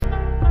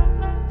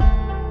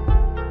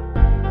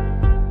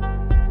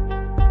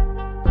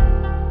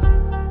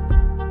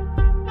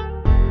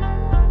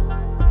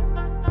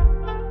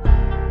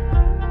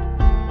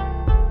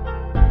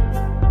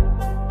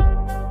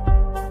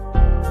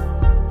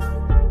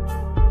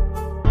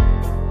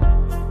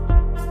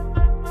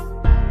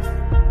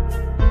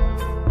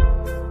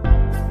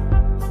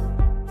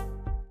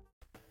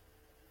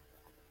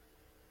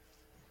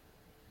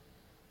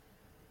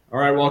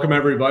welcome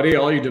everybody,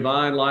 all you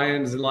divine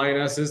lions and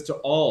lionesses, to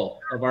all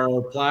of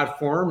our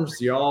platforms.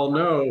 You all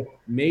know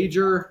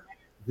Major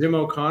Jim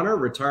O'Connor,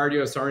 retired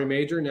U.S. Army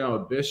Major, now a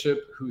bishop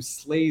who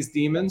slays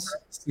demons,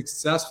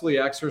 successfully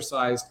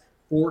exorcised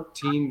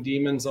 14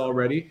 demons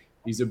already.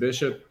 He's a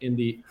bishop in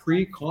the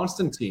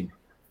pre-Constantine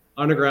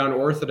underground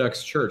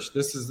Orthodox Church.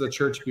 This is the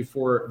church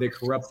before they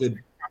corrupted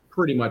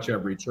pretty much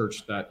every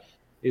church that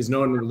is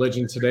known in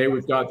religion today.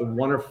 We've got the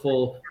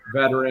wonderful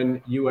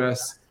veteran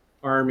U.S.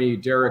 Army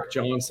Derek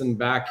Johnson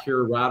back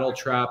here.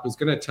 Rattletrap is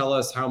going to tell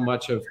us how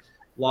much of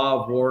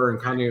law of war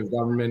and conduct of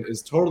government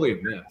is totally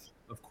a myth,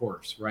 of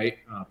course, right?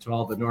 To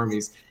all the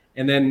normies.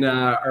 And then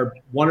our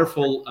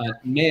wonderful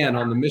man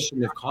on the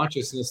mission of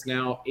consciousness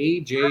now,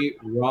 AJ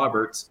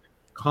Roberts,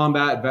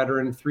 combat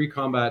veteran, 3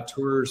 combat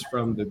tours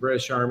from the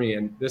British Army.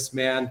 And this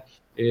man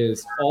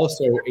is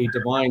also a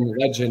divine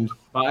legend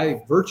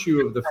by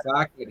virtue of the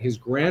fact that his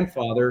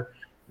grandfather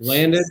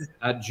landed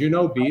at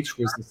Juno Beach,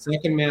 was the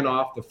second man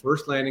off the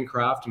first landing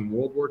craft in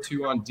World War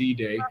II on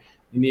D-Day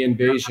in the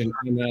invasion.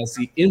 And as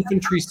the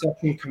infantry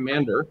section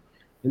commander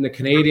in the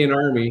Canadian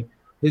Army,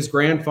 his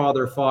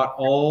grandfather fought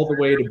all the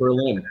way to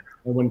Berlin.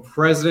 And when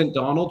President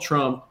Donald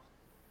Trump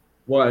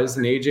was,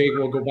 and AJ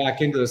will go back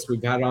into this,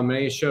 we've had it on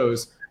many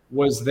shows,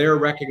 was there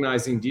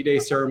recognizing D-Day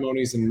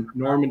ceremonies in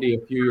Normandy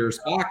a few years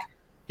back,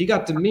 he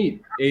got to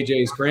meet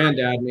AJ's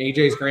granddad, and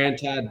AJ's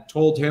granddad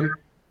told him,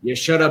 you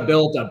should have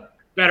built a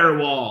better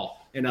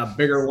wall and a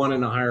bigger one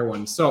and a higher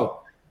one. So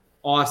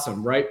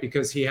awesome, right?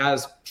 Because he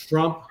has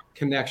Trump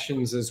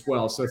connections as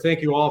well. So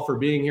thank you all for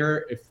being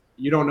here. If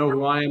you don't know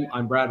who I am,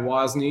 I'm Brad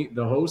Wozny,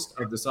 the host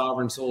of the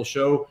Sovereign Soul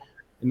Show.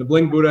 And the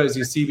Bling Buddha, as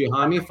you see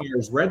behind me,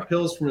 fires red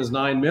pills from his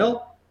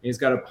 9mm. He's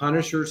got a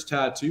Punisher's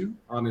tattoo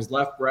on his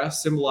left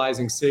breast,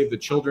 symbolizing Save the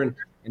Children.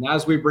 And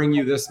as we bring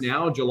you this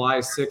now, July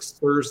 6th,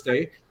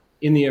 Thursday,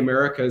 in the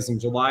Americas, and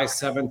July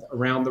 7th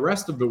around the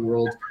rest of the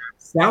world,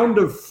 Sound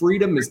of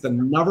Freedom is the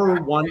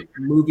 #1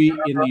 movie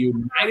in the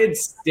United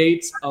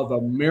States of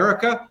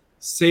America.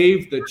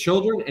 Save the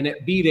Children, and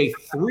it beat a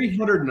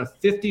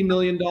 $350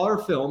 million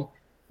film,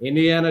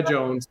 Indiana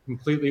Jones,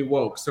 completely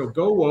woke. So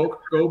go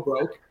woke, go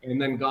broke,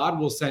 and then God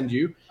will send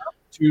you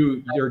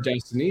to your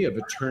destiny of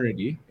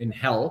eternity in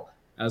hell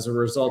as a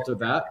result of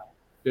that.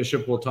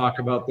 Bishop will talk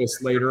about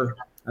this later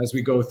as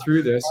we go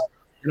through this.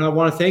 And I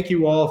want to thank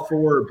you all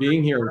for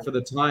being here and for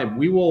the time.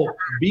 We will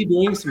be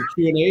doing some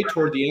Q&A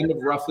toward the end of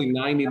roughly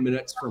 90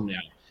 minutes from now.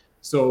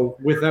 So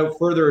without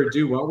further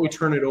ado, why don't we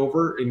turn it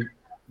over in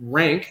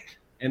rank,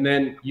 and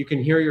then you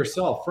can hear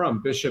yourself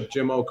from Bishop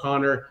Jim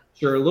O'Connor,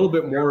 share a little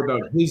bit more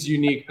about his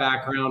unique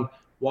background,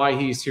 why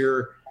he's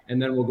here,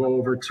 and then we'll go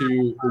over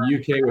to the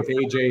UK with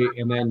AJ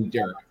and then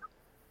Derek.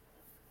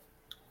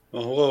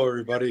 Well, hello,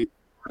 everybody.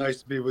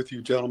 Nice to be with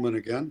you gentlemen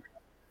again.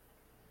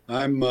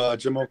 I'm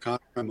Jim O'Connor.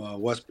 I'm a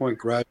West Point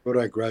graduate.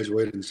 I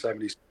graduated in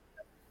 '76.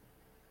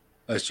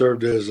 I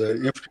served as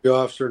an infantry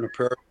officer in a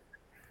paratrooper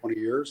for 20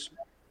 years,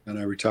 and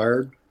I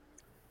retired.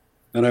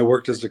 And I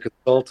worked as a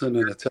consultant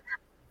and a tech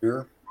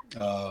engineer.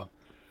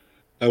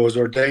 I was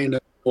ordained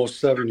almost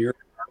 7 years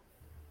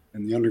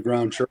in the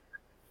underground church.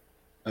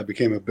 I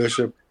became a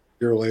bishop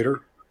a year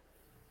later.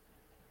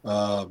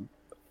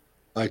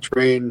 I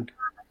trained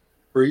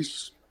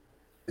priests,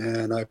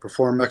 and I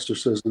perform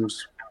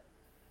exorcisms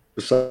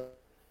besides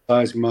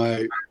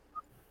my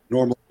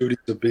normal duties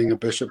of being a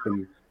bishop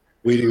and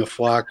leading a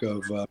flock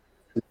of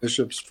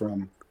bishops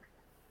from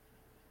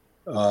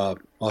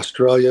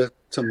Australia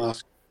to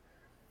Moscow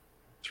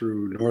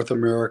through North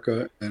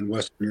America and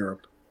Western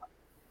Europe.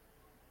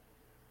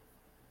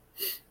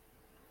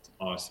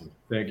 Awesome.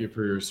 Thank you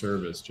for your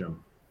service,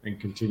 Jim, and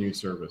continued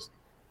service.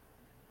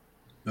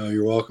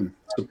 You're welcome.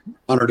 It's an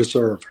honor to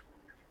serve,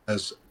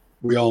 as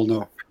we all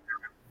know.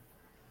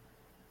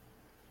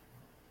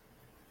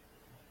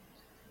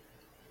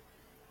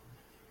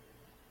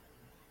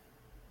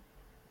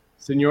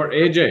 Senor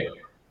AJ.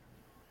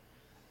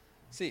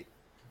 See.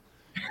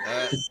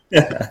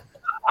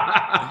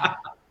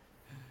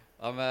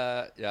 I'm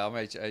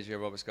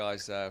AJ Roberts,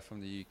 guys,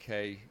 from the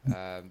UK.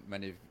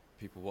 Many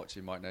people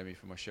watching might know me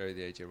from my show,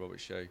 the AJ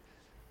Roberts Show.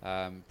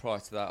 Prior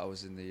to that, I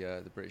was in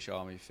the British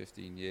Army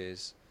 15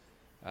 years,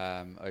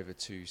 over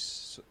 2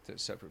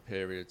 separate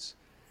periods.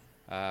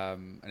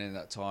 And in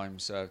that time,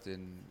 served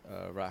in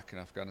Iraq and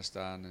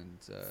Afghanistan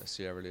and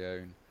Sierra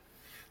Leone.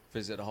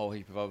 Visited a whole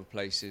heap of other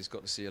places,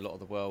 got to see a lot of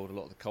the world, a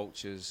lot of the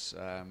cultures,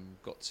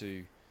 got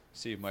to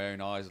see with my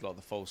own eyes a lot of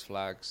the false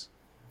flags.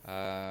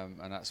 And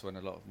that's when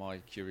a lot of my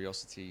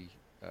curiosity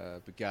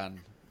began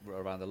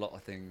around a lot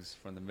of things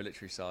from the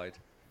military side,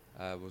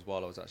 was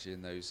while I was actually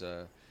in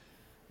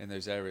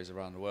those areas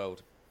around the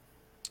world,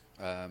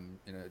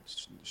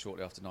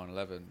 shortly after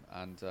 9/11.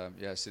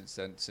 And since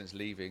then, since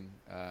leaving,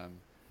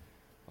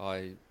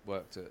 I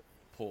worked at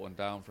Portland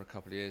Down for a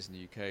couple of years in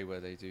the UK, where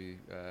they do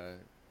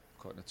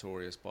quite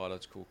notorious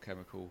biological,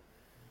 chemical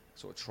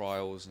sort of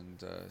trials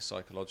and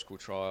psychological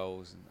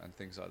trials and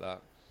things like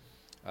that.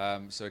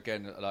 So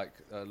again, like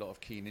a lot of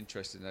keen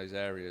interest in those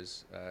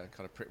areas,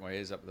 kind of pricked my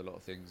ears up with a lot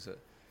of things that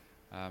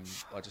I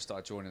just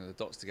started joining the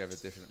dots together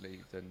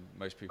differently than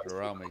most people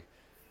around me.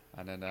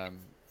 And then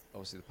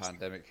obviously the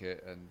pandemic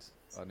hit, and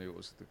I knew it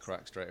was the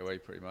crack straight away,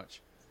 pretty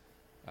much.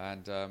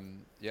 And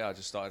I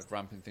just started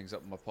ramping things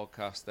up on my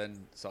podcast.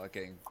 Then started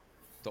getting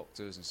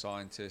doctors and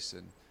scientists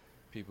and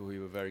people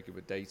who were very good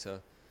with data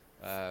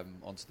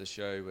onto the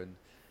show, and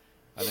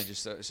then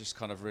it's just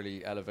kind of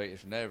really elevated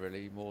from there,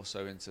 really, more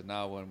so into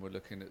now when we're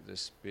looking at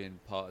this being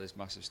part of this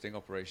massive sting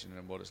operation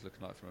and what it's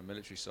looking like from a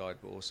military side,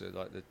 but also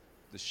like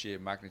the sheer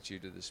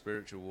magnitude of the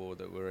spiritual war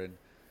that we're in.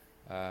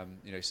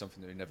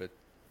 Something that we never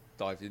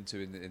dived into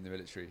in the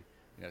military.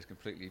 It's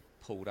completely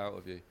pulled out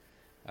of you.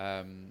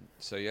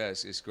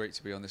 It's great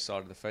to be on this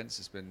side of the fence.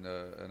 It's been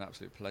an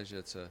absolute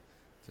pleasure to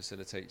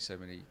facilitate so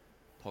many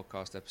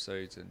podcast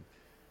episodes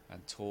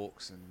and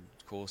talks and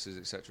courses,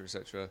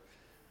 etc.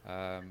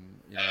 As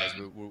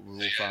we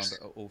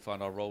all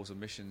found our roles and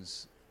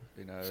missions,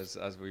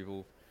 as we're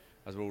all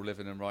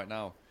living them right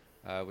now,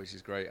 which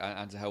is great,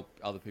 and to help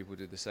other people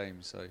do the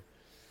same. So,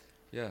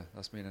 yeah,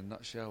 that's me in a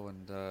nutshell,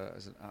 and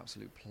it's an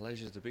absolute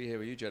pleasure to be here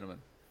with you, gentlemen.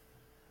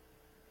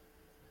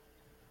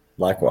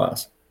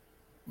 Likewise.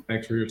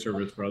 Thanks for your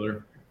service,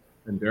 brother.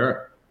 And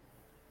Derek.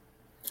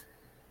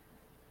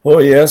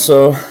 Well, yeah,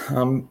 so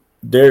I'm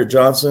Derek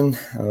Johnson.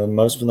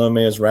 Most people know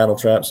me as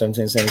Rattletrap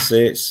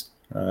 1776.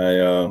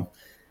 I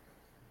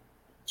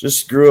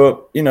just grew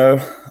up, in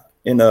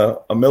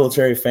a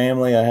military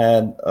family. I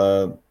had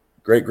a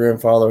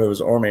great-grandfather who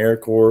was Army Air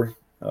Corps.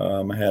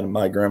 I had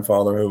my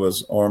grandfather who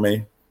was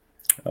Army,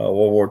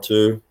 World War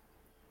II.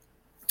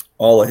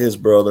 All of his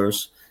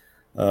brothers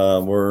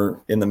were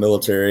in the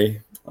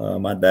military.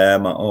 My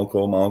dad, my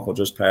uncle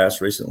just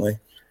passed recently.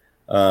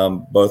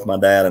 Both my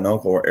dad and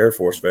uncle were Air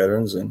Force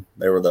veterans, and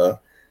they were the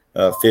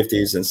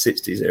 50s and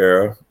 60s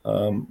era,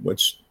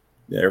 which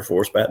the Air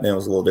Force back then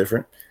was a little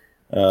different,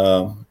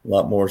 a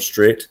lot more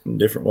strict in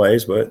different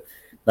ways, but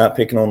not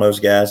picking on those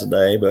guys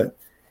today.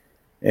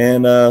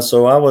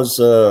 So I was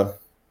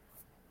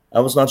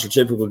not your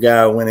typical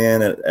guy who went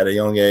in at a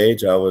young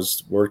age. I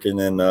was working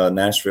in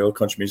Nashville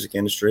country music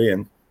industry,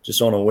 and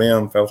just on a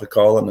whim felt a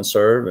calling to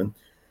serve. And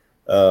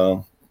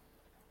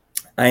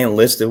I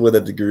enlisted with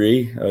a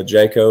degree.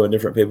 Jaco and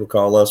different people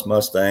call us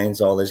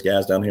Mustangs. All these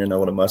guys down here know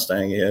what a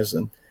Mustang is,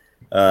 and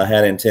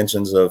had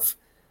intentions of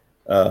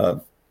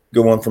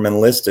going from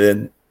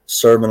enlisted,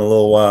 serving a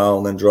little while,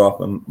 and then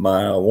dropping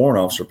my warrant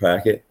officer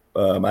packet.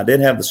 I did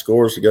have the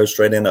scores to go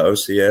straight into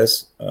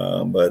OCS,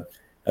 but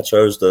I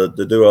chose to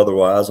do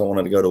otherwise. I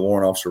wanted to go the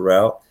warrant officer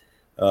route.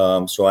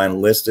 So I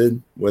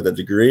enlisted with a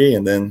degree,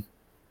 and then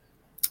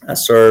I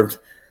served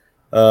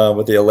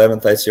with the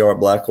 11th ACR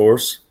Black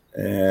Horse,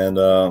 and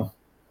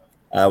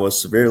I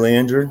was severely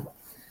injured.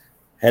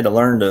 Had to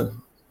learn to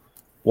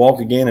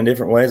walk again in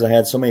different ways. I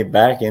had so many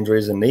back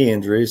injuries and knee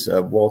injuries. I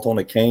walked on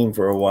a cane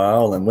for a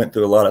while and went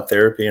through a lot of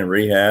therapy and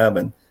rehab,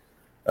 and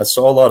I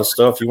saw a lot of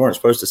stuff you weren't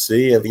supposed to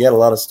see. You had a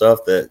lot of stuff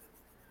that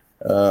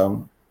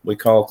we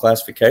call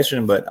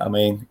classification, but I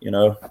mean,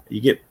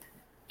 you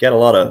get a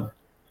lot of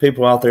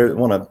people out there that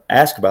want to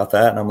ask about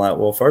that, and I'm like,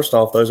 well, first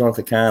off, those aren't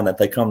the kind that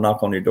they come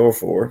knock on your door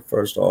for,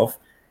 first off.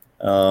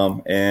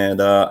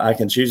 I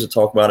can choose to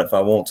talk about it if I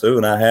want to,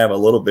 and I have a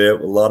little bit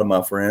with a lot of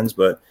my friends,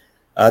 but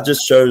I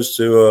just chose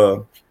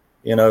to,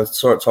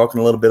 start talking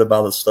a little bit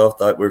about the stuff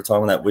that we were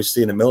talking that we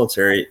see in the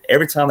military.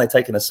 Every time they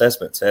take an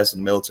assessment test in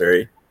the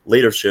military,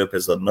 leadership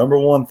is the number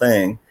one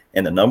thing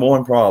and the number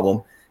one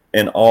problem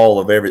in all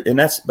of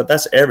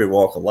that's every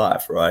walk of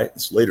life, right?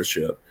 It's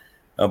leadership.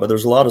 But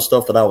there's a lot of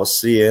stuff that I was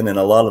seeing, and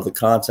a lot of the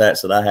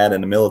contacts that I had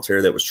in the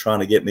military that was trying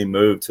to get me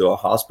moved to a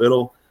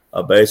hospital,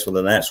 a base with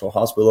an actual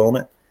hospital on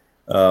it,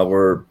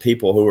 were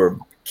people who were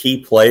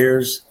key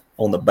players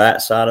on the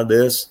backside of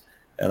this.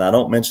 And I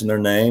don't mention their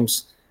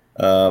names,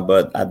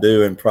 but I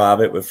do in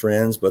private with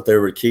friends. But they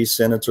were key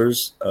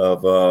senators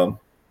of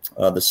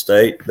the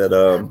state that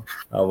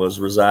I was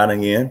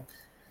residing in.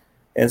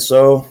 And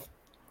so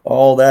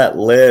all that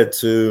led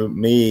to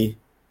me.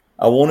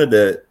 I wanted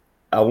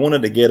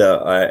to get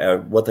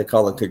a what they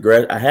call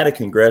I had a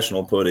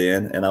congressional put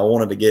in, and I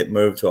wanted to get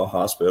moved to a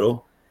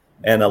hospital.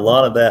 And a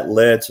lot of that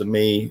led to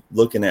me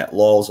looking at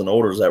laws and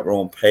orders that were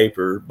on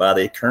paper by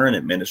the current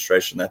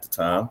administration at the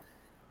time.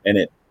 And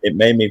it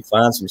made me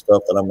find some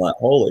stuff that I'm like,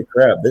 holy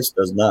crap, this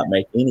does not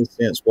make any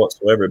sense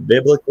whatsoever,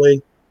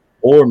 biblically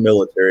or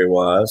military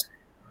wise.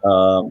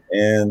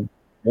 And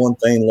one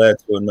thing led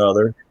to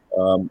another.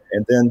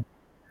 And then,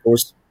 of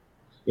course,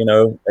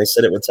 they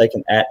said it would take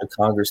an act of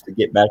Congress to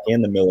get back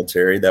in the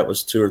military. That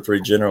was 2 or 3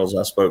 generals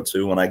I spoke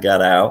to when I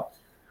got out.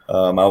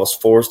 I was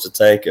forced to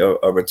take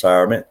a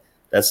retirement.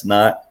 That's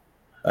not,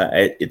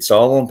 it's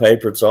all on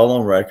paper. It's all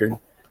on record.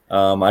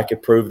 I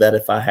could prove that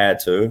if I had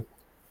to.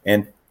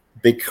 And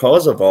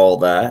because of all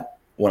that,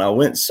 when I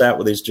went and sat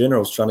with these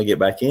generals trying to get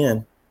back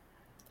in,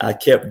 I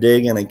kept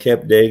digging and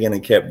kept digging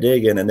and kept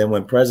digging. And then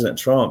when President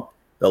Trump,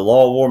 the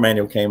Law of War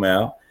Manual came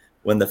out,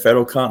 when the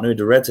federal continuity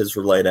directives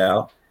were laid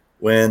out,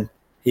 when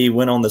he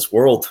went on this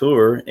world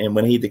tour, and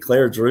when he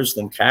declared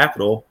Jerusalem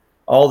capital,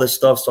 all this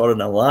stuff started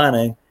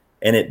aligning.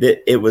 And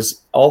it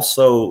was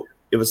also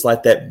it was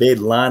like that big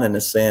line in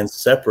the sand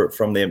separate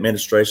from the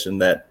administration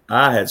that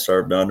I had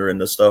served under and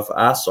the stuff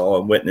I saw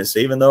and witnessed.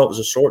 Even though it was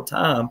a short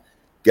time,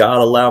 God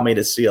allowed me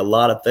to see a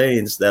lot of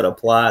things that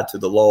applied to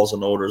the laws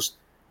and orders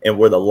and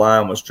where the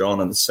line was drawn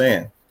in the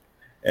sand.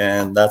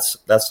 And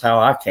that's how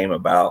I came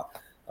about.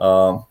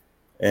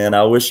 And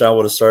I wish I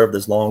would have served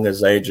as long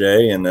as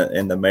AJ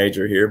and the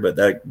major here, but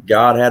that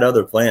God had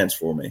other plans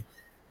for me.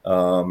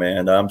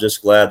 And I'm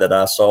just glad that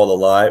I saw the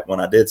light when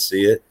I did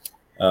see it.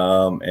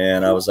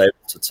 And I was able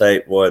to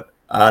take what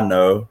I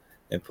know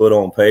and put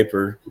on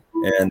paper.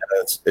 And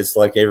it's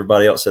like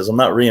everybody else says, I'm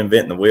not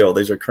reinventing the wheel.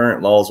 These are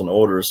current laws and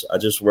orders. I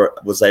just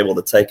was able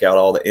to take out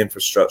all the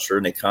infrastructure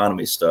and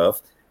economy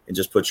stuff and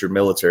just put your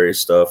military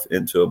stuff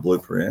into a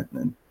blueprint.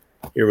 And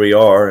here we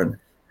are. And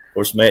of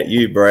course, met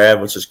you,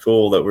 Brad, which is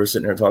cool that we're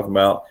sitting here talking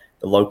about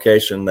the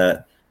location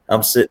that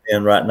I'm sitting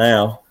in right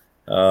now.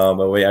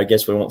 But I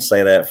guess we won't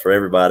say that for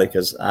everybody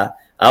because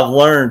I've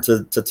learned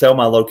to tell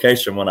my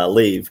location when I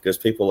leave because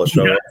people will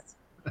show up.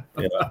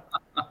 You know.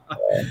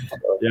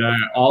 Yeah,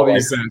 all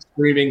these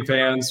screaming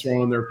fans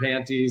throwing their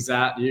panties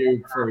at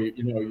you for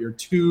your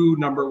 2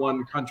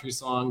 #1 country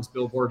songs,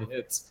 Billboard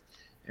hits,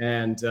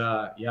 and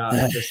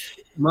it just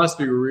must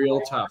be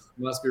real tough.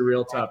 Must be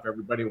real tough.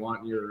 Everybody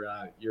wanting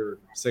your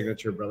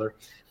signature, brother.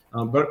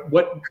 But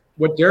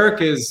what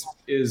Derek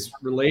is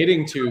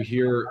relating to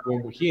here,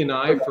 when he and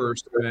I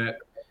first met,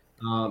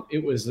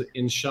 it was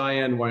in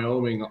Cheyenne,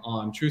 Wyoming,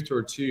 on Truth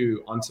Tour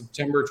 2 on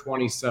September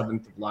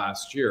 27th of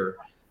last year.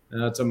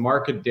 And that's a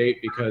market date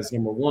because,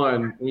 number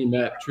one, we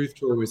met, Truth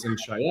Tour was in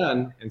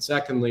Cheyenne. And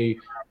secondly,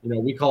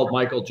 we called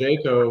Michael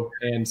Jaco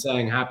and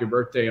sang happy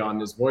birthday on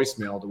his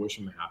voicemail to wish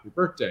him a happy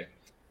birthday.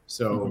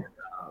 So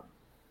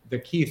the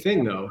key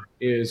thing, though,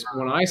 is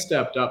when I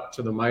stepped up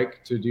to the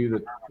mic to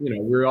do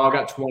we all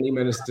got 20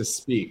 minutes to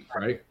speak,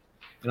 right?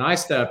 And I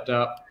stepped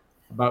up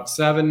about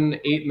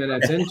 7-8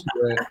 minutes into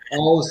it.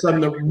 All of a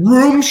sudden, the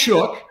room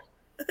shook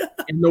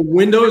and the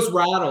windows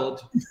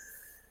rattled.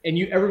 And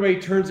everybody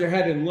turns their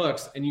head and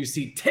looks, and you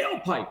see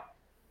tailpipe,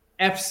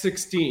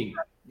 F-16,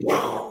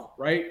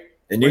 right?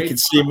 And you can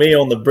see me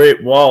on the brick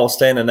wall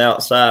standing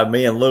outside,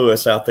 me and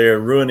Lewis out there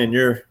ruining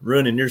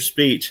your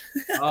speech.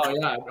 Oh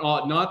yeah,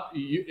 not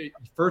you.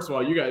 First of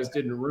all, you guys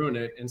didn't ruin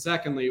it, and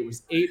secondly, it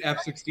was 8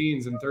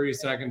 F-16s in 30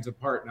 seconds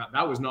apart. Now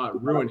that was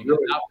not ruining it.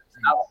 That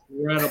was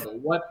incredible.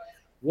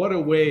 What a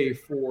way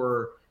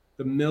for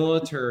the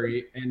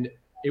military. And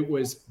it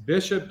was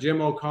Bishop Jim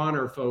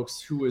O'Connor,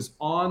 folks, who was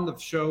on the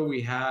show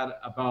we had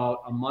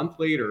about a month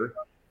later.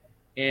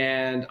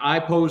 And I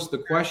posed the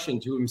question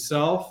to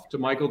himself, to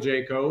Michael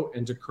Jaco,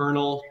 and to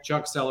Colonel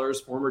Chuck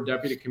Sellers, former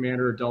deputy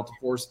commander of Delta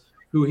Force,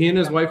 who he and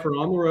his wife are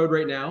on the road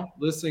right now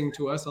listening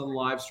to us on the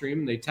live stream.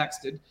 And they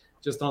texted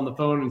just on the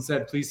phone and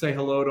said, please say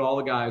hello to all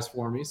the guys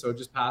for me. So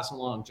just pass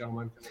along,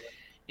 gentlemen.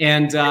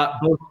 And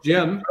both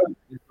Jim,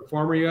 the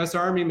former U.S.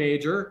 Army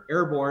major,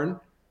 airborne,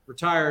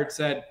 retired,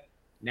 said,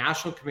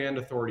 National Command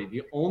Authority,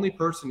 the only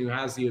person who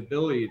has the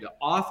ability to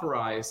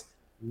authorize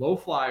low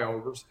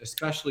flyovers,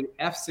 especially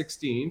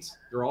F-16s.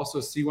 There are also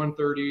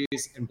C-130s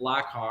and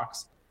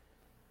Blackhawks.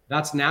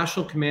 That's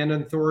National Command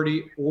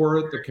Authority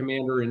or the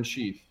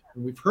Commander-in-Chief.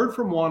 And we've heard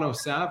from Wano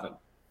Savin,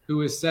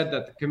 who has said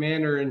that the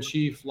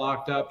Commander-in-Chief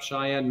locked up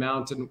Cheyenne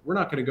Mountain. We're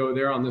not going to go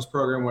there on this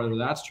program, whether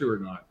that's true or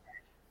not.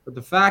 But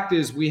the fact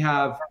is we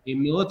have a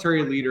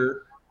military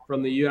leader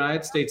from the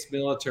United States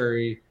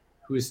military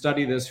who has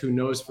studied this, who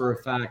knows for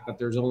a fact that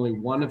there's only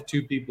 1 of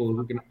 2 people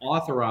who can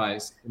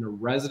authorize in a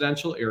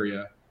residential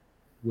area,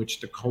 which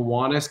the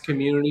Kiwanis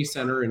Community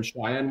Center in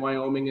Cheyenne,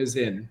 Wyoming is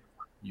in.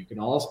 You can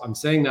also, I'm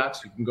saying that,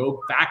 so you can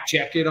go fact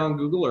check it on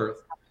Google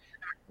Earth.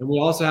 And we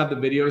also have the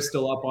video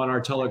still up on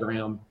our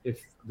Telegram.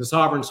 If the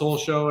Sovereign Soul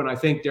Show, and I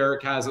think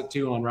Derek has it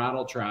too on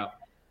Rattle Trap.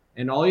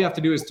 And all you have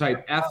to do is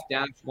type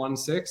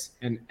F-16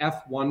 and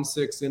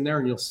F-16 in there,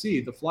 and you'll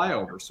see the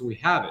flyover. So we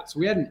have it. So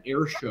we had an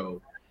air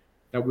show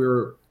that we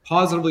were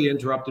positively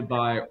interrupted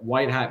by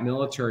white hat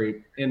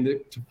military. And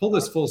to pull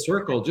this full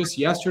circle, just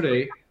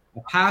yesterday, a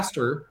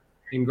pastor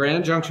in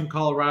Grand Junction,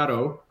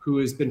 Colorado, who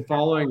has been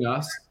following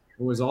us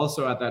and was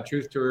also at that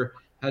Truth Tour,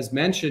 has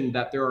mentioned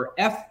that there are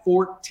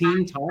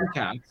F-14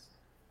 Tomcats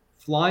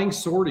flying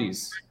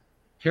sorties,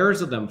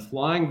 pairs of them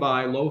flying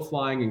by, low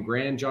flying in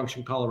Grand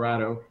Junction,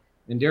 Colorado.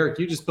 And Derek,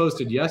 you just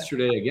posted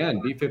yesterday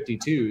again,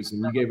 B-52s,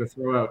 and you gave a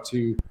throw out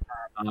to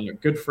a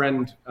good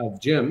friend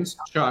of Jim's,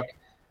 Chuck,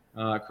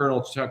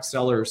 Colonel Chuck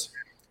Sellers,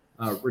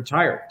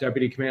 retired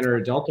deputy commander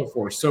of Delta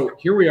Force. So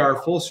here we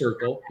are, full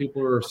circle.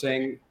 People are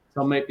saying,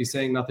 some might be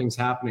saying nothing's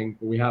happening,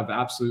 but we have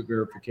absolute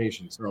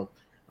verification. So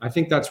I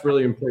think that's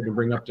really important to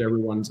bring up to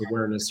everyone's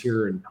awareness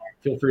here. And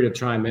feel free to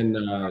chime in,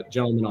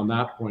 gentlemen, on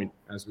that point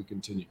as we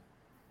continue.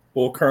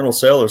 Well, Colonel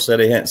Sellers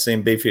said he hadn't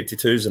seen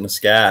B-52s in the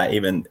sky,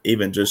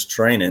 even just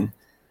training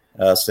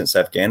since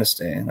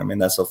Afghanistan. I mean,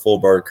 that's a full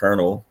bird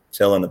colonel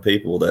telling the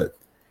people that.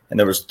 And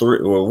there was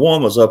 3. Well,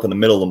 1 was up in the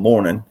middle of the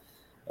morning,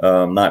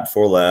 night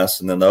before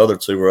last, and then the other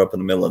 2 were up in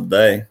the middle of the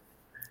day.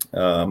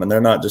 And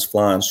they're not just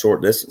flying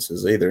short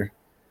distances either.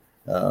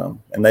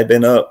 And they've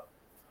been up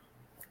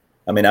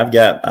I mean, I've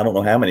got, I don't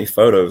know how many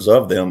photos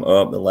of them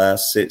up the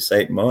last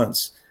 6-8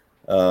 months.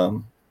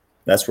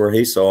 That's where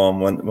he saw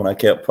them when I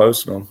kept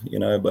posting them, you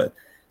know. But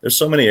there's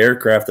so many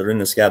aircraft that are in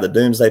the sky. The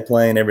Doomsday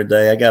plane every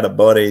day. I got a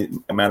buddy,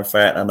 a matter of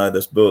fact, I know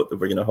this book that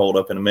we're going to hold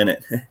up in a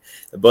minute.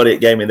 The buddy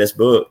that gave me this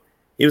book,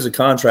 he was a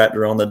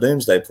contractor on the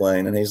Doomsday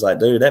plane. And he's like,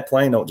 dude, that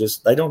plane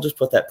they don't just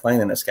put that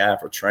plane in the sky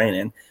for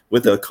training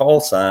with a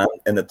call sign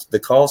and the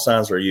call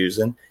signs they're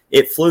using.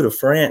 It flew to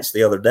France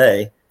the other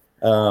day.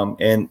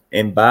 And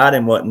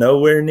Biden went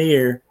nowhere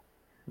near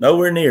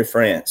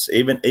France,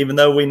 even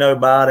though we know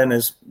Biden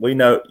is,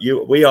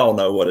 we all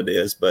know what it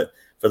is, but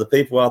for the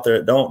people out there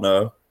that don't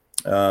know,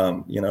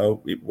 you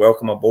know,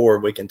 welcome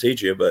aboard. We can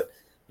teach you, but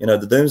you know,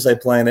 the Doomsday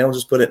plane, they don't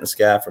just put it in the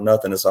sky for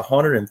nothing. It's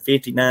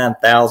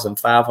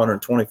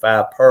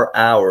 159,525 per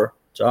hour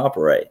to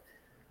operate.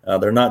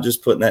 They're not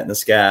just putting that in the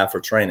sky for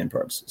training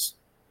purposes.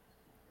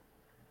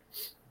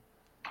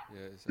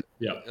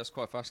 Yeah, that's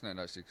quite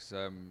fascinating actually, because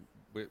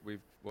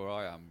we've where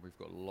I am, we've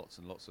got lots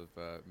and lots of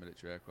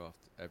military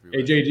aircraft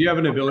everywhere. AJ, do you have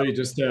an ability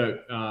just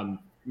to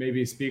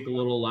maybe speak a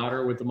little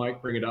louder with the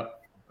mic, bring it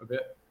up a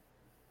bit?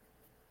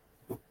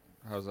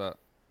 How's that?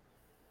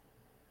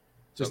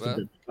 Just a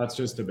bit. That's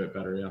just a bit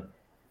better, yeah.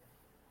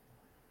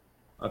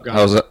 I've got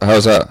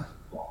How's that?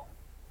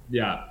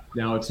 Yeah,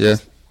 now it's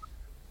just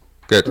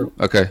good.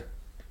 Okay,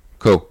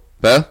 cool.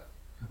 Better?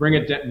 Bring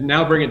it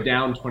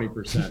down 20%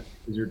 because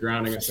you're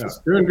drowning us out.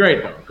 Doing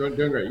great though.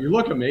 Doing great. You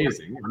look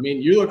amazing. I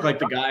mean, you look like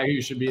the guy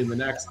who should be in the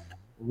next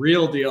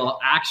real deal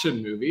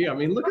action movie. I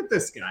mean, look at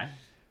this guy.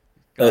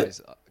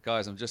 Guys,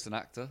 I'm just an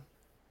actor.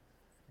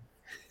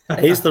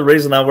 He's the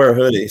reason I wear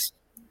hoodies.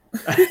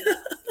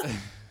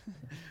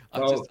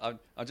 I'm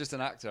just an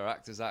actor.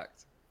 Actors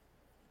act.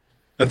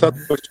 I thought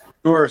there was a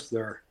tourist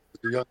there.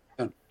 The young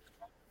man.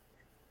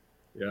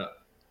 Yeah.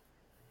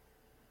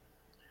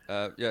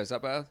 Yeah, is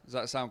that better? Does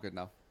that sound good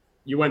now?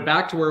 You went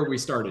back to where we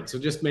started, so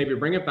just maybe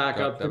bring it back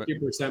up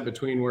 50%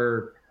 between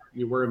where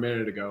you were a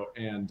minute ago,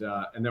 and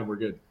then we're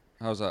good.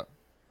 How's that?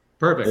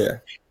 Perfect. Yeah.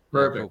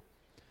 Perfect. Yeah, cool.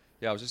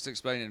 Yeah, I was just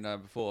explaining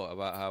before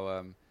about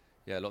how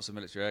lots of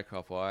military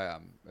aircraft where I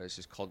am, it's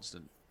just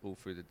constant all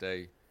through the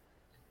day,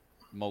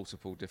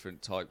 multiple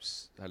different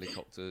types,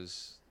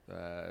 helicopters,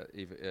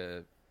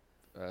 fighter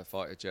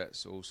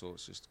jets, all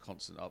sorts, just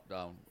constant up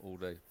down all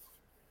day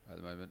at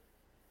the moment.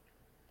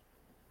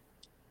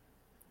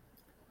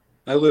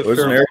 I live There's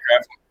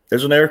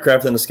an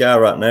aircraft in the sky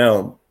right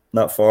now,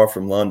 not far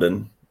from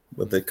London,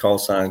 with the call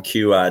sign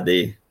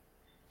QID.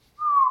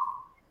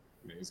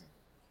 Amazing.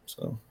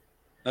 So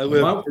I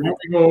live. Why don't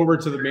we go over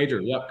to the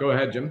major? Yep, go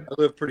ahead, Jim. I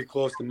live pretty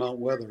close to Mount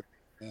Weather,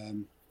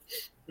 and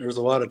there's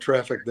a lot of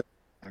traffic there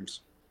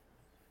sometimes.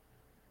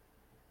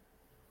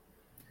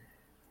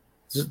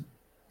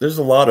 There's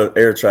a lot of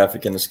air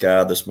traffic in the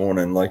sky this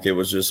morning, like it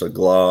was just a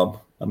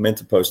glob. I meant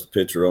to post a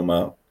picture on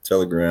my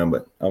Telegram,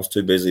 but I was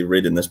too busy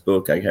reading this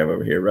book I have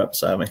over here right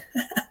beside me.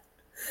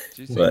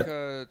 Do you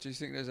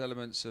think there's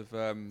elements of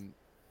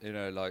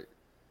like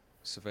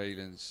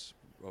surveillance,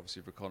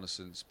 obviously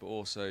reconnaissance, but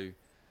also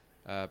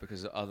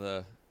because of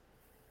other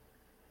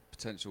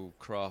potential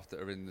craft that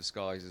are in the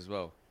skies as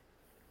well?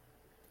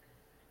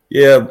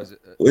 Yeah,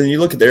 when you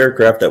look at the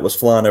aircraft that was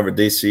flying over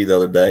DC the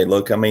other day,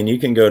 look, I mean, you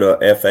can go to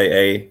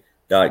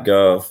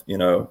FAA.gov, you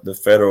know, the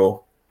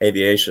Federal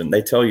Aviation.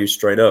 They tell you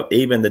straight up,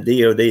 even the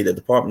DOD, the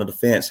Department of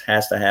Defense,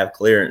 has to have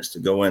clearance to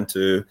go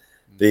into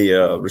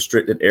the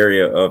restricted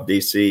area of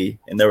DC.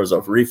 And there was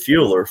a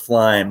refueler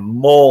flying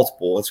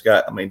multiple. It's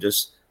got, I mean,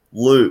 just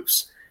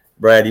loops.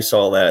 Brad, you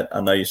saw that.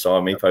 I know you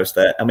saw me post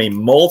that. I mean,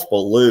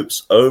 multiple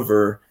loops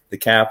over the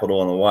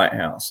Capitol and the White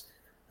House.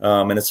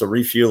 And it's a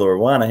refueler.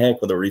 Why in the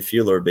heck would a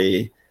refueler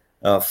be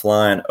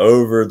flying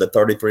over the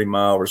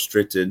 33-mile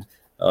restricted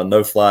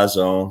no-fly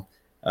zone?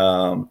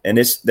 And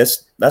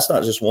that's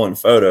not just one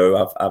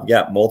photo. I've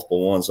got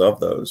multiple ones of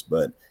those.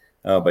 But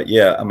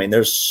yeah, I mean,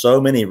 there's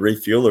so many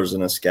refuelers in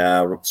the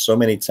sky, so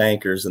many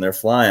tankers, and they're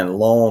flying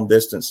long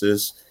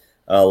distances.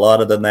 A lot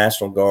of the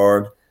National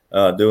Guard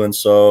doing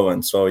so.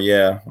 And so,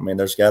 yeah, I mean,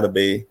 there's got to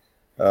be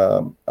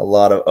a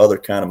lot of other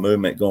kind of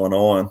movement going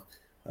on.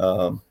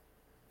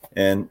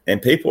 And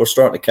people are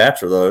starting to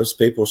capture those.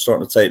 People are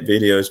starting to take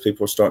videos.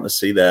 People are starting to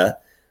see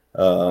that.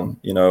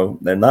 You know,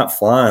 they're not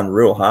flying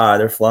real high.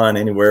 They're flying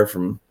anywhere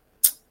from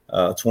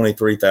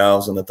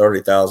 23,000 to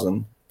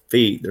 30,000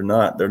 feet. They're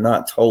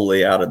not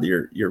totally out of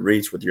your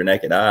reach with your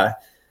naked eye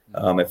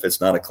if it's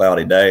not a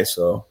cloudy day.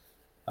 So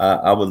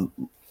I would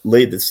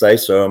lead to say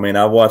so. I mean,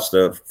 I watched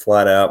the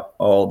flight out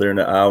all during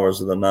the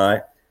hours of the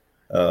night.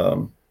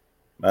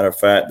 Matter of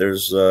fact,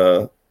 there's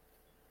 2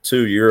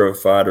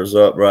 Eurofighters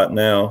up right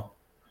now.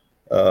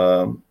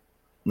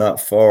 Not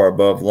far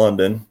above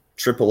London.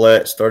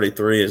 XXX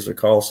 33 is the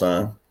call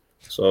sign.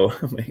 So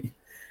I mean,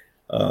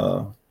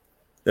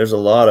 there's a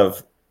lot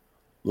of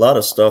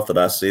stuff that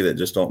I see that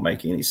just don't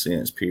make any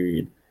sense.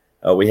 Period.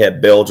 We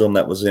had Belgium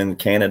that was in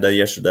Canada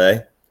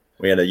yesterday.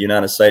 We had a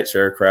United States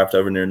aircraft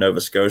over near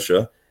Nova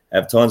Scotia.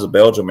 Have tons of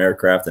Belgium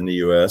aircraft in the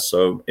U.S.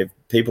 So if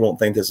people don't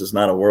think this is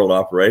not a world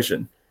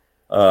operation,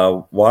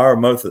 why are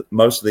most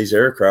of these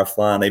aircraft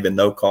flying even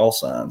no call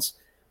signs?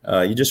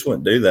 You just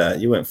wouldn't do that.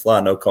 You wouldn't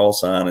fly no call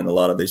sign in a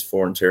lot of these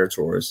foreign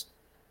territories.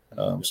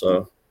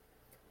 So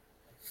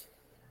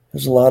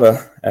there's a lot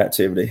of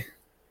activity.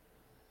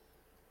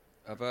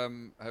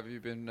 Have you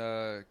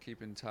been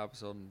keeping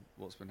tabs on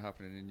what's been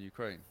happening in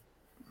Ukraine?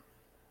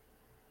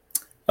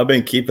 I've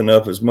been keeping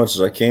up as much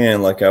as I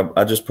can. Like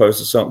I just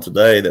posted something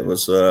today that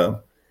was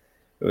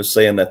it was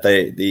saying that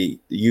the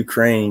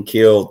Ukraine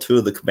killed 2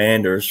 of the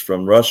commanders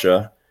from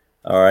Russia.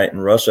 All right,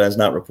 and Russia has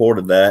not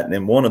reported that. And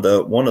then one of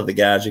the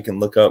guys you can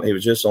look up, he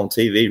was just on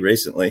TV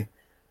recently.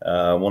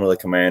 One of the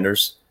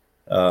commanders.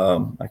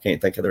 I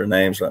can't think of their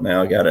names right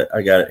now. I got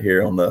it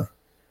here on the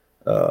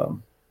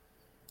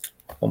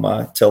on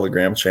my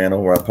Telegram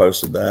channel where I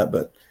posted that.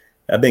 But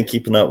I've been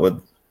keeping up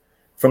with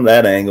from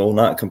that angle,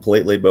 not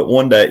completely, but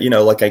one day,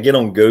 like I get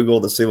on Google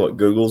to see what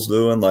Google's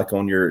doing, like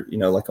on your,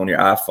 like on your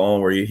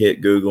iPhone where you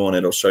hit Google and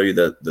it'll show you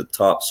the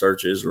top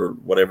searches or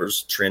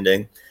whatever's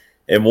trending.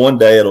 And one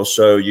day it'll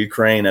show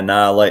Ukraine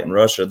annihilating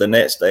Russia. The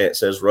next day it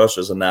says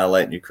Russia's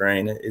annihilating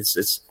Ukraine.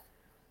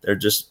 They're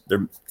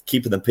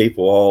keeping the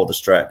people all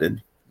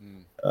distracted.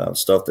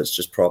 Stuff that's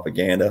just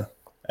propaganda.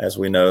 As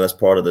we know, that's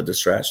part of the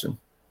distraction.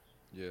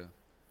 Yeah.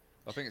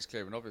 I think it's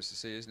clear and obvious to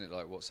see, isn't it?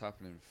 Like what's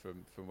happening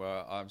from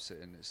where I'm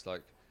sitting. It's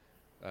like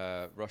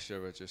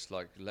Russia are just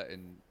like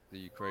letting the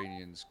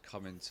Ukrainians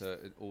come into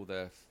all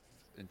their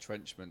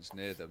entrenchments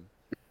near them,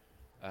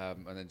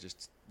 and then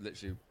just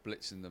literally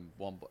blitzing them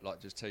like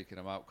just taking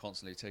them out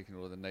constantly, taking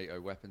all of the NATO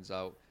weapons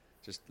out,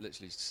 just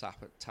literally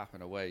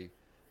tapping away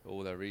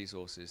all their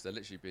resources. They're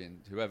literally being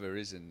whoever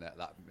is in that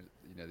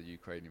the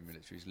Ukrainian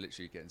military is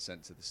literally getting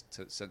sent to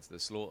the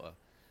slaughter,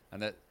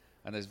 and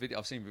there's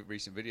I've seen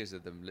recent videos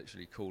of them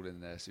literally calling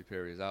their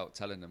superiors out,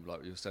 telling them like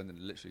you're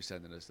literally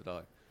sending us to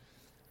die.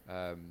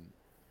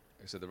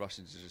 So the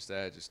Russians are just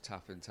there, just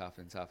tapping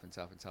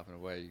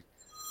away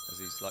as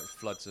these like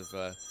floods of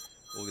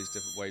all these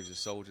different waves of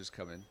soldiers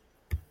come in.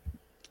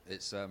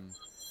 It's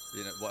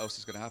what else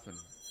is going to happen?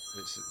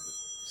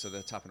 So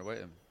they're tapping away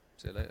at them.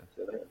 See you later.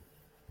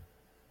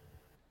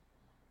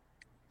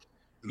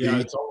 Yeah,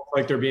 it's almost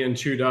like they're being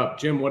chewed up.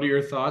 Jim, what are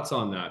your thoughts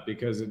on that?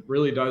 Because it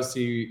really does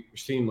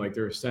seem like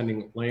they're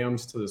sending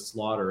lambs to the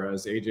slaughter,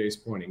 as AJ's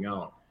pointing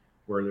out,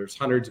 where there's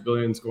hundreds of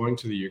billions going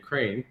to the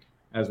Ukraine,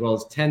 as well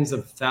as tens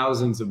of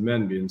thousands of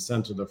men being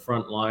sent to the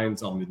front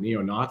lines on the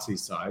neo-Nazi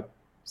side.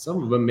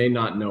 Some of them may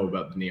not know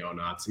about the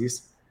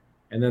neo-Nazis,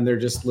 and then they're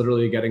just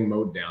literally getting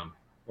mowed down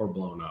or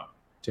blown up,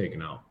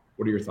 taken out.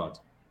 What are your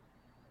thoughts?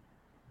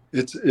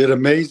 It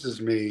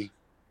amazes me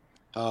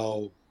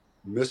how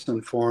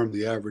misinformed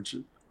the average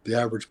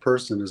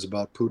person is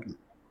about Putin.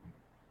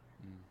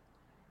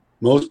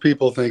 Most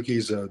people think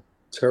he's a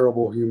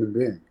terrible human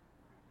being,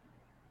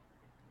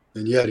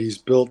 and yet he's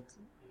built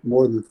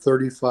more than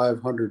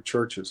 3,500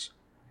 churches.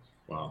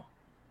 Wow.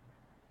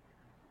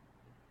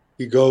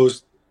 He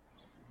goes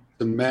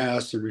to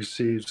Mass and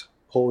receives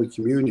Holy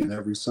Communion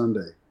every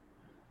Sunday,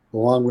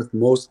 along with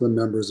most of the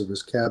members of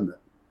his cabinet.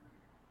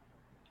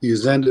 He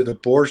has ended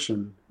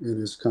abortion in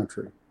his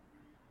country.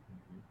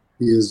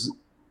 He has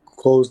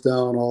closed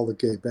down all the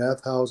gay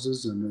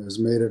bathhouses and has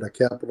made it a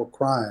capital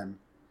crime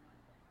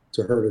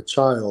to hurt a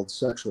child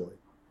sexually.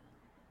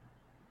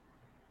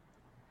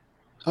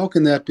 How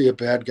can that be a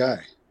bad guy?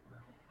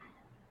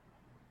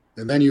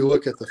 And then you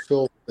look at the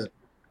filth that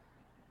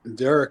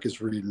Derek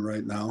is reading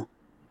right now.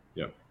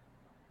 Yep.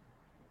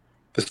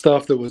 The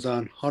stuff that was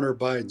on Hunter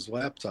Biden's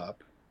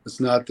laptop.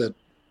 It's not that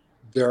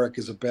Derek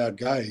is a bad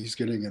guy. He's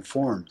getting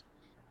informed.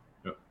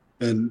 Yep.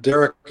 And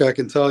Derek, I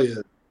can tell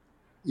you,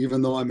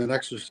 even though I'm an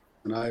exorcist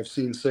and I have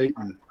seen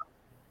Satan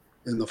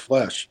in the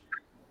flesh,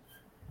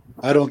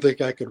 I don't think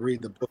I could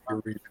read the book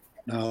you're reading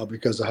now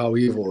because of how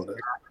evil it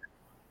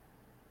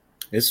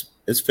is.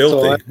 It's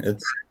filthy. So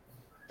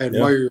I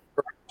admire your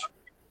courage.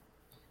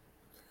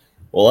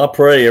 Well, I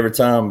pray every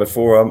time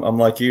before I'm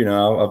like you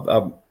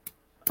now.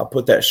 I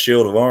put that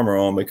shield of armor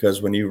on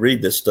because when you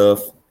read this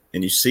stuff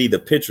and you see the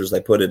pictures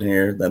they put in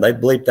here, then they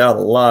bleeped out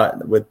a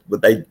lot.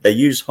 They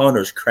use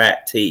Hunter's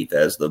cracked teeth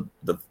as the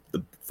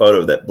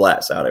photo that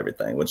blacks out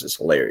everything, which is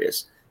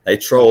hilarious. They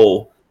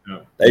troll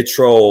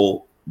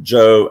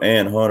Joe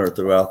and Hunter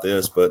throughout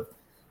this, but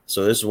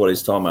so this is what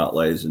he's talking about,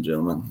 ladies and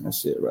gentlemen. I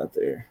see it right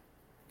there.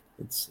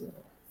 It's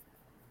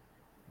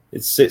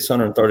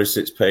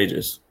 636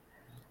 pages.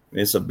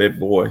 It's a big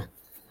boy.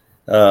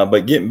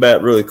 But getting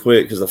back really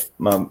quick because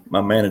my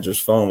manager's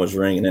phone was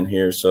ringing in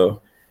here,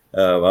 so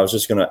I was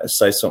just going to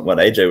say something what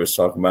AJ was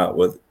talking about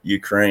with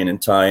Ukraine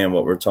and tie in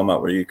what we're talking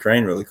about with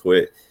Ukraine really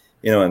quick.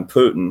 And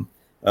Putin.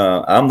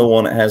 I'm the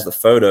one that has the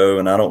photo,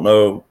 and I don't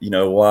know,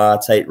 why I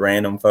take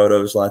random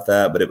photos like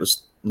that, but it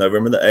was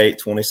November the 8th,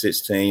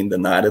 2016, the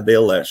night of the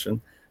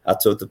election. I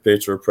took the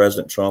picture of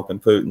President Trump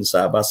and Putin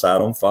side by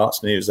side on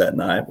Fox News that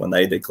night when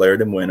they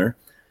declared him winner.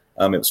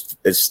 It's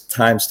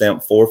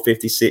timestamped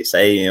 4:56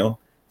 a.m.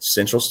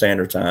 Central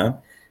Standard Time,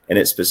 and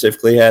it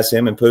specifically has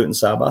him and Putin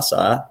side by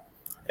side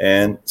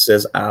and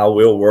says, "I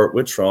will work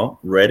with Trump,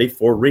 ready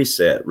for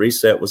reset."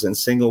 Reset was in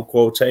single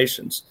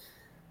quotations.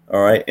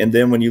 All right. And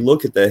then when you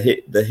look at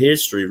the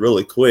history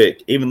really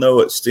quick, even though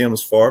it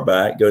stems far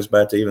back, goes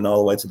back to even all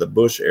the way to the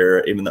Bush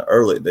era, even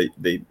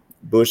the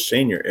Bush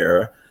senior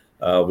era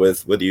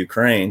with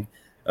Ukraine.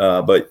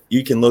 But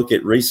you can look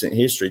at recent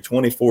history.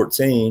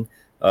 2014,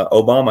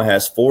 Obama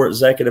has 4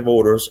 executive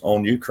orders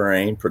on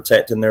Ukraine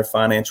protecting their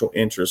financial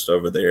interests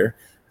over there.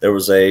 There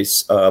was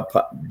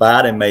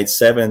Biden made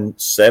seven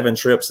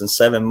trips in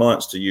 7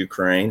 months to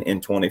Ukraine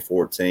in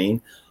 2014.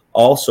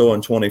 Also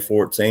in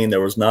 2014,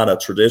 there was not a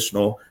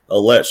traditional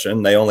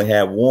election. They only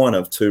had one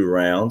of 2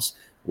 rounds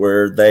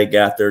where they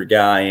got their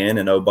guy in,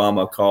 and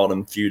Obama called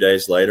him a few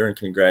days later and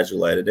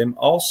congratulated him.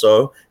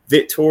 Also,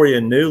 Victoria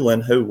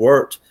Nuland,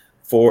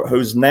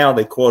 who's now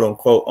the quote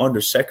unquote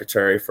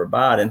undersecretary for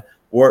Biden,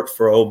 worked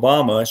for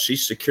Obama. She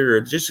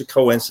secured, just a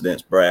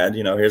coincidence, Brad,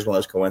 here's one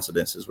of those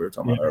coincidences we were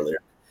talking about earlier.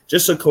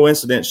 Just a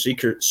coincidence, she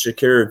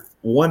secured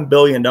 $1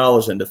 billion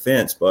in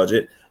defense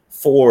budget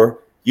for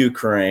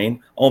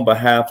Ukraine on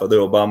behalf of the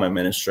Obama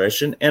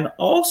administration. And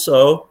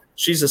also,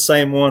 she's the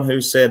same one who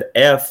said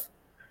F-U-C-K,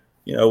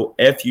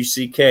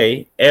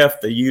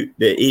 F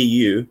the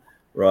EU,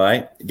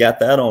 right? Got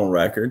that on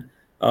record.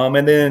 And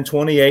then in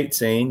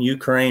 2018,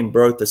 Ukraine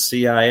broke the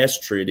CIS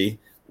treaty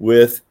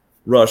with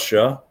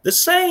Russia the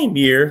same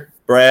year,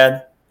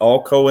 Brad,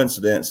 all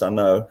coincidence, I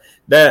know,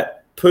 that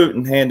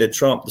Putin handed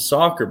Trump the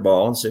soccer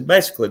ball and said,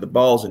 basically, the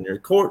ball's in your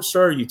court,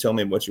 sir. You tell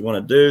me what you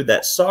want to do.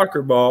 That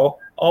soccer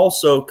ball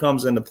also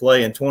comes into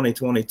play in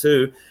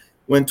 2022.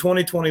 When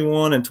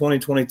 2021 and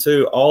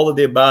 2022, all of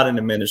the Biden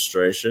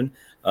administration,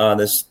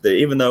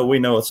 even though we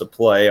know it's a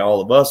play,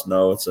 all of us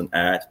know it's an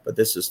act, but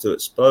this is to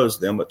expose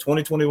them. But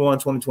 2021,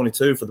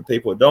 2022, for the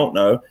people who don't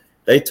know,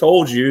 they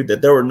told you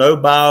that there were no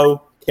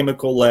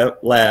biochemical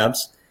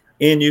labs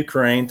in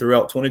Ukraine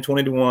throughout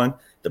 2021.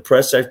 The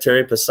press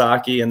secretary,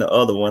 Psaki, and the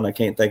other one, I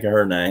can't think of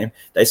her name,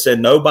 they said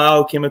no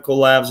biochemical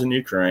labs in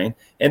Ukraine.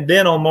 And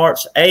then on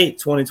March 8,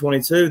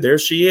 2022, there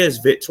she is,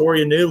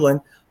 Victoria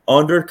Nuland,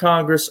 under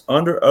Congress,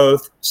 under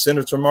oath.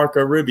 Senator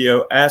Marco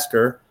Rubio asked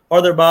her,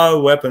 are there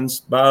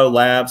bioweapons,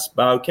 biolabs,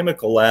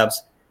 biochemical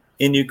labs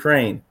in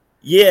Ukraine?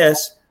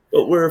 Yes,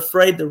 but we're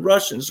afraid the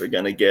Russians are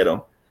going to get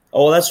them.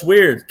 Oh, that's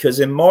weird, because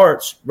in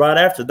March, right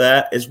after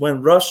that, is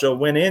when Russia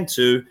went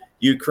into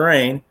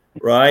Ukraine,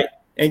 right?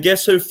 And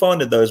guess who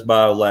funded those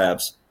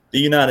biolabs? The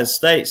United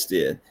States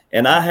did.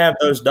 And I have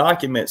those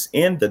documents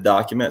in the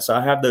documents.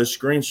 I have those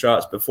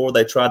screenshots before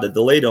they tried to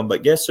delete them.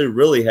 But guess who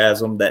really has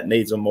them that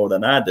needs them more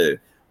than I do?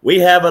 We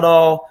have it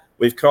all.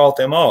 We've caught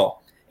them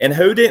all. And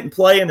who didn't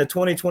play in the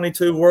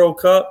 2022 World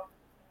Cup?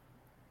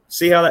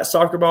 See how that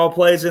soccer ball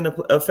plays into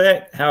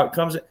effect? How it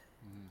comes in?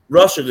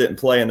 Russia didn't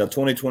play in the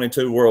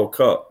 2022 World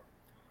Cup.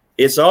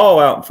 It's all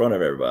out in front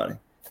of everybody.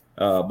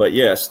 But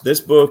yes, this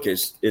book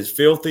is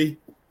filthy.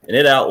 And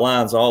it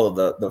outlines all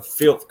of the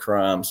filth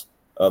crimes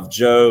of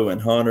Joe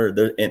and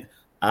Hunter. And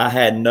I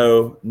had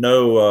what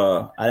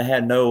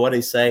did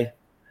he say?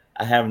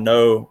 I have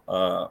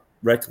no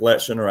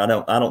recollection, or I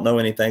don't know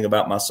anything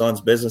about my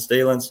son's business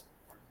dealings.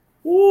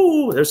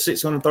 Ooh, there's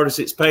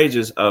 636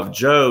 pages of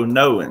Joe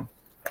knowing.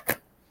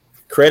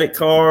 Credit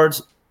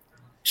cards,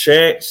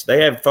 checks,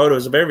 they have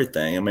photos of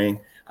everything. I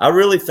mean, I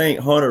really think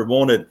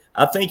Hunter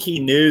I think he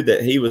knew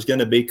that he was going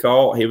to be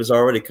caught. He was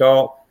already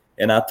caught.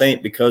 And I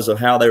think because of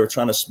how they were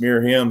trying to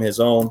smear him,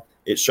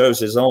 it shows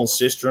his own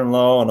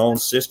sister-in-law and own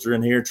sister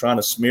in here trying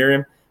to smear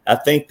him. I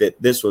think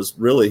that this was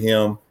really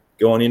him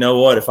going, you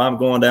know what, if I'm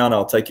going down,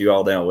 I'll take you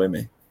all down with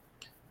me.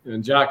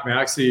 And Jack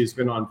Maxey has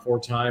been on 4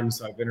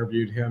 times. I've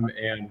interviewed him.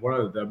 And one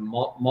of the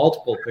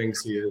multiple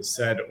things he has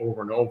said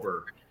over and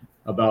over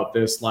about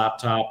this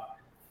laptop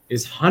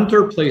is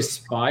Hunter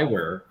placed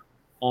spyware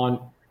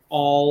on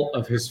all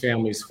of his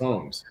family's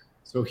phones.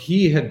 So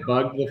he had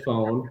bugged the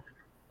phone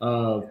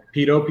of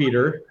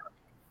Peter,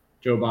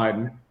 Joe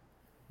Biden,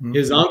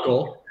 his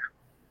uncle,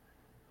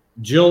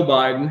 Jill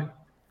Biden,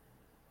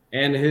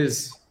 and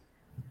his,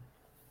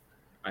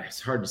 it's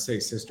hard to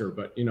say sister,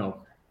 but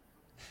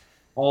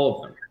all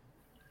of them.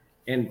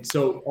 And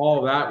so all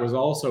of that was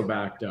also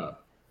backed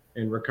up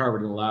and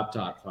recovered in the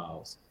laptop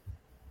files.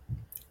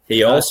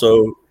 He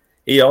also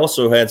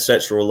had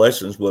sexual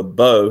relations with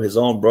Bo, his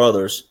own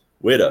brother's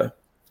widow,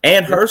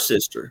 and her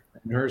sister.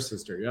 And her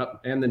sister, yep,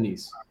 and the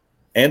niece.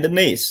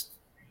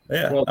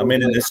 Yeah, well, I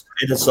mean,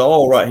 it's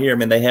all right here. I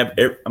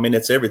mean,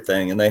 it's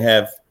everything, and they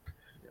have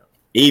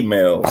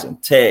emails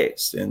and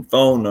texts and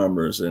phone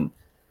numbers, and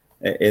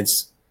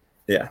it's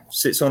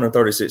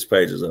 636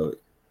 pages of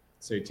it.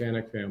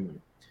 Satanic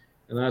family,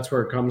 and that's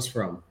where it comes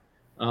from.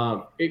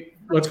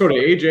 Let's go to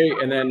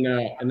AJ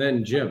and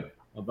then Jim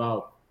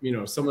about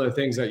some of the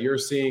things that you're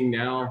seeing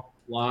now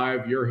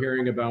live, you're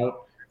hearing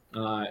about.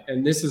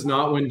 And this is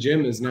not when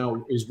Jim is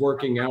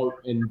working out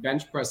and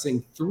bench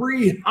pressing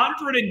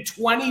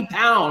 320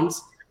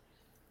 pounds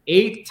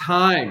 8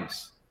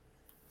 times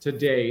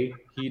today.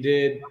 He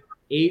did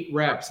 8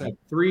 reps at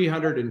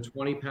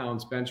 320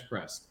 pounds bench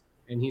press,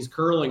 and he's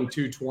curling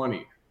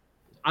 220.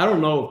 I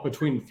don't know if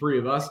between the 3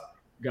 of us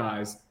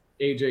guys,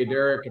 AJ,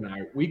 Derek, and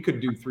I, we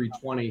could do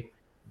 320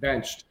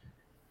 benched.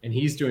 and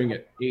he's doing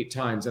it 8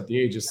 times at the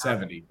age of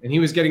 70. And he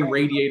was getting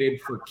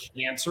radiated for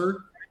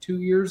cancer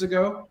 2 years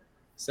ago,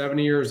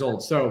 70 years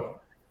old. So,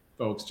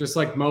 folks, just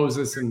like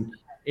Moses and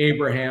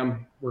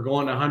Abraham, we're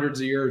going to hundreds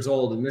of years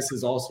old, and this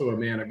is also a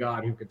man of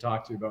God who could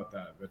talk to you about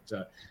that.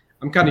 But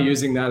I'm kind of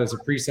using that as a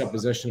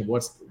presupposition of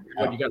what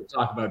you got to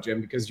talk about,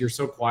 Jim, because you're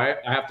so quiet.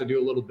 I have to do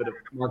a little bit of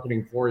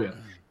marketing for you.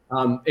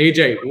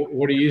 AJ,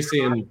 what are you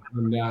seeing?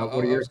 And,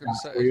 what are your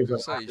thoughts?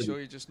 You sure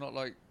you're just not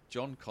like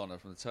John Connor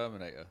from the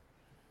Terminator?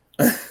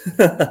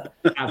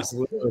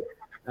 Absolutely.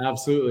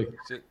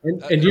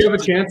 And do you have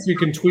a chance you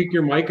can tweak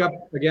your mic up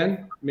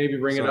again? Maybe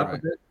bring it up a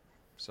bit?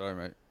 Sorry,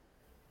 mate.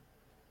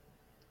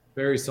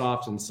 Very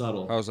soft and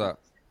subtle. How's that?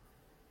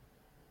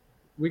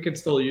 We could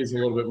still use a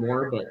little bit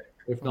more, but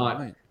if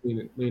not,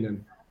 lean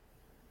in.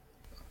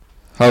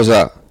 How's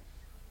that?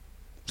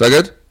 Is that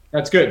good?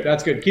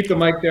 That's good. Keep the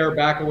mic there,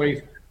 back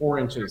away 4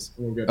 inches.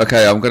 We're good.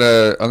 Okay, I'm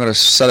gonna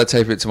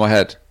sellotape it to my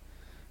head.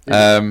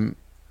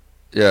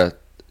 Yeah.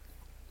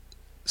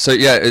 So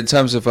yeah, in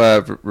terms of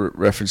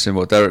referencing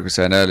what Derek was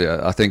saying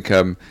earlier, I think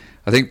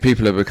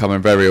people are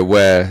becoming very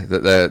aware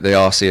that they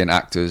are seeing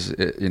actors,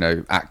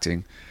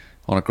 acting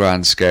on a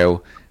grand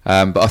scale.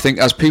 But I think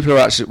as people are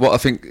actually, I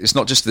think it's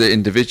not just the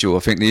individual. I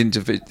think the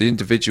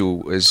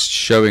individual is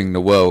showing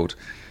the world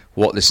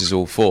what this is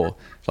all for,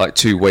 like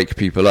to wake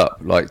people up,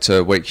 like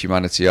to wake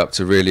humanity up,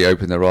 to really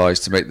open their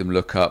eyes, to make them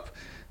look up,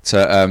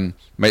 to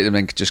make them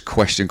then just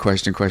question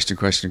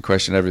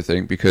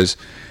everything, because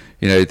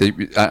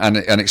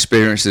and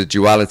experience the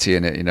duality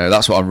in it.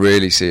 That's what I'm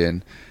really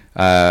seeing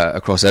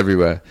across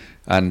everywhere.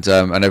 And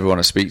everyone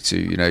I speak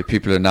to,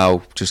 people are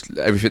now just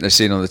everything they're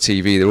seeing on the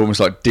TV. They're almost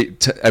like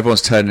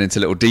everyone's turning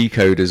into little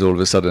decoders all of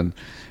a sudden.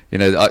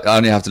 I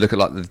only have to look at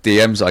like the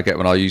DMs I get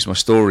when I use my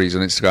stories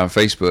on Instagram,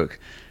 Facebook,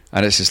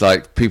 and it's just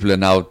like people are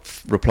now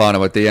replying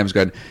on my DMs,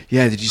 going,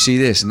 "Yeah, did you see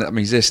this? And that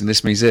means this, and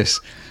this means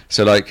this."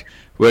 So like,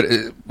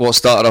 what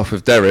started off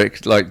with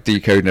Derek, like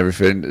decoding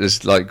everything,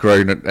 has like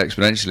grown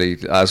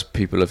exponentially as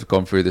people have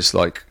gone through this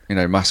like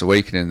mass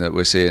awakening that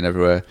we're seeing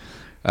everywhere.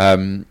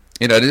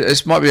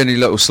 This might be only a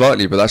little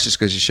slightly, but that's just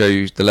because you show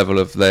you the level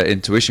of their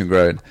intuition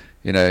growing.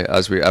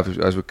 As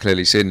we're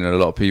clearly seeing in a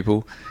lot of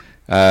people.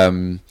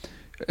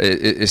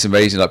 It's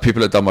amazing. Like people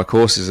that have done my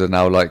courses are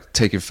now like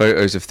taking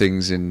photos of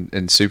things in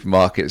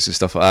supermarkets and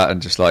stuff like that,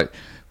 and just like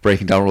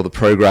breaking down all the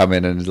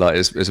programming, and like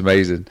it's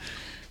amazing.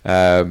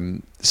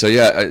 So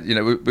yeah,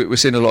 we're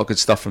seeing a lot of good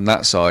stuff from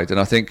that side, and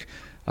I think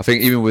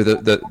even with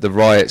the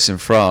riots in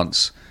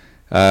France.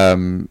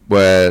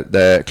 Where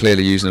they're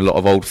clearly using a lot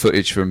of old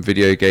footage from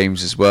video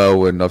games as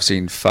well, and I've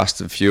seen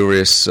Fast and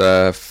Furious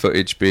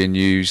footage being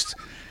used.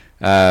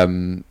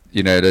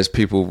 There's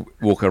people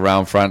walking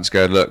around France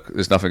going, "Look,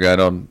 there's nothing going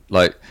on."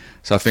 Like,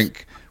 so I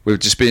think we're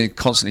just being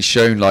constantly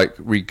shown like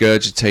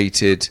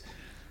regurgitated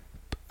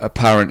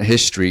apparent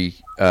history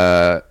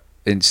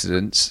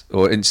incidents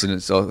or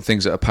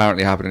things that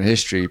apparently happened in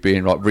history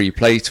being like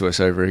replayed to us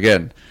over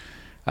again,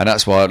 and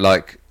that's why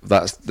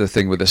that's the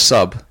thing with the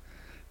sub.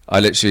 I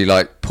literally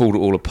like pulled it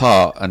all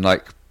apart and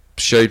like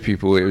showed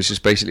people it was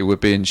just basically we're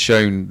being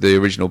shown the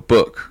original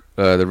book,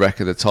 The Wreck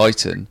of the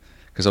Titan,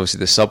 because obviously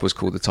the sub was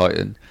called the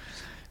Titan,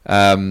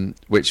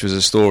 which was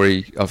a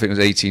story, I think it was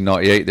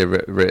 1898 they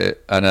wrote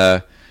it, and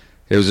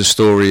it was a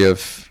story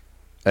of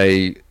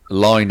a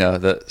liner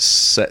that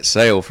set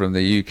sail from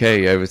the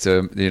UK over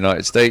to the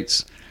United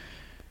States,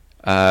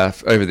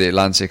 over the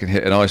Atlantic, and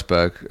hit an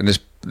iceberg. And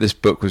this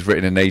book was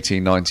written in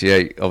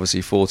 1898,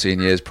 obviously 14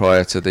 years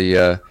prior to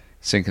the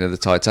sinking of the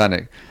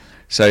Titanic.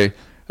 So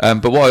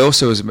but what I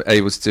also was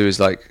able to do is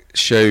like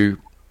show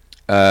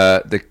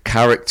the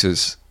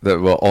characters that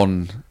were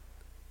on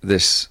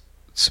this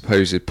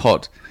supposed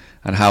pod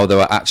and how they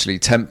were actually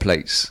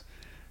templates.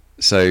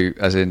 So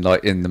as in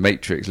like in the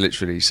Matrix,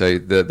 literally. So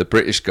the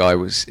British guy,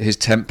 his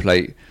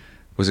template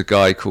was a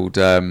guy called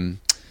Ron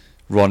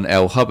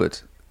L. Hubbard,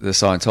 the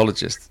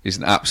Scientologist. He's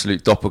an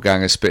absolute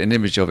doppelganger, spitting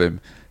image of him.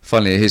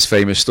 Funnily, his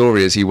famous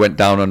story is he went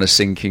down on a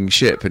sinking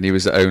ship and he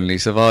was the only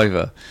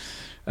survivor.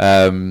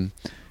 And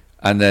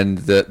then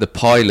the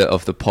pilot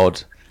of the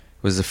pod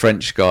was the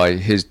French guy.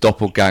 His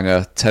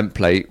doppelganger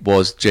template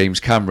was James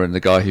Cameron, the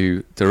guy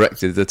who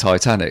directed the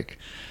Titanic.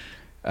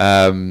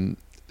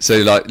 So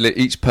like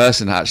each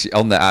person actually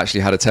on there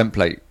actually had a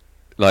template.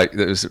 Like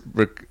that was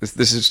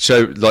this is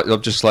show like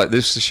I'm just like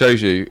this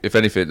shows you, if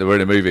anything, that we're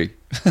in a movie.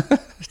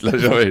 You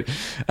know what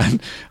I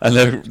mean?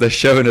 And they're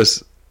showing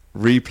us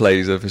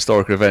replays of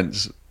historical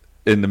events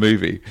in the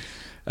movie.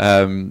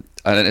 And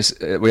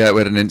we had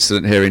an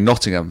incident here in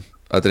Nottingham.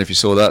 I don't know if you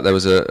saw that. There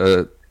was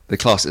they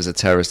classed it as a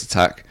terrorist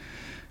attack.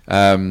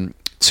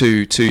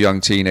 Two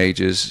young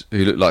teenagers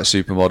who looked like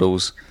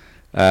supermodels,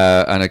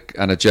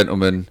 and a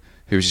gentleman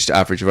who was just an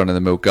average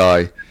run-of-the-mill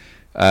guy.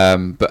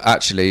 But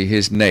actually,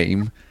 his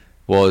name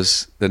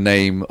was the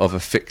name of a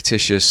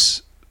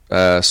fictitious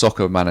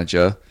soccer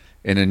manager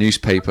in a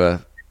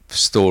newspaper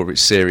story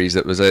series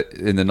that was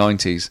in the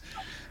 90s.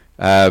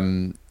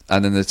 And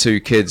then the two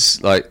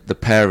kids, like the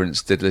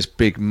parents, did this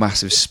big,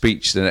 massive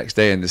speech the next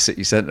day in the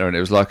city centre, and it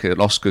was like an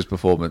Oscars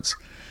performance.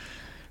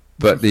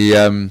 But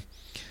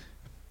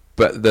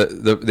But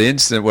the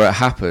incident where it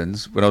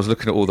happened, when I was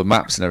looking at all the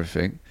maps and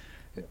everything,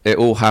 it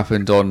all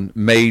happened on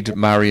Maid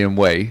Marian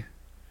Way.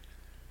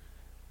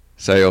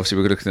 So obviously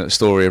we're looking at the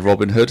story of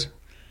Robin Hood,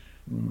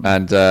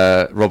 and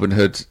Robin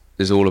Hood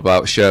is all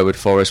about Sherwood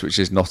Forest, which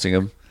is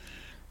Nottingham,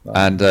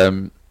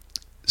 and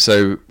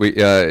so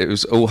it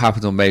was all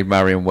happened on Maid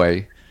Marian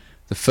Way.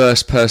 The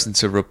first person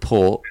to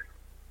report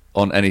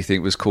on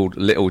anything was called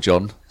Little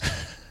John.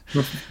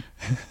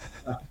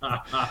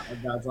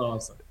 That's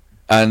awesome.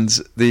 And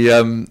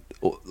the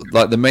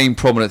like the main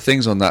prominent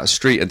things on that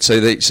street, and so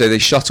they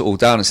shut it all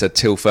down and said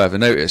till further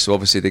notice. So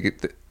obviously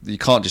you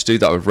can't just do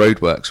that with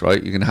roadworks,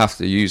 right? You're gonna have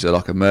to use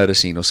like a murder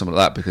scene or something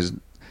like that, because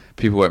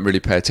people won't really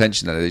pay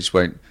attention. They just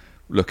won't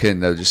look in.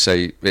 They'll just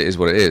say it is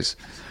what it is.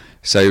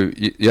 So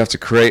you have to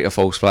create a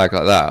false flag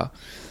like that.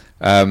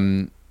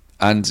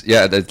 And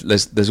yeah,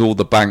 there's all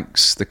the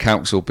banks, the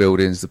council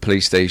buildings, the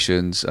police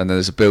stations, and then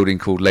there's a building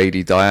called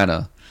Lady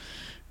Diana,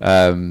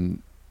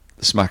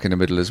 smack in the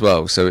middle as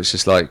well. So it's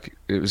just like,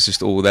 it was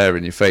just all there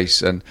in your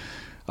face. And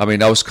I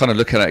mean, I was kind of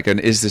looking at it going,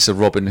 is this a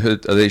Robin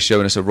Hood? Are they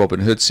showing us a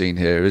Robin Hood scene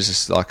here? Is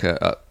this like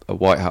a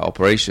white hat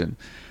operation?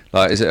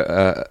 Like, is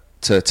it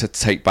to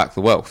take back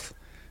the wealth?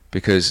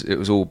 Because it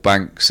was all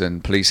banks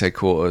and police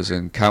headquarters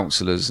and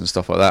councillors and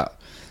stuff like that.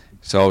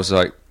 So I was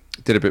like,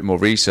 did a bit more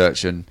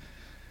research, and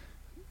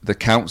the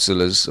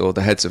councillors or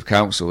the heads of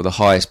council were the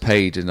highest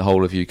paid in the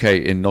whole of UK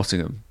in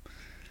Nottingham.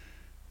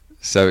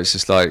 So it's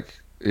just like,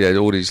 yeah,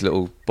 all these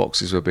little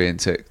boxes were being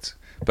ticked.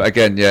 But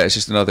again, yeah, it's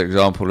just another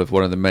example of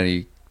one of the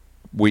many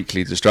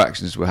weekly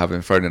distractions we're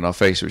having thrown in our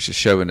face, which is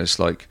showing us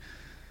like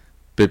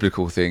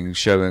biblical things,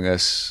 showing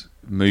us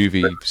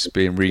movies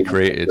being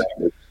recreated,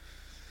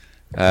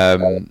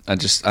 and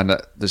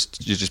that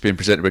you're just being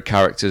presented with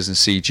characters and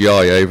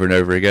CGI over and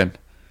over again.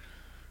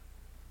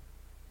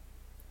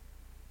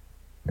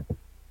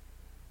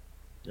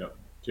 Yep.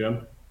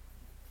 Jim?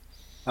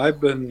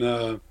 I've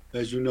been,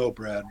 as you know,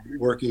 Brad,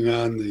 working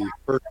on the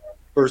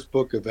first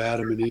book of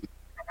Adam and Eve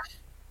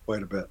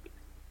quite a bit.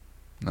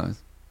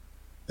 Nice.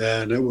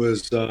 And it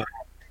was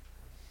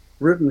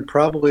written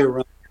probably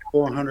around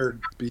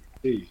 400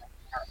 BC,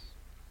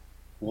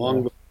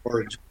 long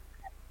before.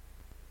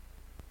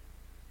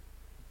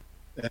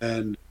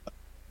 And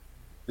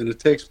it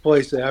takes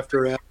place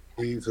after Adam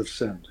and Eve have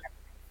sinned.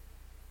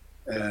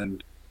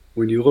 And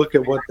when you look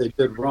at what they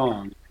did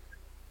wrong,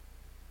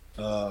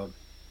 there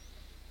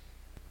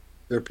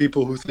are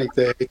people who think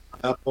they ate the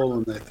apple,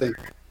 and they think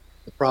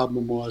the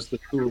problem was the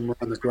two of them were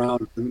on the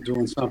ground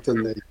doing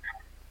something they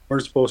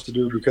weren't supposed to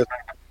do, because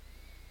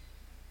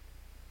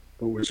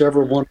but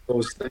whichever one of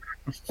those things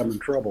got in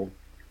trouble,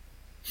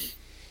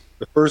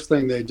 the first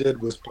thing they did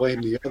was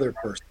blame the other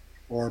person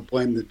or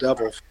blame the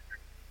devil for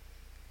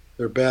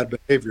their bad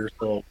behavior.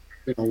 So,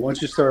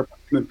 once you start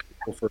blaming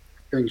people for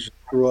things you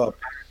screw up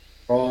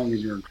wrong, and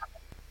you're in trouble.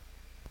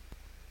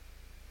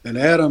 And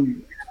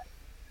Adam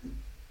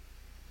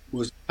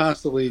was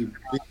constantly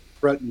being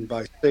threatened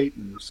by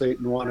Satan.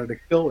 Satan wanted to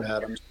kill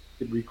Adam so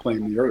he could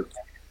reclaim the earth.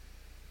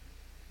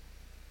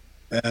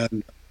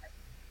 And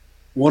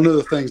one of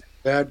the things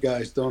bad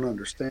guys don't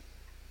understand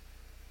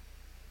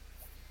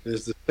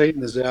is that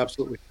Satan is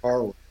absolutely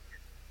powerless.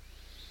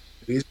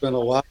 He's been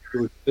allowed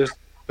to exist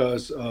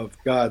because of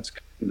God's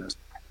kindness.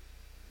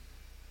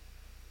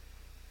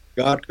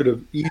 God could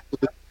have easily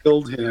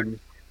killed him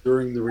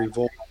during the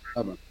revolt of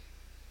heaven.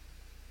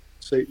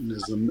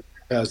 Satan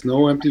has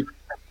no empty,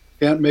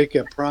 can't make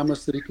a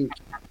promise that he can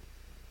keep.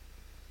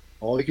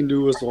 All he can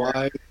do is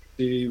lie,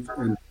 deceive,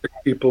 and trick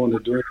people into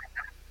doing it.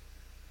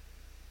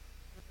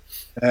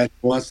 And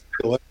he wants to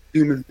kill every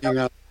human being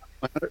on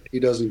the planet. He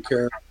doesn't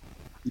care.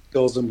 He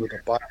kills them with a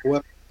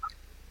bioweapon,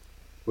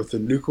 with a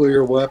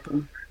nuclear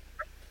weapon,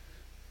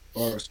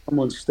 or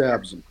someone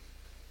stabs them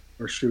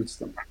or shoots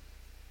them.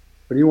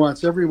 But he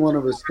wants every one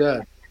of us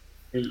dead,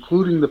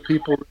 including the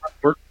people that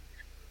work.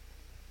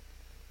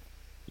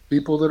 The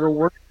people that are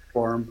working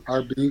for him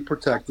are being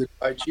protected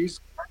by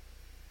Jesus.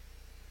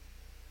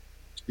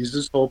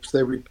 Jesus hopes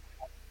they repent.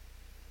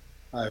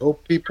 I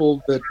hope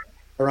people that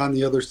are on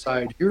the other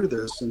side hear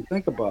this and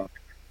think about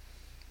it,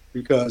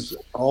 because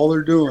all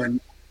they're doing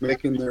is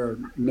making their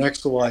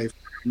next life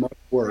much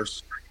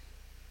worse,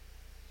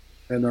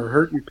 and they're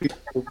hurting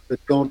people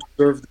that don't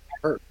deserve to be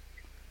hurt.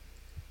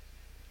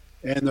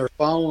 And they're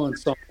following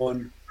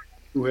someone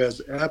who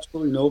has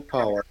absolutely no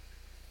power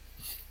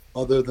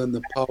other than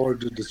the power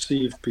to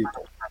deceive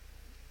people.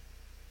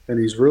 And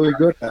he's really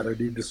good at it.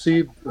 He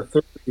deceived a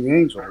third of the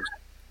angels,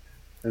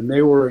 and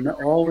they were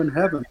all in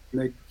heaven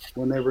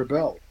when they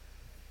rebelled.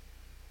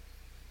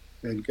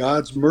 And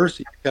God's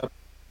mercy kept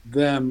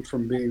them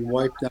from being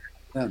wiped out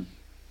then.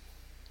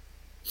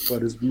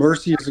 But his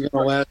mercy isn't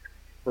going to last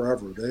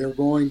forever. They're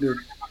going to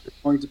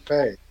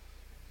pay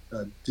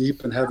a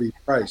deep and heavy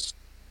price.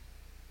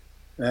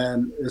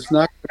 And it's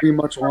not going to be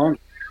much longer.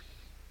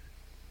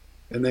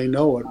 And they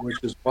know it,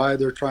 which is why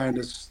they're trying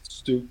to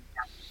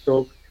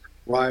stoke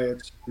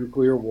riots,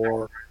 nuclear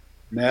war,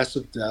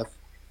 massive death.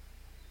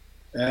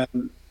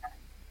 And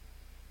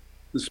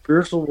the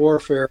spiritual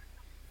warfare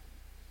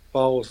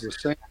follows the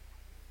same.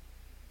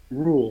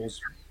 rules,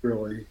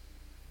 really,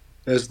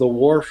 as the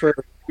warfare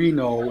we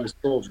know as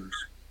soldiers.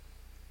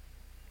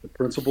 The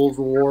principles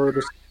of war are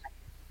the same.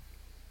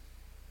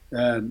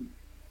 And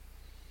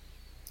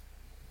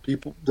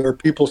there are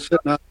people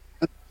sitting on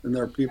the fence, and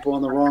there are people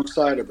on the wrong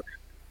side of it.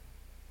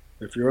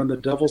 If you're on the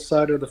devil's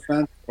side of the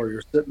fence or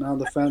you're sitting on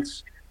the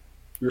fence,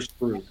 you're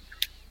screwed.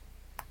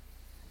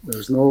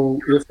 There's no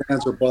ifs,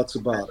 ands, or buts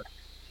about it.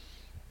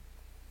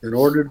 In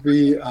order to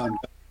be on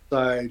God's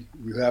side,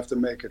 you have to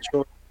make a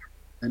choice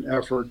and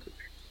effort to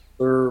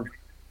serve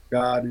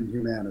God and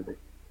humanity.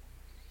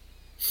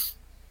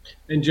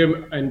 And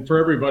Jim, and for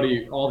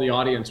everybody, all the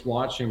audience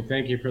watching,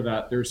 thank you for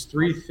that. There's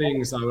three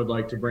things I would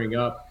like to bring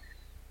up.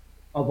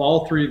 Of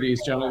all three of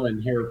these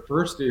gentlemen here,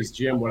 first is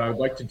Jim. What I would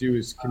like to do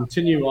is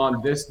continue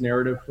on this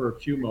narrative for a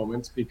few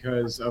moments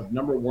because of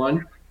number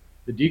one,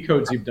 the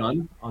decodes you've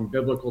done on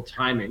biblical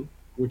timing,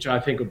 which I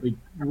think will be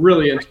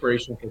really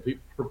inspirational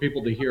for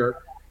people to hear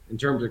in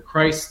terms of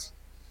Christ's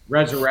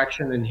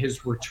resurrection and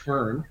his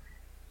return.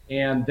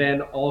 And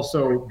then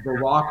also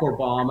Barack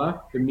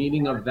Obama, the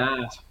meaning of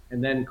that,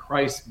 and then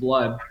Christ's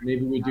blood.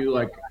 Maybe we do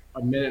like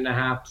a minute and a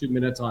half, 2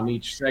 minutes on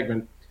each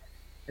segment.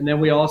 And then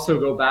we also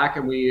go back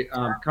and we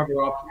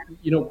cover up,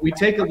 we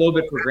take a little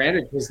bit for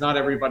granted because not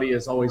everybody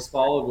has always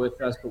followed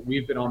with us, but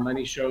we've been on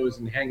many shows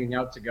and hanging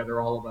out together,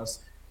 all of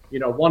us,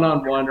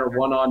 one-on-one or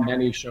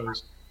one-on-many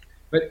shows.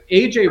 But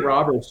AJ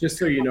Roberts, just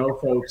so you know,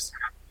 folks,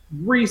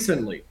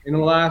 recently, in the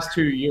last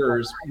 2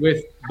 years,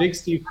 with Big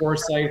Steve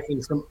Forsyth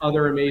and some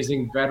other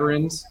amazing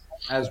veterans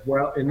as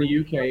well in the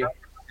UK,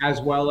 as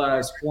well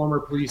as former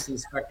police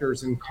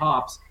inspectors and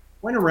cops,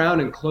 went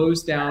around and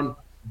closed down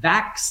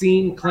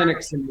vaccine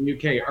clinics in the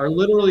UK, are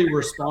literally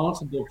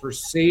responsible for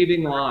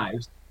saving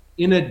lives.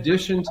 In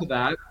addition to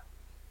that,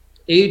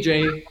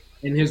 AJ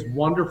and his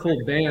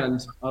wonderful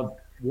band of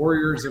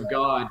warriors of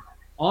God,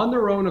 on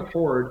their own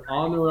accord,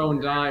 on their own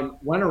dime,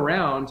 went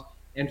around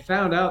and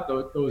found out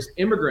those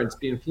immigrants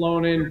being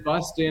flown in,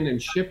 bussed in,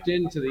 and shipped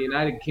into the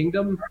United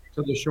Kingdom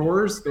to the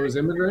shores, those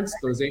immigrants,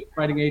 those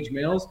fighting age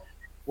males,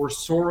 were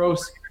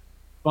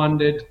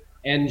Soros-funded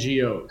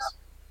NGOs.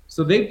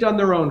 So they've done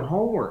their own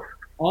homework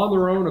on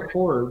their own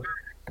accord,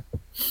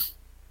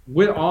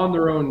 on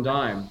their own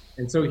dime.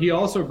 And so he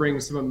also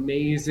brings some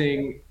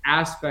amazing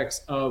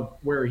aspects of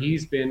where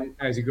he's been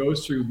as he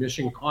goes through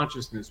Mission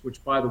Consciousness,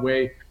 which, by the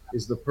way,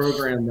 is the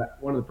program that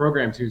one of the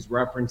programs he's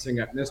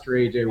referencing at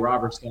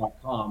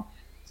MrAJRoberts.com.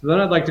 So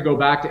then I'd like to go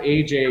back to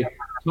AJ,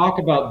 talk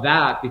about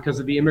that because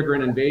of the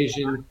immigrant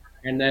invasion,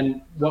 and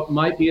then what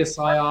might be a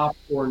psyop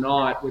or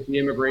not with the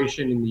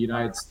immigration in the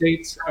United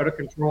States out of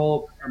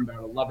control.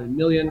 About 11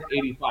 million,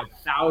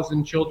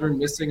 85,000 children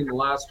missing in the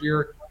last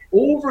year.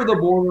 Over the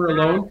border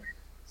alone,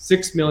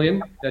 6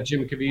 million that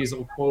Jim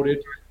Caviezel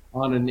quoted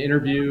on an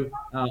interview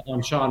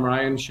on Sean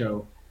Ryan's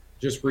show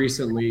just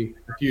recently,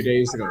 a few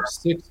days ago.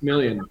 6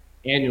 million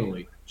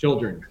annually,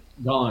 children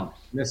gone,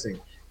 missing.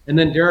 And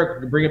then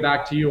Derek, to bring it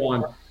back to you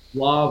on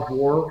law of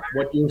war,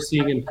 what you're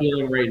seeing and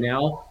feeling right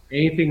now,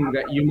 anything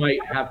that you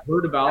might have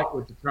heard about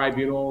with the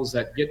tribunals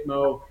at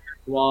Gitmo,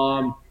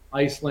 Guam,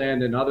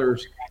 Iceland, and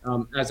others,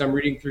 as I'm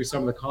reading through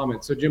some of the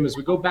comments. So Jim, as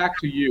we go back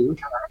to you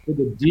for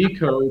the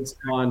decodes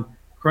on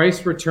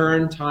Christ's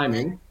return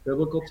timing,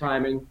 biblical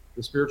timing,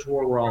 the spiritual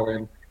war we're all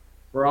in,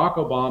 Barack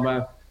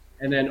Obama,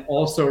 and then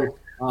also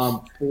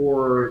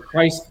for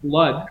Christ's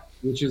blood,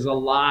 which is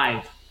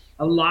alive,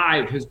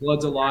 his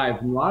blood's alive.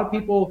 And a lot of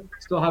people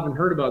still haven't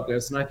heard about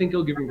this, and I think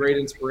it'll give them great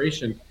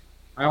inspiration.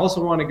 I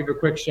also want to give a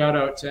quick shout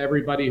out to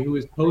everybody who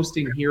is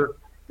posting here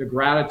the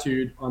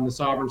gratitude on the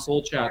Sovereign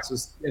Soul Chat. So,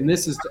 and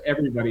this is to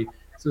everybody.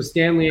 So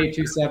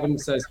Stanley827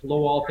 says,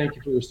 hello all, thank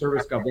you for your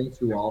service, God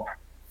bless you all.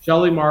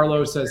 Shelley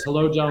Marlowe says,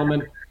 hello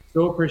gentlemen,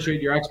 so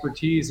appreciate your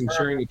expertise and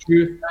sharing the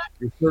truth.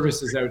 Your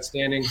service is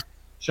outstanding.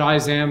 Shai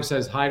Zam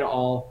says, hi to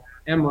all.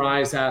 M.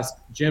 Rise asks,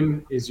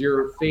 Jim, is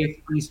your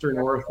faith Eastern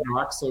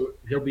Orthodox? So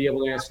he'll be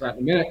able to answer that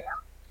in a minute.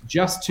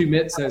 Just to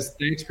Mitt says,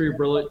 thanks for your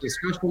brilliant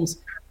discussions.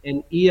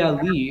 And Ia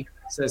Lee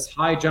says,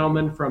 hi,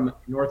 gentlemen from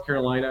North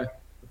Carolina.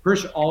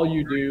 Appreciate all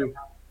you do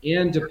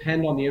and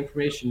depend on the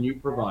information you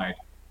provide.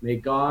 May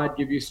God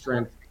give you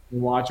strength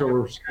and watch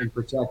over and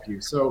protect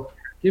you. So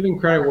giving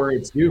credit where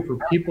it's due for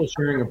people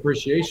sharing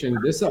appreciation,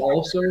 this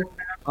also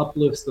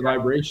uplifts the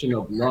vibration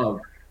of love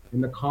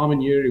and the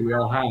common unity we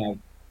all have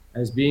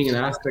as being an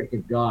aspect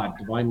of God,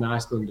 divine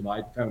masculine,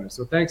 divine feminine.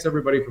 So thanks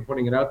everybody for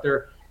putting it out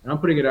there. And I'm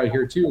putting it out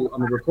here too on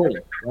the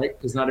recording, right?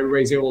 Because not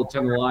everybody's able to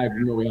attend the live,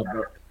 even though we have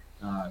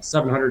about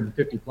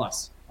 750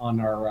 plus on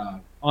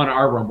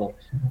our Rumble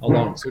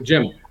alone. So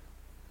Jim,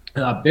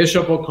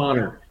 Bishop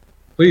O'Connor,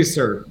 please,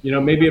 sir,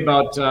 maybe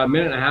about a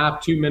minute and a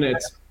half, 2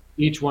 minutes,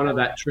 each one of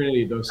that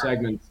Trinity, those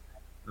segments.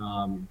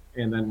 And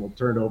then we'll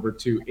turn it over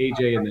to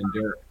AJ and then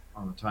Derek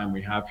on the time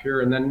we have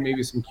here, and then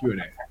maybe some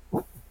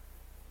Q&A.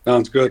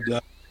 Sounds good.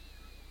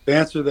 To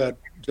answer that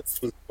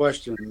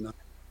question,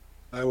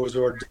 I was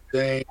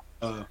ordained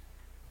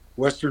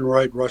Western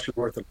Rite Russian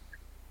Orthodox,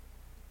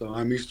 so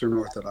I'm Eastern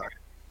Orthodox.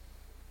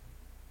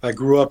 I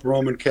grew up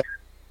Roman Catholic.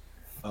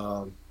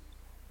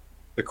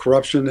 The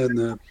corruption in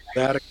the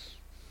Vatican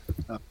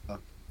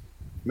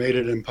made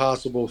it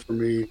impossible for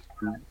me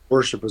to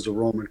worship as a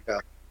Roman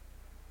Catholic.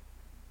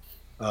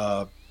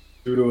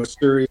 Due to a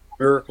series of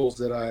miracles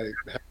that I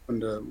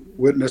happened to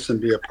witness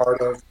and be a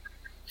part of,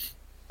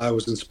 I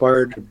was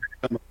inspired to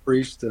become a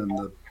priest, and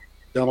the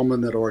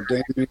gentleman that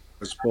ordained me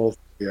was both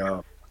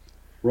a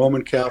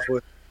Roman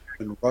Catholic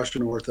and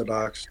Russian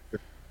Orthodox,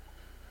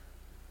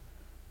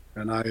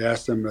 and I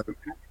asked him to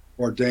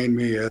ordain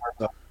me as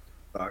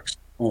Orthodox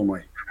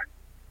only.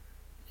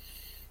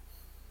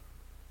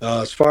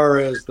 As far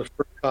as the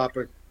first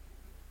topic,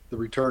 the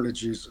return of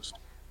Jesus,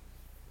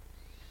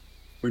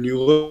 when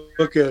you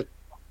look at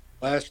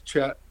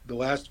the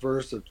last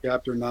verse of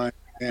chapter 9 of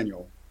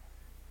Daniel,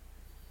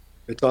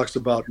 it talks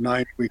about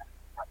 9 weeks.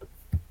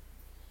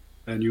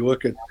 And you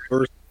look at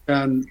verse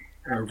 10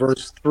 or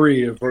verse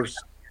 3 of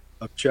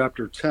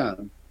chapter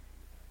 10,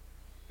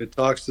 it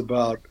talks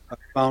about, I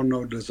found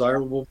no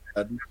desirable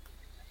bed,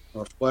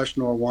 nor flesh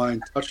nor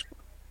wine touched me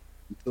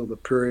until the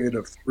period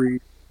of 3,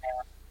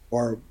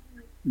 or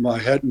my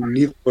head,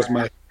 neither was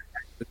my head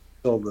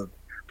until the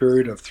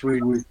period of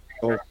 3 weeks.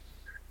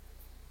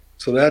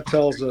 So that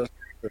tells us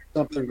there's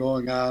something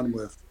going on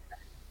with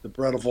the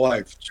bread of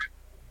life,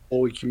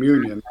 Holy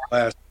Communion, the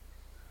last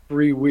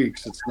 3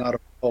 weeks. It's not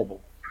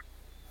available.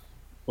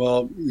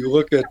 Well, you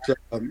look at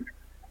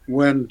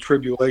when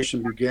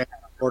tribulation began,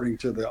 according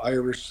to the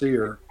Irish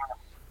seer,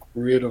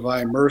 Maria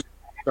Divine Mercy,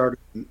 started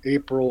in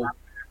April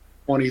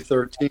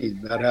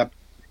 2013. That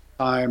happened at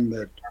the time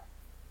that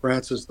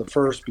Francis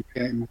I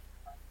became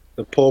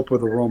the Pope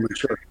of the Roman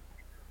Church.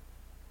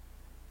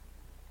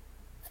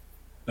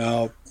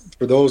 Now,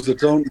 for those that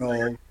don't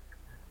know,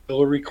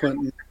 Hillary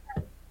Clinton,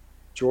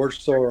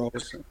 George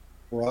Soros, and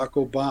Barack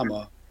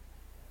Obama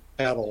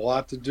had a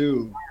lot to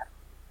do with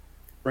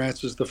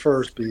Francis I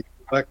being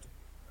elected.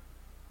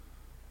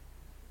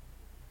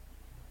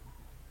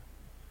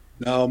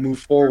 Now move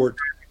forward.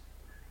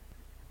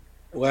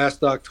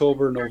 Last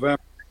October,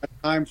 November, that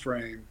time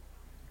frame,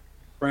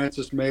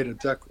 Francis made a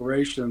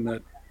declaration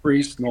that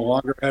priests no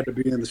longer had to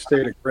be in the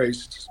state of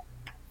grace,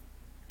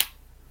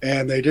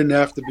 and they didn't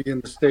have to be in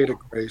the state of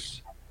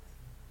grace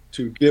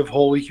to give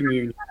Holy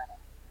Communion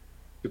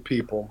to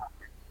people,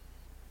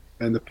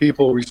 and the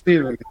people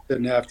receiving it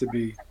didn't have to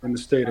be in the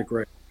state of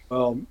grace.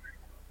 Well,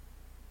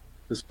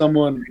 to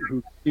someone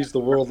who sees the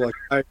world like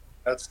I,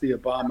 that's the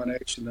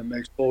abomination that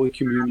makes Holy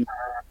Communion.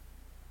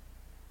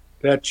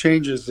 That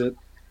changes it.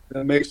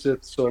 That makes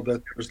it so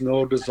that there's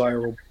no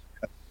desirable.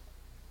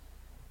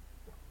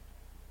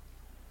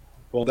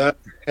 Well, that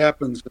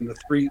happens in the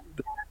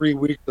 3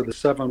 weeks of the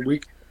 7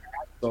 weeks.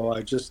 So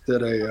I just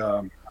did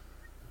a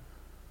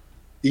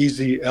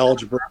easy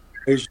algebra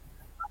equation.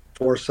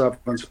 4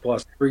 sevens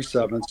plus 3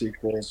 sevens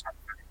equals.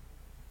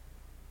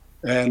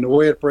 And the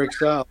way it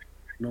breaks out,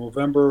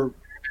 November,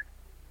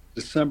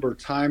 December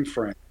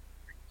timeframe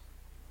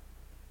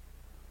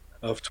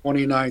of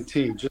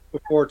 2019, just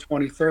before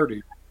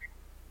 2030,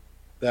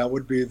 that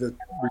would be the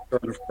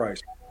return of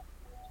Christ.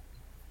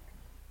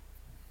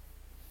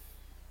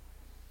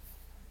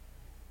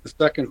 The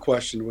second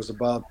question was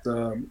about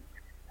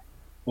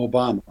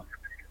Obama.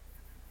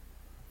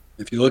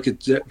 If you look at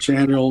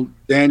Daniel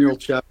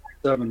chapter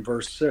 7,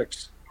 verse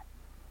 6,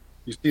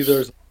 you see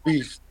there's a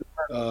beast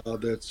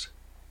that's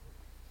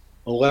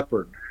a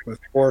leopard with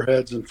 4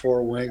 heads and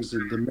 4 wings,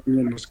 and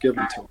dominion was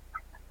given to him.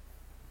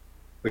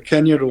 The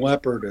Kenyan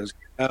leopard is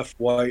half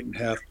white and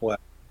half black.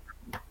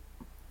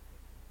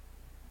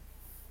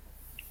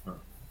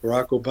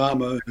 Barack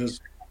Obama has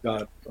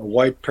got a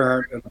white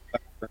parent and a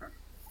black parent,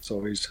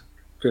 so he's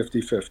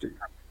 50-50.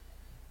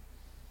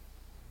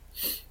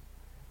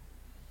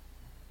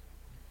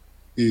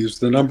 He's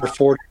the number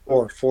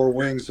 44, 4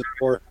 wings and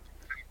 4.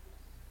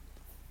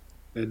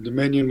 And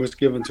dominion was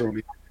given to him.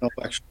 He had an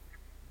election.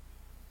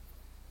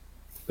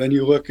 Then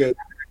you look at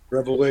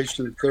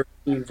Revelation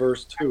 13,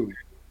 verse 2.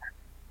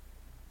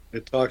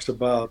 It talks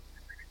about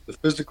the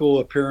physical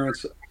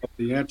appearance of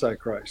the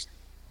Antichrist.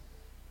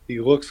 He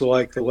looks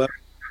like the leopard.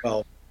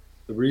 Well,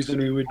 the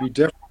reason he would be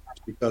different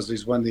is because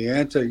he's when the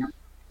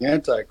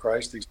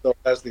Antichrist, he still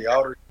has the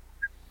outer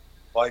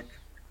like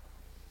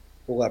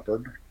the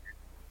leopard,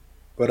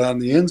 but on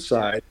the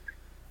inside,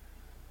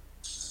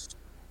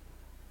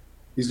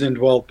 he's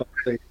indwelt by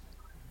Satan.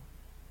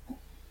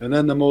 And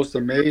then the most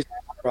amazing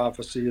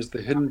prophecy is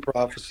the hidden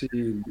prophecy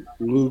in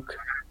Luke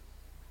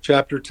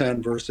chapter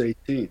 10, verse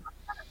 18.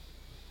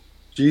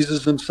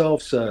 Jesus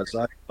himself says,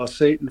 I saw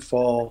Satan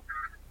fall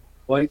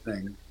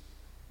lightning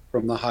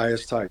from the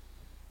highest height,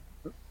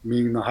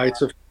 meaning the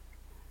heights of.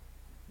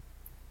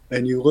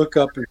 And you look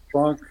up in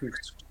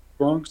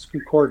Strong's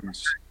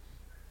Concordance,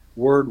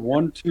 word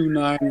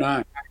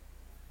 1299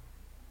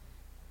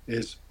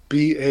 is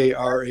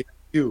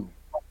B-A-R-A-Q,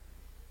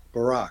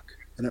 Barak,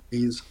 and it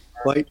means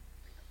light.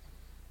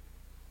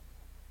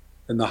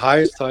 And the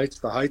highest heights,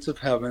 the heights of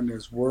heaven,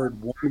 is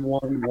word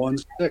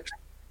 1116,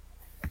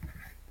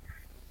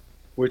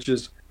 which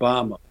is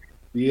Bama,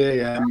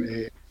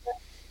 B-A-M-A.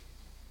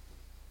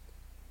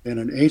 In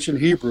an ancient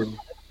Hebrew,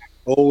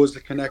 O was the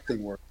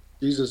connecting word.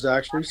 Jesus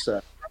actually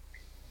said,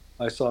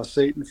 I saw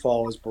Satan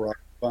fall as Barack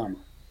Obama.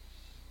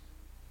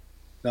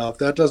 Now, if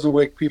that doesn't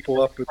wake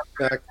people up, in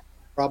fact,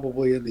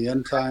 probably in the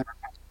end time,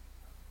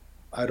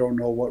 I don't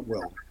know what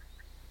will.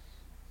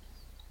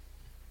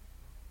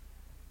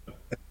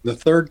 The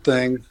third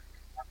thing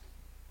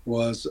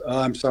was,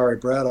 I'm sorry,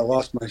 Brad, I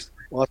lost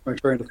my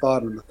train of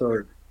thought in the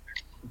third.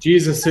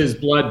 Jesus'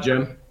 blood,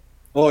 Jim.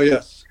 Oh,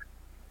 yes.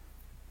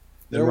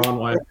 And Ron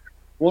Wyatt.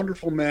 A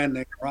wonderful man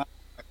named Ron,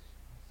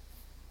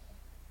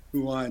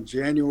 who on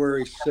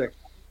January 6,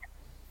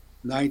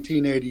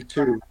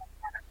 1982,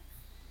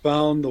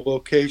 found the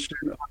location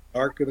of the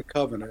Ark of the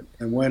Covenant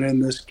and went in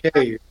this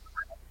cave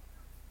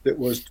that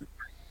was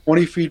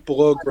 20 feet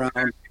below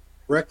ground,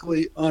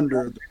 directly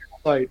under the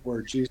site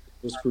where Jesus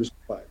was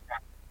crucified.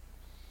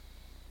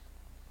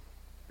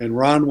 And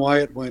Ron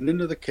Wyatt went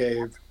into the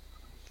cave,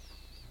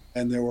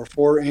 and there were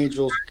 4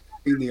 angels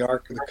carrying the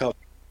Ark of the Covenant.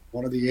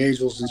 One of the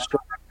angels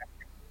instructed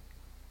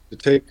to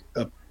take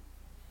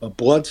a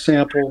blood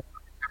sample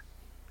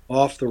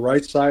off the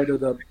right side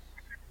of the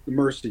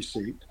mercy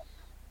seat.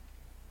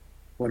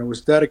 When it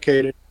was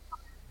dedicated,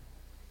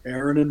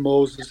 Aaron and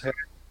Moses had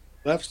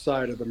the left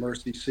side of the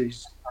mercy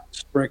seat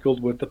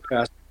sprinkled with the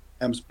Passover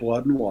lamb's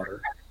blood and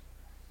water.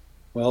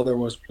 Well, there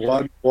was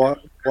blood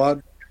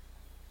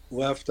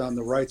left on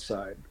the right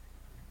side.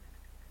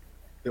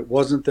 It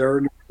wasn't there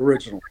in the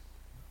original.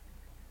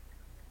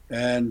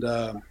 And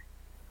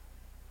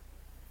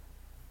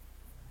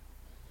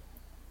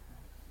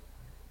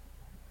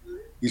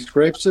he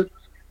scrapes it,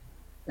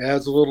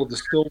 adds a little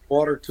distilled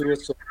water to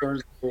it so it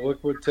turns into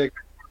liquid,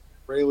 takes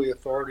Israeli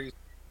authorities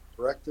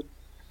directed,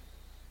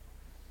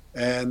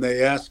 and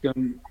they ask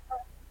him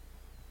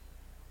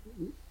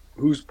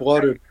whose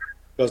blood it is,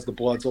 because the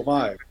blood's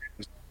alive.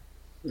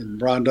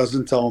 And Ron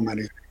doesn't tell him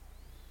anything.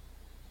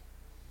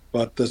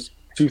 But this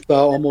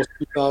almost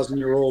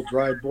 2,000-year-old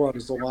dried blood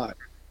is alive,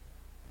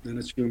 and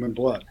it's human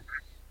blood.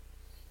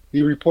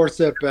 He reports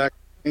that back to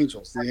the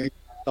angels. The angels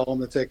tell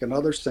him to take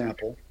another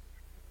sample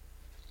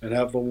and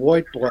have the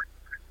white blood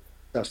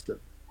tested.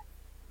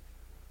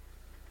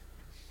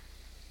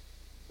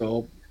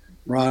 So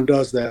Ron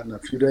does that, and a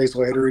few days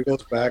later he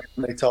goes back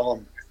and they tell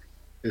him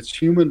it's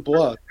human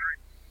blood,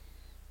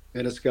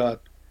 and it's got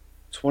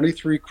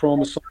 23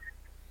 chromosomes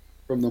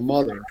from the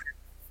mother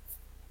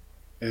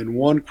and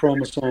 1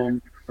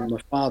 chromosome from the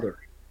father.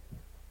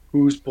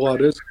 Whose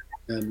blood is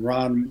it? And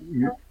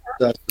Ron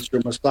says it's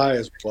your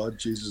Messiah's blood,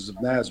 Jesus of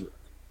Nazareth.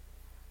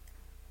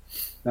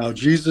 Now,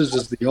 Jesus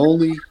is the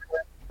only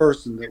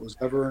person that was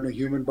ever in a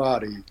human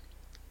body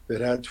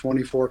that had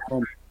 24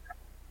 chromosomes.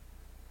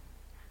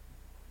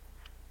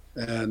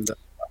 And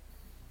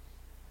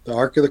the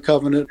Ark of the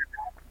Covenant,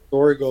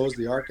 story goes,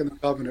 the Ark of the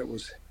Covenant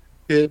was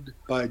hid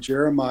by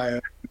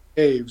Jeremiah in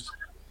caves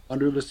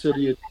under the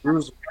city of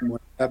Jerusalem when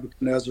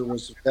Nebuchadnezzar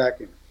was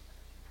attacking.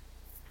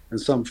 And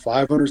some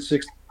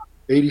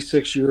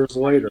 586 years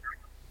later,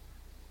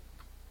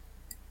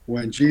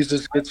 when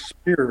Jesus gets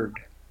speared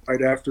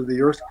right after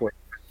the earthquake,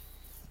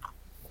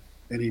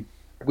 and he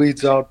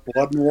bleeds out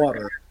blood and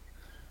water,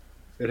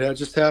 it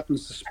just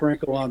happens to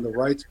sprinkle on the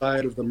right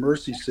side of the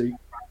mercy seat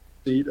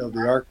of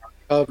the Ark of the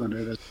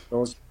Covenant as it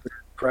goes to the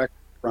cracked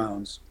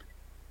grounds,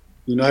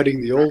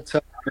 uniting the Old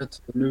Testament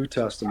to the New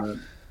Testament,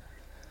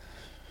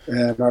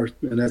 and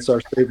that's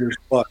our Savior's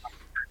blood.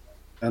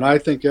 And I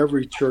think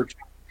every church,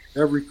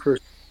 every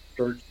Christian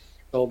church,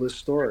 tell this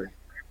story.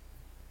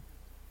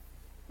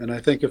 And I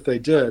think if they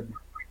did,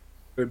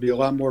 there'd be a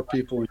lot more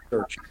people in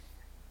church.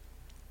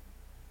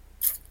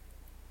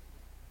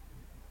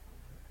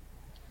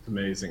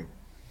 Amazing.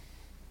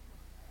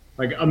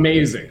 Like,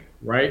 amazing,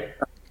 right?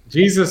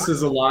 Jesus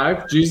is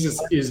alive.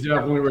 Jesus is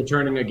definitely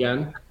returning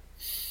again.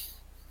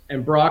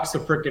 And Brock's the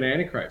freaking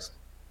Antichrist.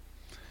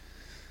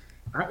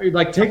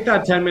 Like, take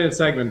that 10-minute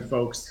segment,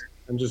 folks,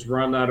 and just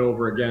run that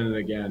over again and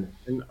again.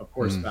 And, of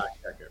course,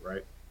 fact check it,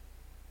 right?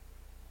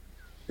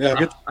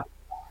 Yeah,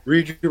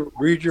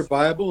 read your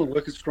Bible and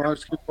look at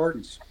Strong's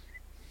Concordance.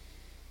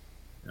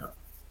 Yeah.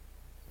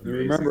 And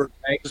remember,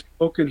 he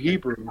spoke in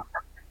Hebrew.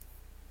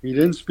 He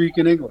didn't speak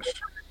in English.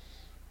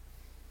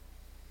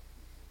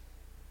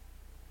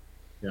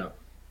 Yeah.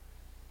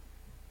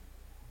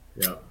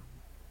 Yeah.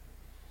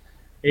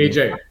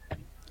 AJ,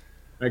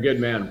 a good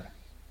man.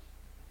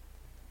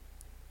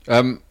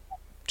 Yeah,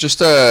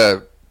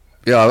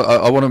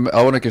 I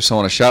want to give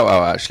someone a shout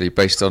out actually,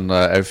 based on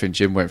everything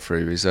Jim went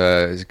through. He's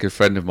a good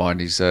friend of mine.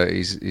 He's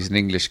an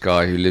English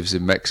guy who lives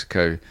in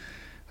Mexico,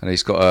 and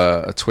he's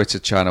got a Twitter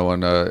channel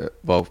and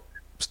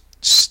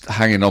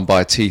hanging on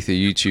by a teeth a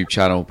YouTube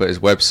channel, but his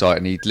website,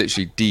 and he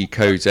literally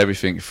decodes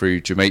everything through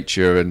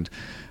gematria and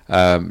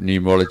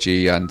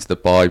numerology and the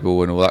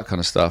Bible and all that kind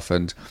of stuff.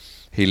 And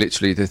he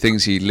literally, the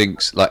things he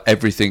links, like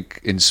everything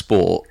in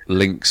sport,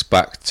 links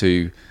back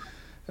to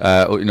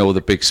all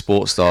the big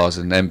sports stars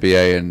and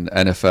NBA and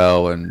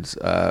NFL and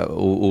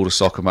all the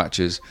soccer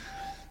matches.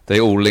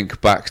 They all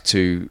link back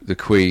to the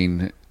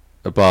Queen,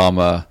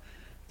 Obama,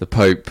 the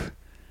Pope,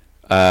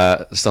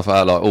 stuff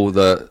like that. Like all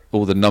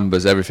the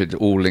numbers, everything,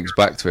 all links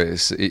back to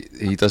it.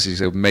 He does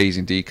these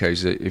amazing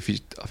decodes.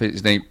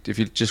 If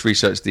you just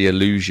research The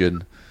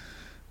Illusion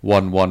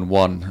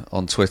 111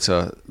 on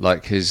Twitter.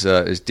 Like his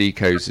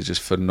decodes are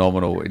just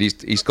phenomenal. And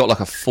he's got like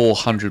a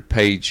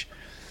 400-page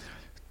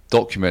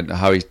document of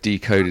how he's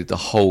decoded the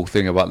whole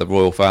thing about the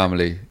royal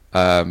family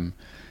and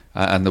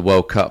the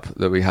World Cup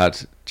that we had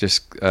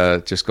just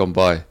gone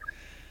by.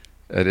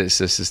 And it's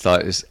just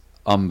like, it's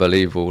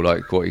unbelievable,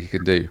 like what he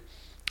can do.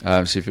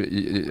 So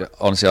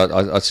honestly,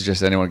 I'd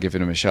suggest anyone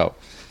giving him a shout.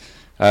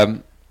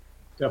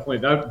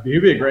 Definitely, he'd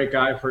be a great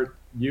guy for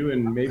you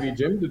and maybe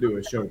Jim to do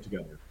a show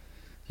together.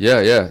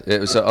 Yeah, it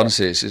was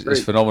honestly,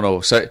 it's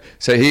phenomenal. So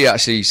he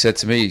actually said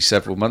to me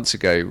several months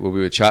ago when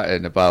we were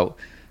chatting about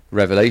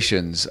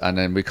Revelations, and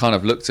then we kind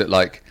of looked at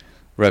like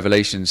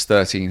Revelations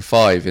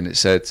 13:5, and it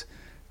said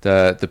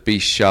the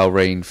beast shall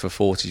reign for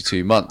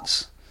 42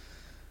 months.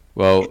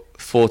 Well,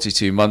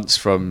 42 months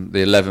from the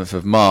 11th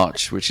of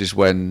March, which is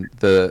when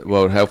the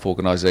World Health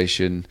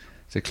Organization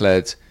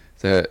declared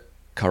the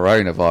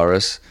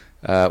coronavirus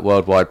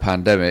worldwide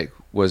pandemic,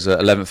 was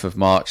 11th of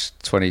March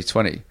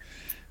 2020.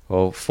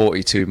 Well,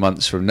 42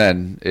 months from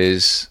then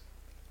is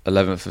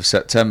 11th of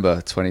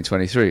September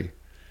 2023.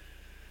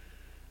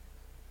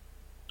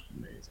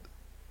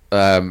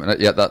 Amazing.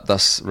 Yeah,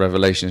 that's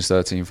Revelations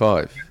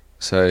 13:5.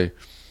 So,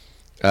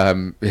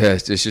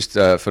 it's just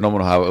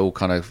phenomenal how it all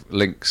kind of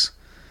links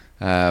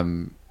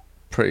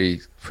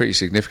pretty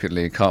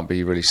significantly and can't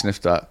be really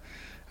sniffed at.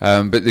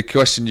 But the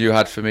question you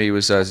had for me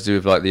was to do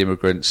with like the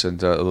immigrants and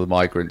the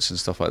migrants and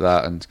stuff like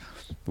that, and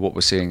what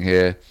we're seeing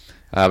here.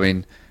 I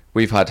mean,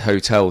 we've had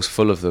hotels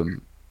full of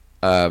them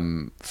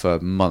for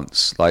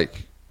months,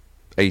 like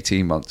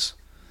 18 months,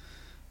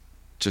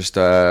 just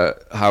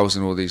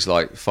housing all these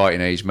like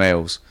fighting age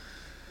males.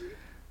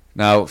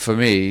 Now, for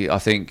me, I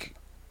think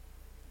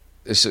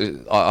we're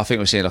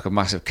seeing like a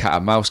massive cat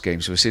and mouse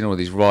game. So we're seeing all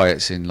these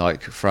riots in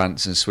like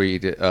France and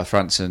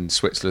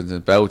Switzerland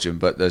and Belgium,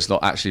 but there's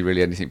not actually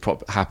really anything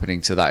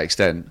happening to that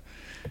extent.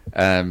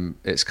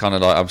 It's kind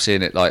of like I'm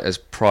seeing it like as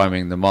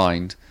priming the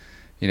mind.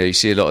 You know, you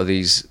see a lot of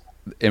these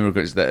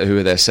immigrants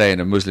who they're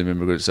saying are Muslim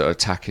immigrants that are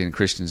attacking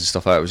Christians and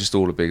stuff like that. It was just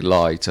all a big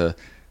lie to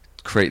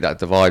create that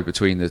divide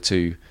between the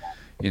two,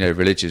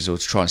 religions, or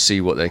to try and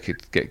see what they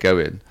could get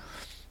going.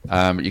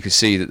 You can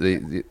see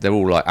that they're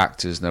all like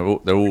actors, and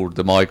they're all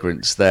the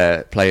migrants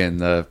there playing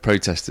the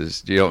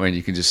protesters. Do you know what I mean?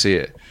 You can just see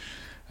it.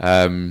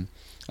 And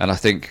I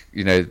think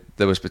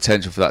there was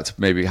potential for that to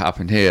maybe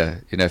happen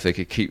here. If they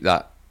could keep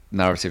that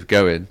narrative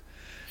going.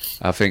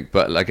 I think,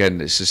 but again,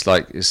 it's just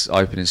like it's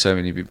opening so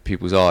many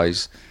people's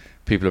eyes.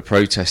 People are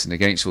protesting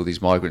against all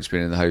these migrants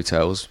being in the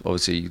hotels.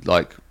 Obviously,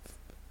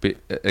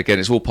 again,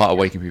 it's all part of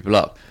waking people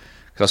up.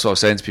 Because that's what I was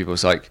saying to people.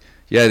 It's like,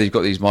 yeah, they've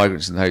got these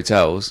migrants in the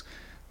hotels.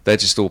 They're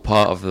just all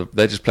part of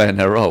they're just playing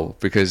their role,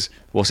 because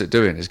what's it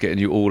doing? It's getting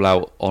you all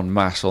out en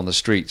masse on the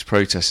streets,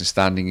 protesting,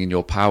 standing in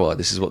your power.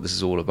 This is what this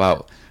is all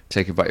about.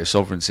 Taking back your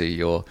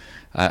sovereignty.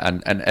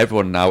 And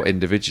everyone now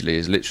individually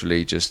is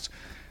literally just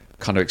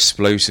kind of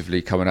explosively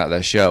coming out of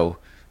their shell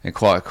in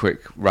quite a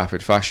quick,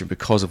 rapid fashion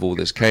because of all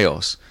this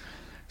chaos.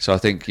 So I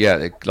think,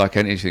 yeah, like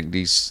anything,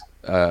 these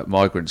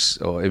migrants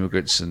or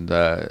immigrants and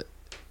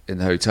in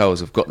the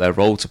hotels have got their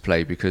role to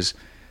play, because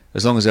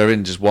as long as they're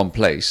in just one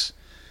place,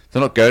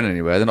 they're not going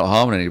anywhere, they're not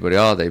harming anybody,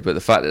 are they? But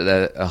the fact that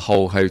they're a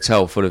whole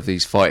hotel full of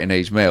these fighting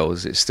age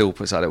males, it still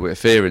puts out a bit of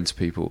fear into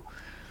people.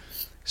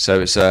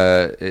 So it's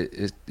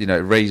it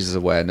raises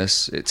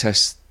awareness, it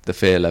tests the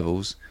fear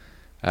levels,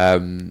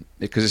 because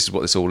this is what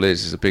this all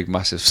is. It's a big,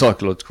 massive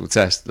psychological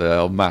test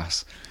en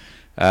masse.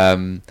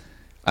 And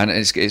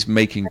it's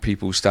making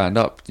people stand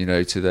up, in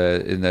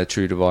their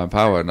true divine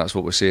power, and that's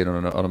what we're seeing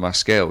on a mass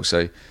scale.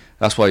 So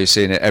that's why you're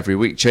seeing it every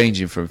week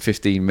changing from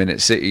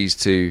 15-minute cities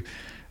to,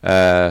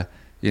 the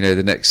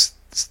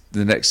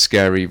next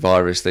scary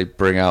virus they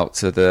bring out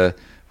to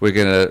we're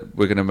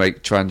gonna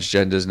make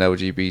transgenders and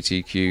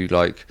LGBTQ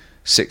like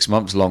 6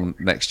 months long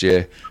next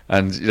year,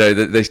 and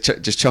they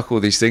just chuck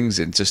all these things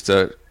in just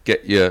to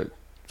get you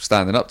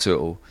standing up to it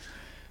all.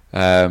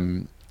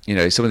 Some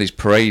of these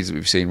parades that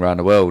we've seen around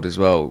the world as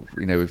well,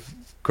 with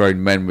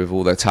grown men with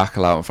all their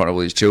tackle out in front of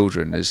all these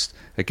children, it's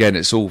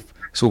all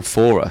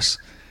for us.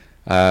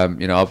 I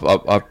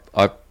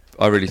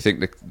really think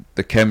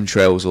the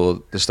chemtrails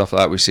or the stuff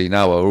like that we see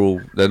now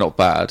they're not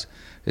bad.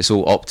 It's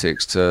all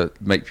optics to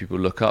make people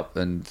look up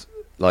and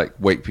like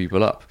wake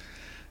people up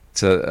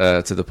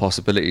to the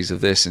possibilities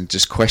of this and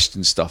just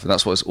question stuff, and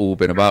that's what it's all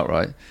been about,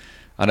 right?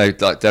 I know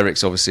like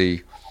Derek's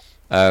obviously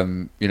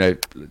Derek's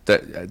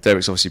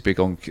obviously big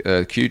on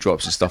Q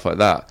drops and stuff like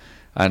that,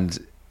 and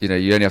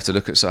you only have to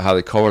look at sort of how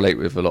they correlate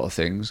with a lot of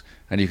things,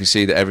 and you can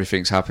see that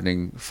everything's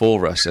happening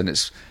for us. And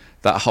it's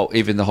that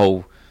even the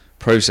whole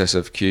process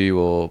of Q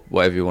or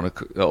whatever you want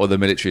to, or the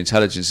military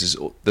intelligence, is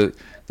the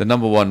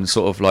number one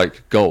sort of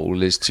like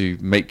goal is to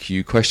make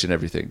you question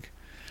everything.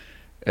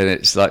 And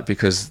it's like,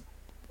 because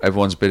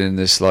everyone's been in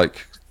this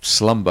like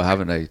slumber,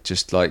 haven't they?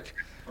 Just like,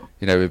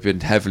 we've been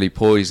heavily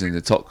poisoned,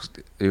 we've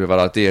had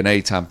our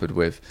DNA tampered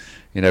with,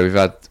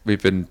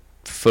 we've been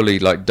fully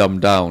like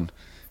dumbed down,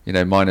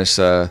 minus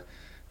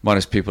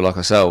people like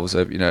ourselves,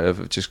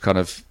 have just kind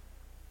of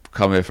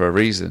come here for a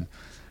reason.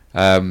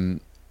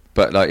 And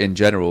but like in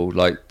general,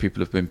 like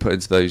people have been put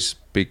into those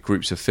big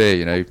groups of fear,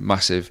 you know,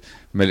 massive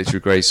military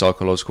grade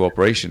psychological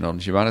operation on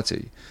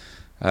humanity.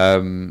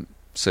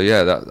 So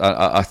yeah,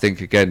 I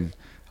think again,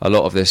 a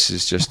lot of this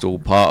is just all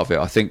part of it.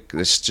 I think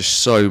there's just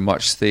so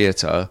much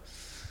theatre,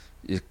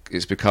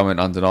 it's becoming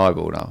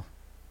undeniable now.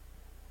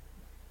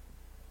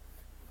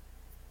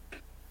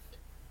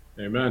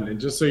 Amen. And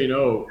just so you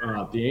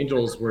know, the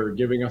Angels were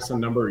giving us a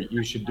number.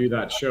 You should do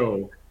that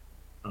show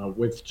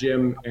with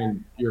Jim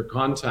and your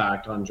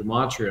contact on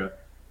gematria,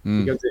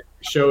 because it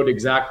showed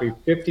exactly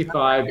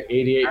 55,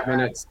 88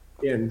 minutes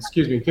in,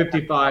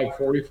 55,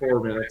 44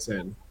 minutes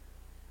in,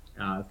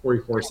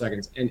 44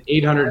 seconds, and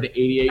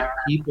 888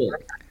 people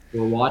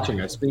were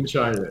watching. I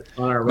screenshotted it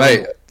on our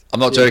Mate, I'm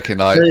not joking.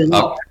 Like,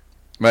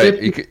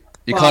 mate,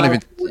 you can't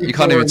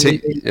even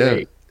teach.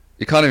 Yeah,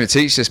 you can't even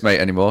teach this, mate,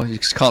 anymore. You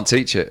just can't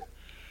teach it.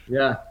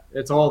 Yeah,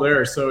 it's all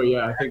there. So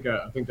yeah, I think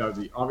that would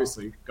be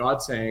obviously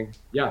God saying,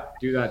 yeah,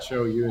 do that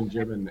show, you and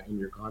Jim and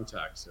your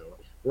contacts. So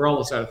we're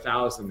almost at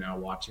 1,000 now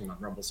watching on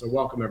Rumble. So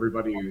welcome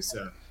everybody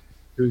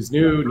who's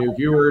new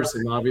viewers,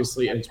 and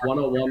obviously it's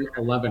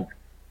 1:01:11.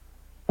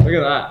 Look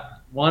at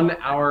that, 1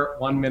 hour,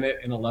 1 minute,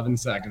 and 11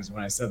 seconds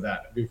when I said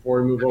that.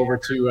 Before we move over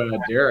to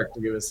Derek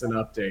to give us an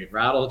update,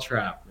 Rattle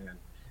Trap, man.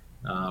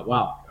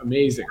 Wow,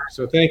 amazing.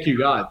 So thank you,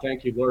 God.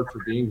 Thank you, Lord,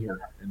 for being here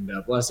and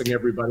blessing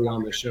everybody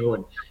on the show.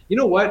 And you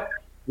know what?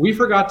 We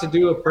forgot to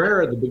do a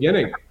prayer at the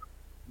beginning.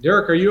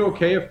 Derek, are you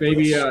okay if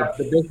maybe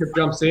the bishop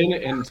jumps in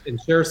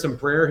and shares some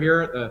prayer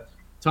here at the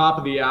top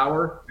of the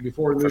hour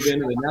before we move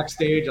into the next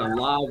stage on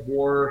live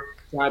war,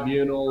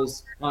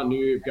 tribunals,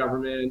 continuity of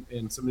government,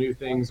 and some new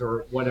things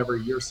or whatever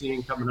you're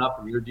seeing coming up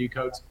in your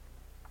decodes?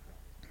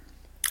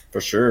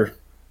 For sure.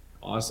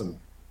 Awesome.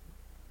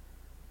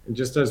 And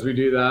just as we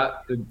do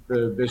that,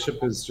 the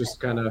bishop has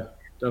just kind of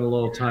done a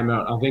little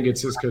timeout. I think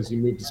it's just because he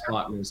moved the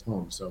spot in his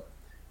home. So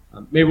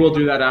maybe we'll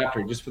do that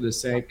after, just for the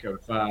sake of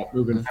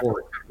moving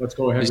forward. Let's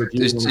go ahead with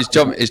you. He's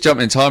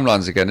jumping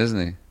timelines again, isn't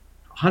he?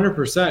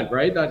 100%,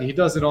 right? That he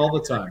does it all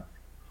the time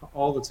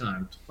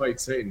to fight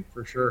Satan,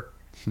 for sure.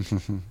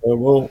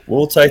 Well,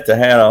 we'll take the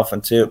hat off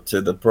and tip to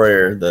the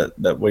prayer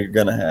that we're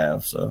gonna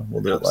have. So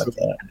we'll do it like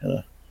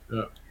that.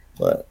 Yeah.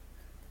 But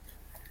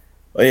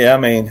yeah, I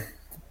mean,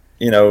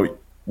 you know,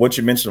 what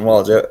you mentioned a while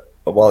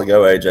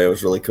ago, AJ,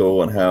 was really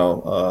cool, and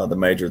how the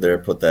major there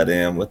put that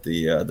in with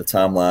the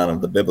timeline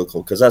of the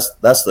biblical, because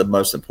that's the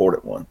most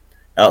important one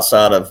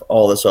outside of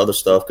all this other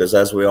stuff. Because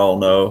as we all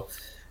know,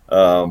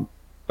 well,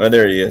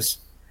 there he is.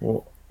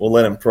 We'll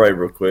let him pray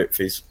real quick. If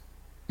he's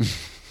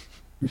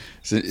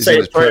say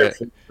his prayer.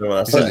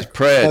 His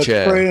prayer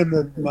chair. I was praying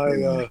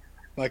that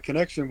my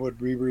connection would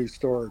be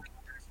restored.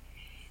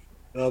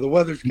 The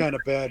weather's kind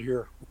of bad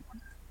here.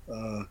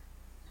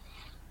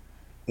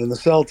 And the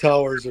cell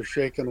towers are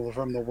shaking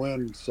from the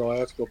wind, so I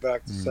have to go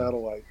back to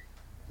satellite,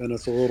 and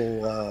it's a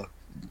little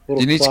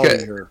cloudy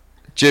here.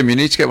 Jim, you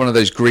need to get one of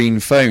those green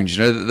phones.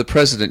 You know that the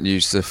president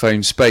used to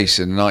phone space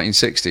in the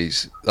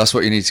 1960s. That's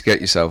what you need to get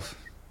yourself.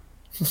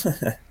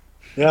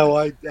 Yeah, well,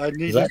 I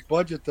need his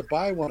budget to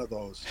buy one of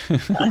those.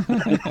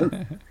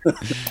 We're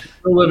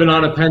living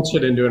on a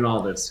pension and doing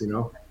all this, you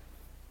know.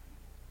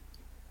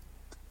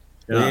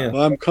 Yeah.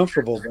 Well, I'm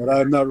comfortable, but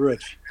I'm not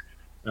rich.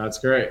 That's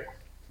great.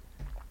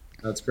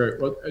 That's great.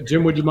 Well,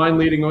 Jim, would you mind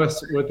leading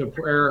us with a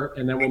prayer,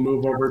 and then we'll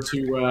move over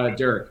to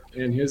Derek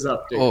and his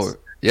updates. Oh,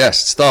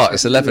 yes, start.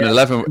 It's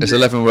 11:11. It's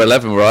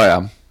 11:11 where I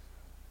am.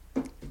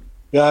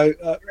 Yeah,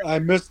 I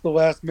missed the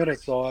last minute,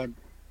 so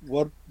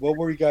what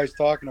were you guys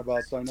talking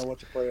about, so I know what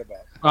to pray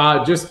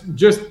about? Just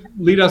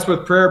lead us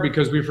with prayer,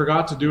 because we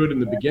forgot to do it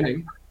in the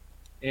beginning,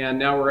 and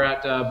now we're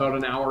at about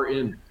an hour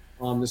in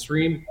on the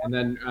stream, and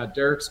then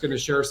Derek's going to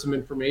share some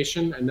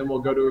information, and then we'll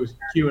go to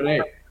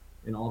Q&A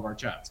in all of our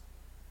chats.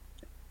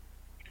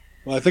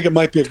 Well, I think it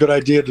might be a good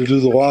idea to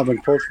do the law of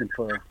encroachment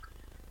prayer,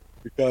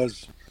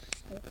 because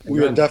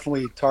we are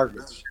definitely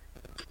targets.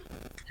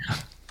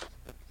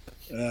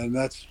 And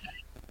that's,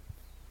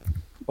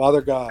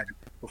 Father God,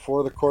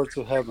 before the courts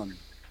of heaven,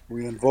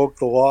 we invoke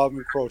the law of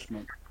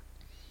encroachment,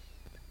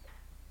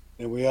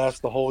 and we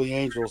ask the holy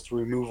angels to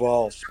remove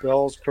all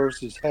spells,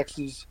 curses,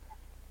 hexes,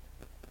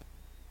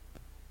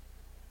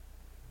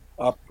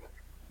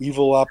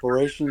 evil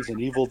operations,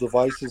 and evil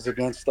devices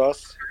against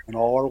us and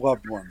all our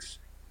loved ones.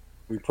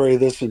 We pray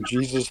this in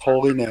Jesus'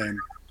 holy name.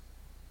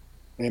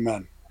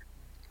 Amen.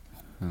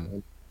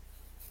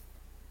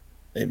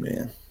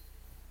 Amen.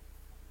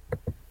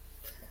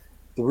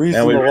 The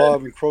reason the law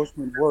of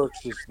encroachment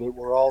works is that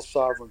we're all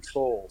sovereign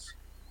souls,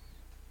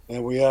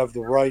 and we have the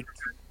right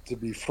to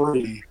be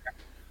free.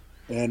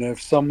 And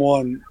if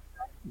someone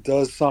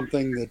does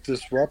something that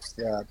disrupts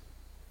that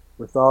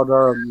without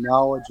our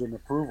knowledge and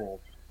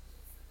approval,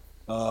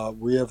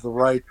 we have the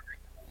right,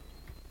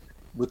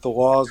 with the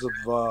laws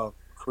of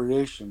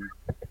creation,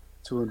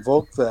 to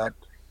invoke that.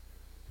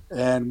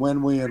 And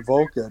when we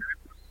invoke it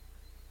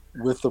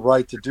with the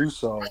right to do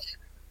so,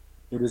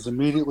 it is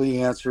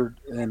immediately answered,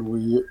 and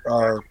we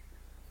are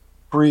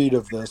freed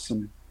of this.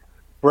 And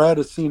Brad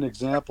has seen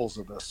examples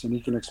of this, and he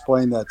can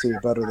explain that to you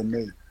better than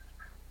me.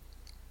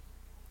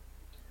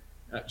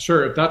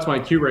 Sure. If that's my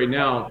cue right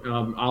now,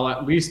 I'll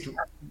at least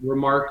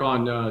remark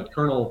on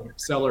Colonel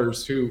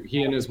Sellers, who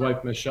he and his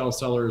wife Michelle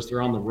Sellers,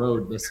 they're on the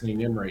road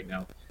listening in right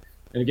now.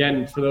 And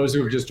again, for those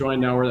who have just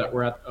joined now,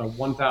 we're at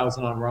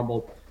 1,000 on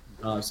Rumble.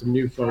 Some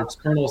new folks.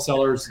 Colonel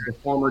Sellers is the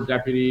former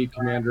deputy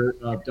commander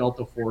of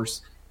Delta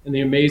Force. And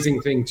the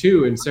amazing thing,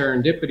 too, in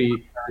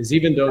serendipity is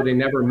even though they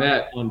never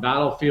met on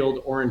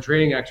battlefield or in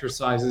training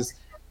exercises,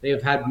 they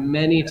have had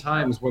many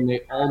times when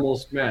they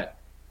almost met.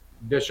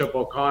 Bishop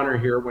O'Connor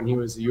here when he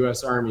was a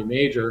U.S. Army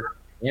major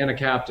and a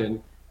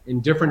captain in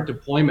different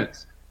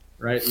deployments,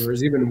 right? And there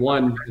was even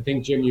one, I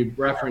think, Jim, you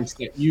referenced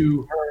that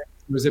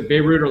was it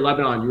Beirut or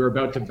Lebanon? You were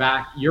about to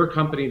back your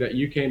company that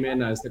you came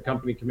in as the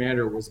company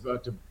commander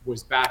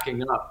was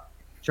backing up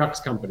Chuck's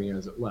company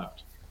as it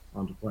left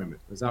on deployment.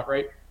 Is that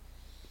right?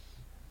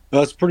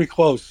 That's pretty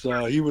close.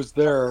 He was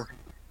there,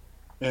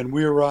 and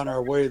we were on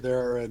our way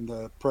there, and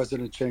the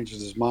president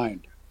changes his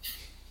mind.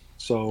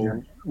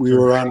 So we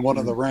were on one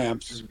of the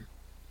ramps,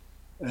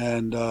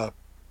 and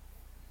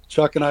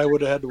Chuck and I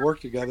would have had to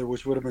work together,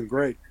 which would have been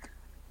great.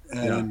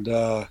 And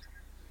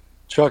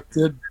Chuck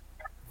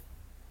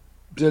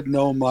did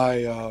know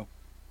my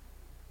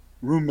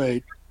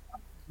roommate,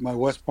 my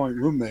West Point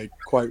roommate,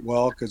 quite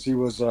well because he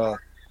was a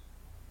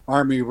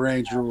Army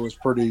Ranger who was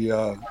pretty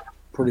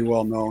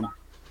well known.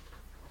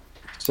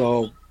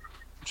 So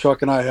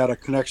Chuck and I had a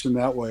connection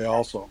that way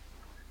also.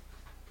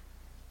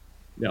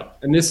 Yeah,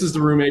 and this is the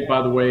roommate,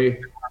 by the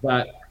way,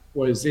 that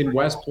was in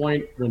West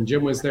Point when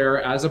Jim was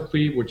there as a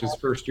plebe, which is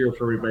first year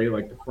for everybody,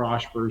 like the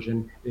Frosh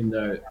version in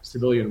the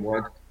civilian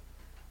world.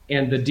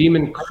 And the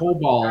demon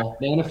Cobal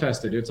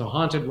manifested. It's a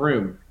haunted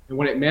room. And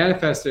when it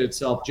manifested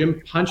itself,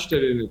 Jim punched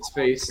it in its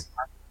face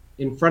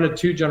in front of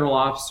two general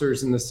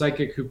officers and the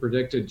psychic who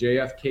predicted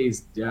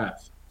JFK's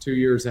death 2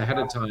 years ahead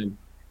of time.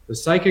 The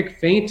psychic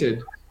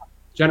fainted.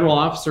 General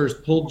officers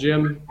pulled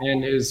Jim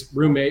and his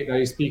roommate that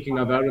he's speaking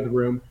of out of the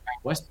room.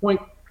 West Point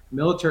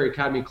Military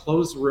Academy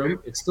closed the room.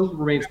 It still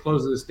remains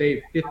closed to this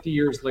day, 50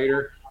 years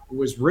later. It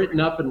was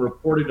written up and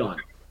reported on.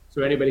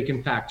 So anybody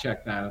can fact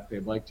check that if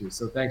they'd like to.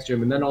 So thanks,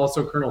 Jim. And then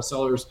also Colonel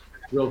Sellers,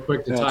 real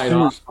quick to tie it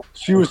off.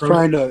 She was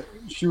trying to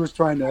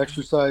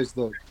exercise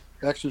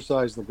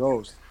the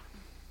ghost.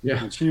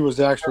 Yeah. And she was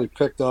actually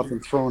picked up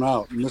and thrown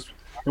out. And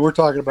we're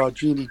talking about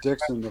Jeannie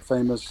Dixon, the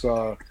famous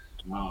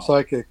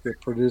psychic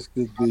that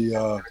predicted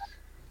the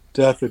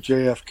death of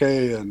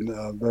JFK.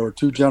 And there were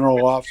two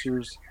general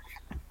officers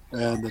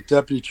and the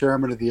deputy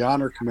chairman of the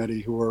honor committee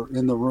who were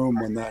in the room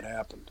when that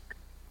happened.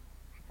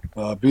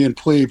 Being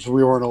plebes,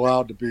 we weren't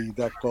allowed to be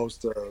that close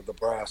to the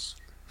brass.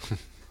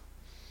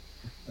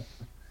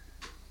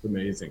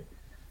 Amazing.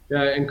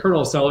 Yeah, and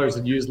Colonel Sellers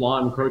had used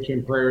law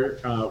encroachment prayer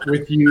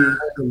with you,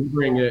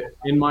 delivering it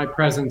in my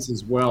presence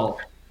as well,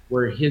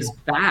 where his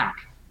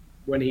back,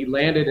 when he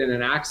landed in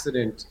an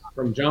accident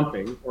from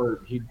jumping, or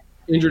he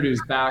injured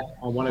his back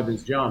on one of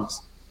his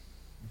jumps,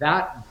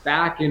 that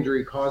back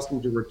injury caused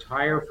him to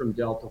retire from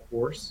Delta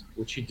Force,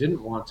 which he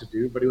didn't want to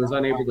do, but he was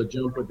unable to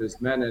jump with his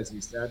men, as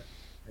he said,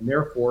 and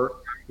therefore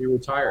he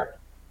retired.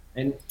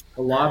 And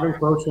the law of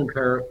encroachment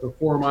prayer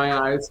before my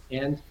eyes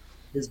and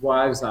his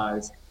wife's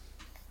eyes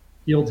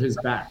healed his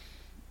back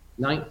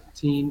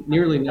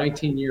nearly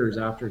 19 years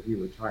after he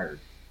retired.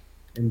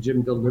 And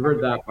Jim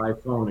delivered that by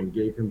phone and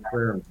gave him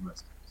prayer and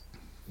blessings.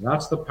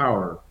 That's the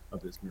power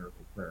of this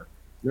miracle prayer.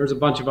 There's a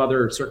bunch of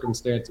other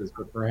circumstances,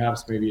 but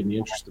perhaps maybe in the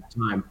interest of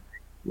time,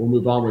 we'll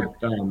move on with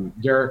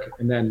Derek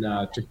and then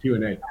to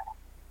Q&A.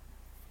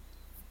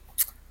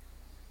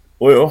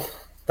 Well,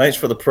 thanks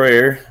for the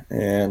prayer.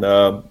 And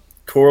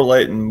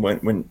correlating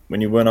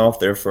when you went off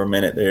there for a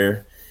minute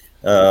there,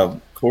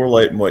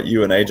 correlating what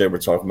you and AJ were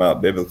talking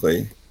about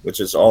biblically, which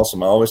is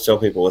awesome. I always tell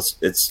people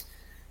it's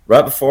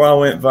right before I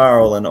went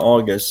viral in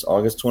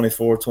August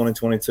 24,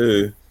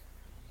 2022.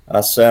 I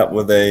sat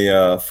with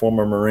a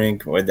former Marine.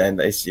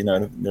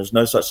 There's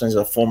no such thing as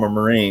a former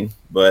Marine,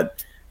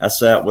 but I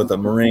sat with a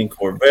Marine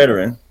Corps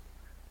veteran.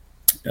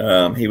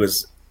 He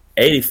was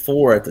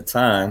 84 at the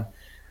time,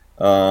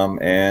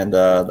 and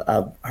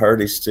I heard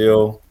he's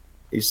still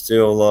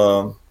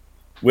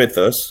with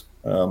us.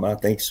 I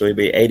think so. He'd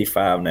be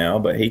 85 now.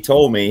 But he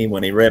told me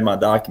when he read my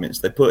documents,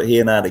 they put he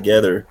and I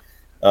together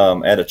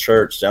at a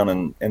church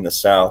down in the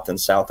South, in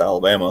South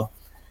Alabama,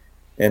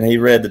 and he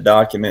read the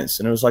documents.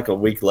 And it was like a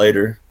week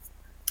later,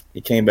 he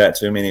came back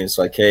to me and he was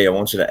like, "Hey, I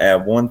want you to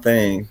add one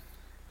thing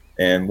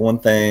and one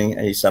thing."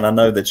 And he said, "I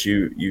know that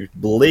you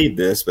believe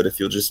this, but if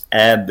you'll just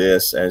add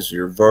this as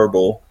your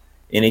verbal,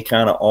 any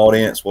kind of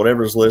audience,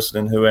 whatever's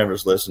listening,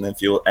 whoever's listening,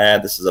 if you'll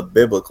add this as a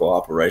biblical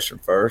operation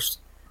first,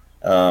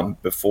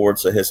 before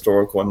it's a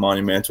historical and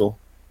monumental."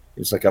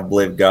 It's like, "I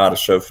believe God to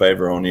show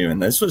favor on you." And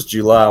this was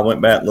July. I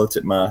went back and looked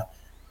at I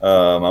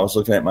was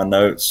looking at my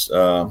notes,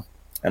 and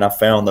I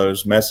found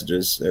those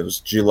messages. It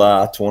was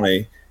July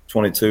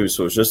 2022.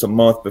 So it was just a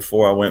month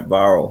before I went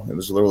viral. It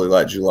was literally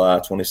like July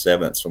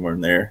 27th, somewhere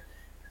in there.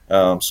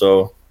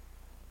 So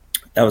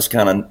that was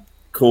kind of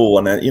cool.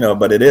 And,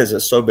 but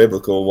it's so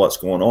biblical what's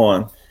going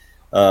on.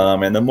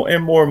 And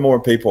more and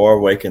more people are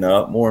waking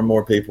up. More and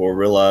more people are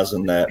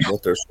realizing that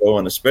what they're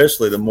showing,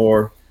 especially the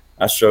more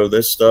I show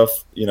this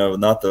stuff,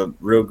 not the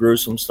real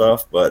gruesome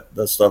stuff, but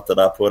the stuff that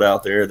I put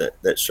out there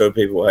that show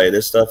people, hey,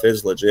 this stuff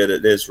is legit.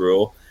 It is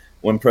real.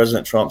 When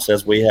President Trump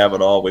says we have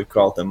it all, we've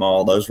caught them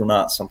all, those were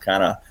not some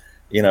kind of,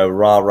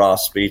 rah-rah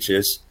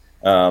speeches.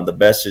 The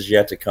best is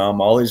yet to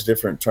come. All these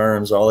different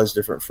terms, all these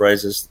different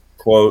phrases,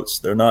 quotes,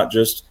 they're not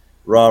just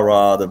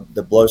rah-rah,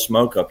 the blow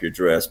smoke up your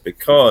dress,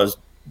 because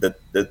the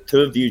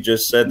two of you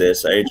just said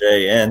this,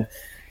 AJ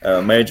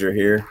and Major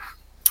here,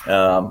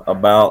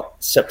 about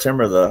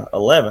September the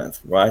 11th,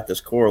 right? This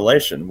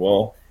correlation.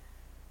 Well,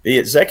 the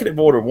Executive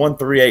Order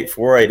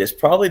 13848 is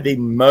probably the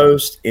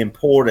most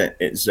important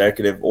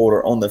executive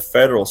order on the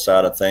federal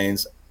side of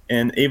things.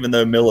 And even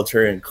though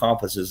military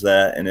encompasses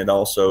that and it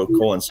also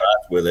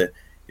coincides with it,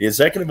 the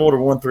Executive Order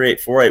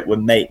 13848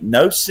 would make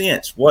no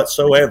sense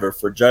whatsoever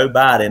for Joe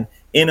Biden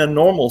in a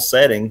normal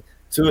setting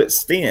to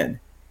extend.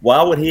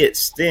 Why would he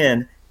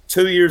extend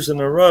 2 years in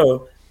a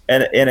row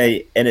and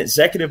an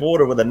executive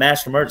order with a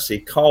national emergency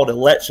called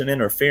election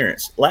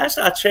interference? Last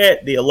I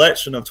checked, the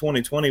election of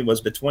 2020 was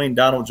between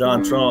Donald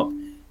John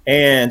Trump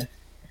and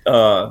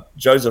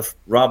Joseph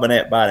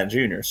Robinette Biden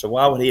Jr. So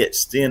why would he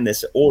extend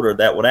this order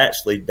that would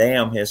actually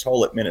damn his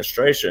whole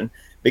administration?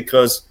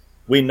 Because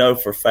we know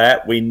for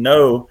fact,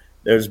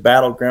 there's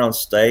battleground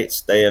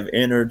states. They have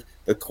entered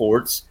the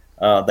courts.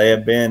 They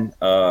have been,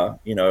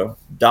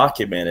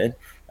 documented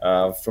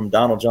from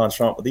Donald John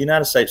Trump with the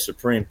United States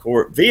Supreme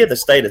Court via the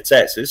state of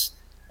Texas,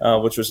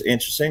 which was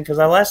interesting because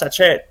last I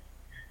checked,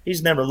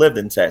 he's never lived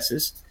in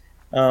Texas.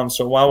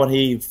 So why would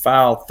he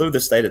file through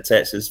the state of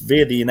Texas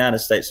via the United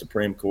States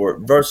Supreme Court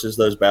versus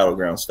those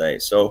battleground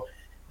states? So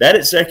that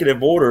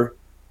executive order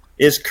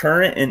is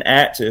current and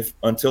active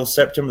until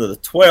September the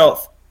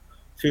 12th,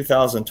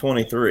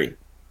 2023.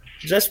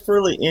 That's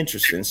really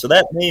interesting. So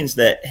that means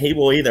that he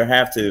will either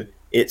have to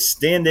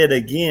extend it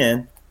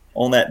again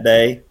on that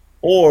day,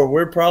 or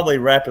we're probably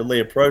rapidly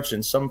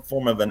approaching some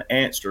form of an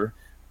answer,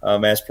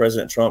 as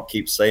President Trump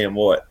keeps saying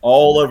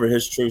all over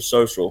his Truth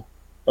Social,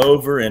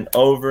 over and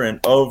over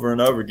and over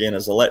and over again,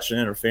 is election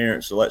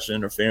interference, election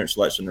interference,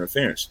 election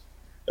interference.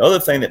 The other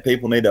thing that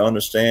people need to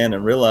understand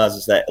and realize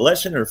is that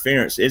election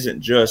interference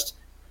isn't just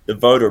the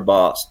voter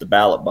box, the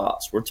ballot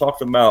box. We're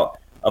talking about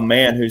a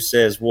man who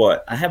says,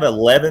 I have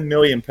 11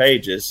 million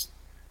pages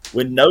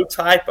with no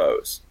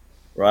typos,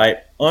 right?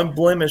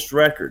 Unblemished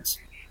records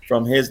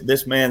from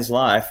this man's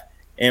life.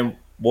 And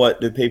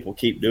what do people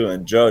keep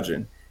doing?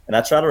 Judging. And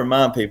I try to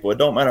remind people, it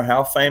don't matter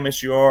how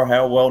famous you are,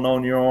 how well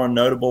known you are,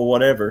 notable,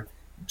 whatever,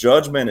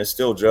 judgment is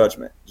still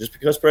judgment. Just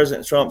because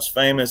President Trump's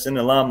famous in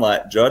the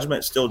limelight, judgment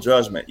is still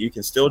judgment. You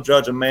can still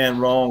judge a man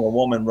wrong, a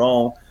woman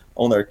wrong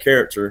on their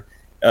character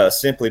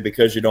simply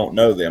because you don't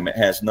know them. It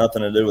has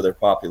nothing to do with their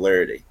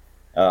popularity.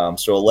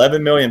 So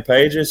 11 million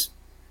pages,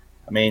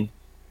 I mean,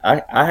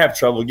 I have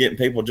trouble getting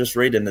people just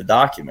reading the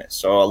documents.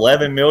 So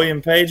 11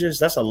 million pages,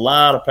 that's a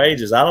lot of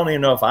pages. I don't even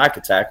know if I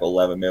could tackle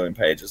 11 million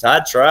pages.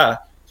 I'd try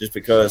just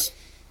because,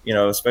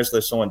 especially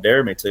if someone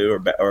dared me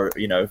to or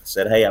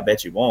said, hey, I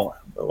bet you won't.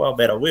 Well, I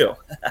bet I will.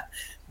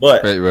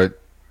 But right.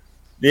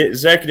 The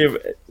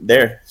executive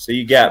there, so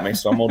you got me,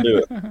 so I'm going to do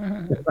it.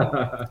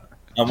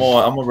 I'm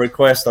going to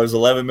request those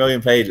 11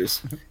 million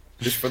pages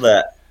just for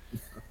that.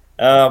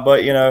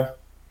 But,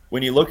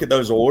 when you look at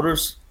those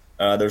orders,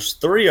 there's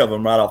three of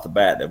them right off the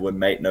bat that would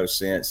make no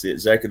sense. The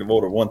Executive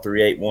Order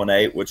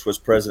 13818, which was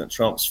President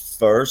Trump's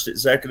first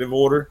executive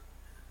order,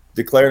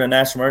 declared a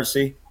national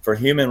emergency for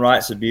human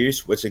rights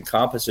abuse, which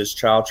encompasses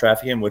child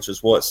trafficking, which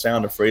is what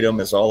Sound of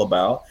Freedom is all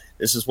about.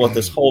 This is what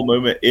this whole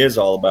movement is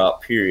all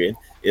about, period,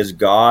 is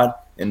God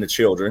and the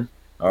children,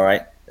 all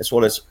right? That's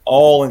what it's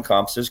all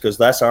encompasses because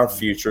that's our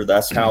future.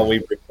 That's how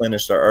we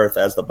replenish the earth,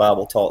 as the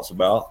Bible talks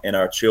about, and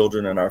our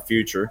children and our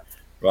future.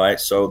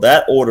 Right, so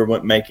that order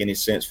wouldn't make any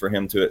sense for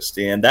him to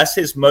extend. That's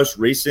his most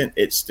recent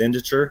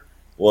expenditure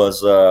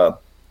was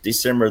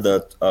December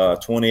the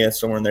 20th,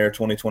 somewhere in there,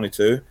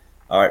 2022.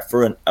 All right,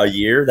 for a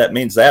year. That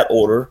means that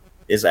order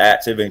is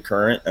active and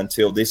current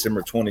until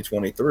December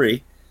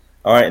 2023.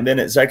 All right, and then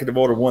Executive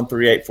Order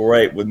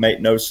 13848 would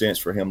make no sense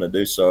for him to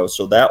do so.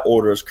 So that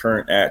order is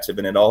current, active,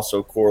 and it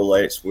also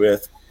correlates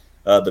with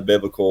the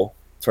biblical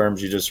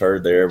terms you just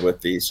heard there with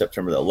the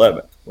September the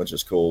 11th, which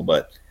is cool.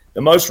 But the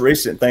most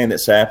recent thing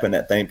that's happened,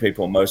 that thing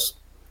people most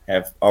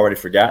have already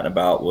forgotten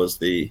about, was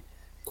the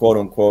quote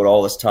unquote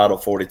all this Title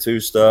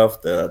 42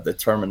 stuff, the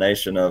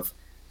termination of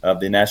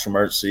the national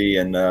emergency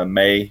in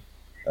May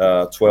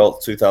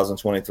 12th,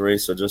 2023.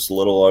 So just a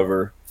little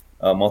over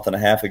a month and a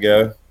half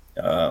ago,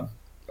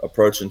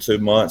 approaching 2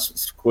 months.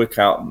 It's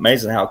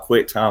amazing how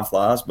quick time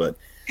flies, but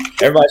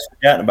everybody's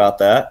forgotten about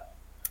that.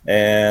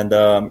 And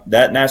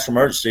that national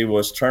emergency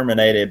was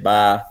terminated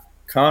by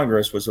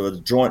Congress, which was a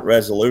joint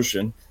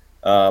resolution.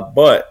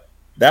 But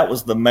that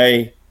was the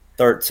May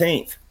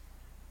 13th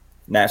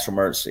national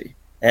emergency.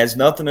 It has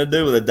nothing to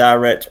do with a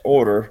direct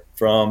order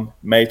from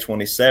May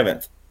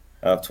 27th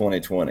of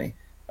 2020.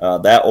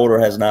 That order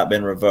has not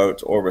been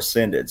revoked or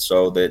rescinded.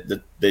 So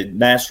the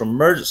national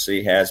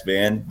emergency has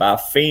been by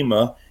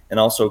FEMA and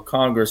also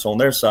Congress on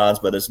their sides,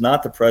 but it's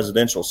not the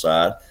presidential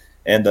side.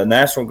 And the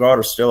National Guard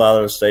are still out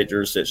of the state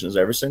jurisdictions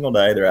every single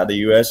day. They're out of the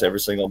U.S. every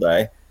single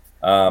day.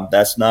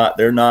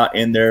 They're not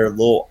in their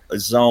little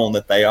zone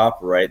that they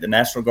operate. The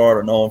National Guard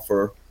are known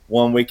for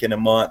 1 week in a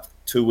month,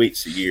 2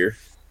 weeks a year.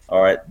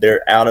 All right.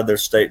 They're out of their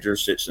state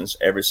jurisdictions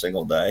every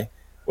single day.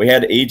 We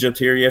had Egypt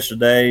here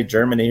yesterday,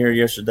 Germany here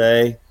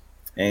yesterday,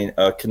 and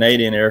a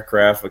Canadian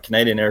aircraft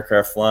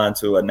flying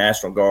to a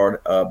National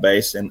Guard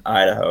base in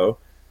Idaho.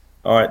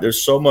 All right.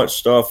 There's so much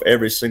stuff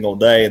every single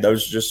day.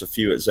 Those are just a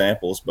few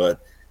examples.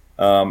 But,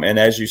 and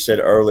as you said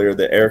earlier,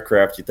 the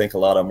aircraft, you think a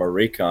lot of them are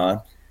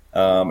recon.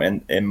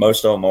 And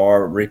most of them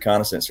are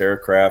reconnaissance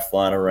aircraft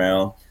flying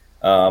around.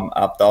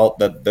 I thought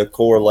that the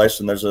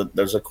correlation, there's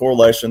a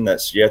correlation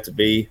that's yet to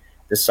be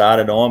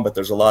decided on, but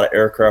there's a lot of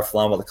aircraft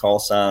flying with the call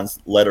signs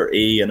letter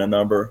E and a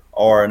number,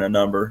 R and a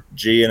number,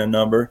 G and a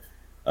number.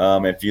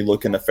 If you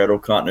look in the federal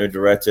continuity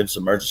directives,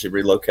 emergency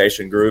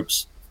relocation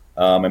groups,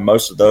 and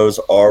most of those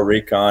are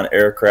recon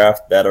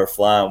aircraft that are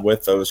flying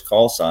with those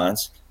call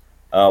signs,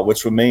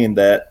 which would mean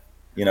that,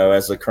 you know,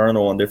 as the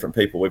colonel and different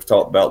people we've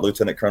talked about,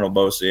 Lieutenant Colonel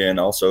Wozny and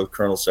also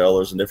Colonel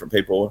Sellers and different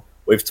people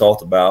we've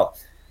talked about,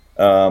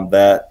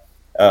 that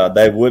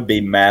they would be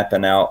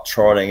mapping out,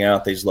 charting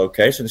out these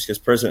locations, because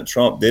President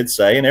Trump did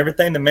say, and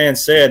everything the man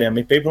said, I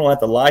mean, people don't have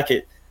to like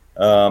it,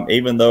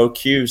 even though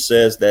Q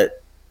says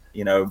that,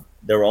 you know,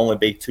 there will only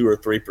be 2 or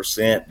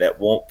 3% that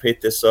won't pick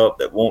this up,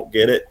 that won't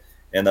get it.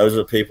 And those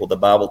are people the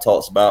Bible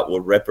talks about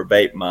with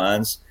reprobate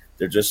minds.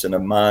 They're just in a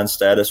mind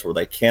status where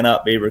they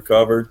cannot be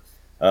recovered.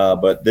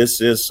 But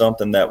this is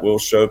something that will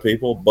show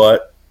people.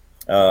 But,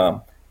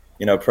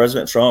 you know,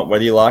 President Trump,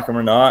 whether you like him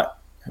or not,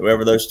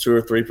 whoever those 2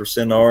 or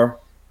 3% are,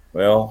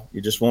 well,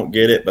 you just won't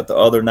get it. But the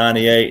other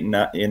 98 and,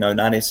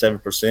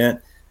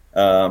 97%,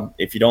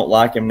 if you don't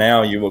like him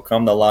now, you will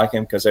come to like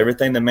him, because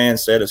everything the man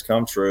said has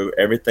come true.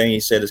 Everything he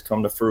said has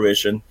come to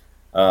fruition,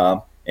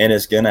 and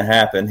it's going to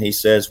happen. He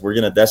says we're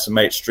going to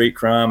decimate street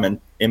crime and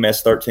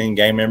MS-13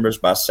 gang members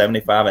by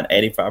 75 and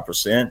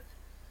 85%.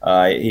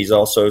 He's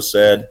also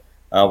said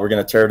we're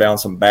going to tear down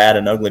some bad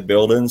and ugly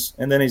buildings.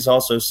 And then he's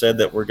also said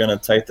that we're going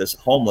to take this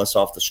homeless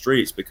off the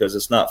streets, because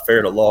it's not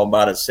fair to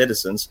law-abiding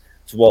citizens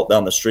to walk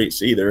down the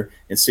streets either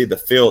and see the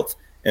filth.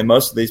 And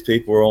most of these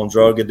people are on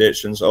drug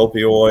addictions,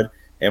 opioid,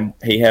 and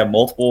he had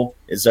multiple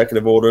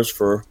executive orders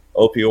for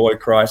opioid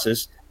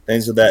crisis,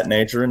 things of that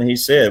nature. And he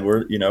said,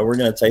 we're going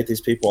to take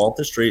these people off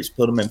the streets,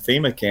 put them in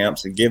FEMA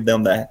camps, and give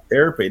them the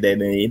therapy they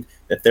need,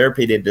 the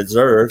therapy they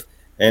deserve,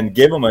 and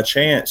give them a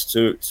chance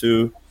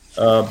to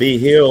be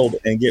healed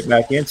and get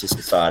back into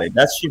society.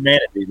 That's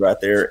humanity right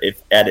there,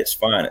 if at its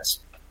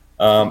finest.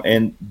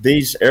 And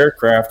these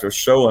aircraft are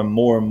showing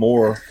more and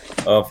more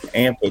of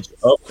ampage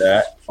of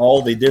that.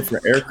 All the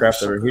different aircraft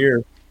that are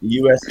here, the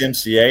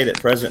USMCA that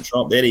President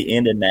Trump did, he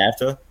ended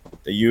NAFTA,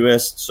 the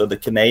U.S., so the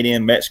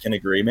Canadian-Mexican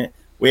agreement.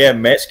 We have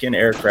Mexican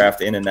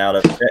aircraft in and out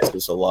of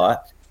Texas a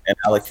lot and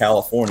out of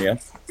California.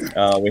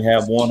 We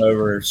have one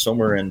over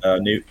somewhere in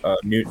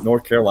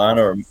North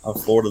Carolina or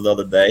Florida the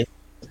other day.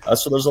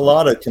 So there's a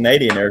lot of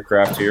Canadian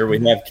aircraft here. We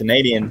have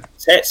Canadian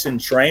Texan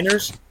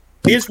trainers.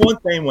 Here's one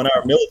thing: when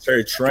our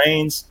military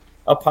trains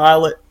a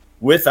pilot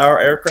with our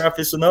aircraft,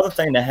 it's another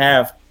thing to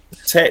have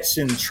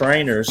Texan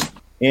trainers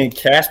in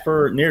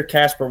near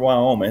Casper,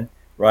 Wyoming,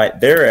 right?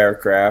 Their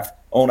aircraft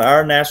on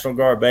our National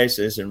Guard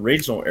bases and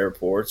regional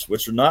airports,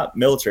 which are not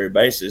military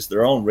bases,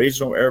 they're on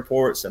regional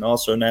airports and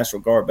also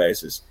National Guard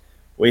bases.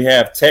 We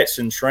have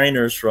Texan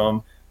trainers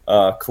from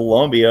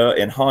Colombia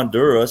and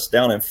Honduras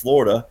down in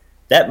Florida.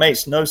 That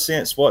makes no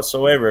sense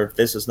whatsoever if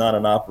this is not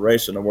an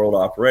operation, a world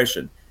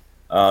operation.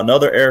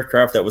 Another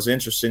aircraft that was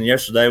interesting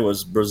yesterday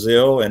was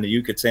Brazil and the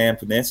Yucatan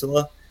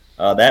Peninsula.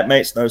 That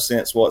makes no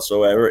sense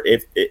whatsoever.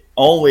 It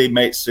only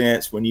makes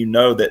sense when you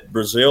know that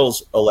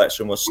Brazil's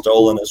election was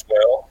stolen as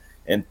well,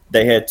 and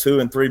they had 2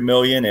 and 3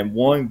 million in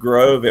one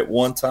grove at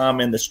one time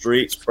in the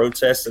streets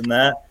protesting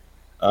that.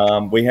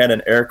 We had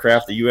an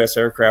aircraft, the U.S.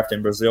 aircraft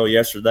in Brazil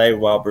yesterday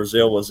while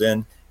Brazil was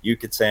in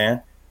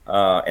Yucatan,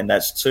 and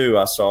that's 2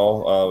 I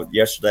saw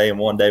yesterday and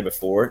one day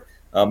before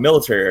it,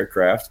 military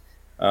aircraft.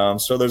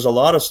 So there's a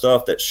lot of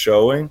stuff that's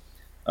showing,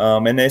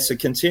 and it's a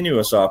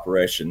continuous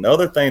operation. The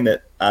other thing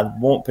that I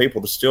want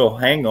people to still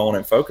hang on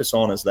and focus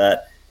on is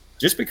that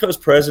just because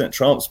President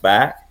Trump's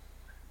back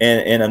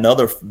in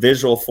another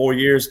visual 4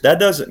 years, that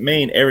doesn't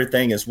mean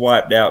everything is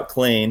wiped out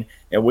clean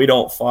and we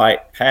don't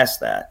fight past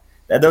that.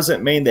 That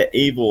doesn't mean that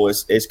evil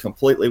is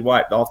completely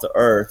wiped off the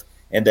earth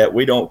and that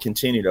we don't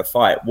continue to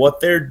fight. What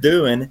they're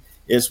doing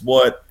is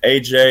what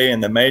AJ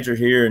and the major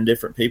here and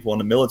different people in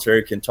the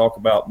military can talk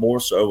about more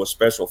so with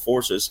special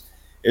forces,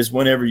 is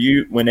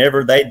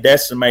whenever they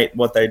decimate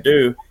what they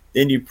do,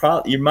 then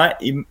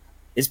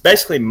it's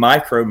basically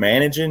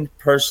micromanaging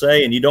per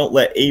se, and you don't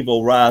let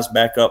evil rise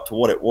back up to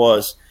what it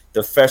was,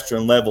 the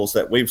festering levels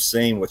that we've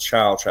seen with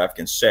child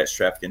trafficking, sex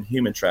trafficking,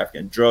 human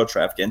trafficking, drug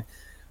trafficking,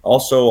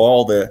 also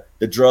all the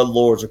drug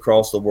lords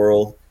across the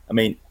world, I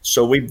mean,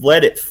 so we've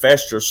let it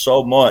fester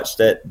so much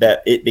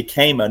that it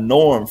became a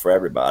norm for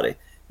everybody.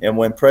 And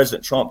when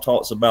President Trump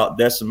talks about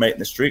decimating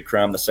the street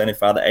crime to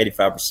 75 to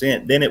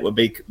 85%, then it would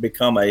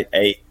become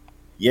a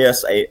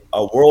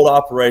world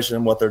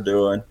operation, what they're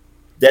doing,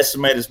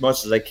 decimate as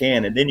much as they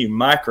can, and then you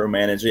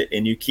micromanage it,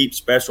 and you keep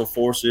special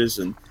forces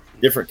and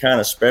different kind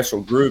of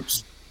special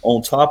groups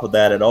on top of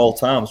that at all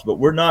times. But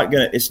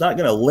it's not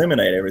gonna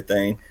eliminate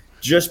everything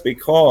just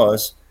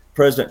because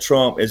President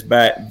Trump is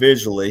back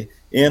visually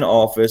in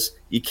office.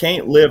 You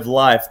can't live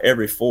life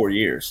every 4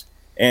 years.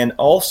 And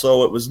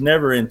also, it was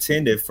never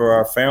intended for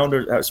our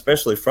founders,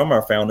 especially from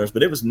our founders,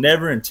 but it was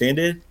never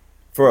intended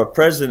for a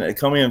president to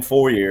come in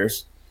 4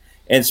 years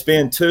and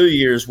spend 2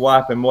 years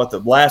wiping what the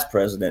last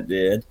president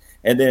did,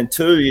 and then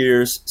 2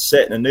 years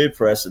setting a new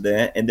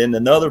precedent, and then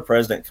another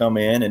president come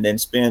in and then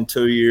spend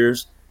 2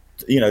 years,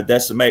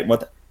 decimate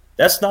what.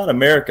 That's not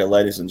America,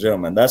 ladies and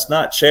gentlemen. That's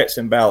not checks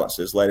and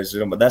balances, ladies and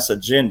gentlemen. That's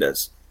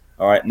agendas,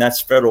 all right? And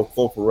that's federal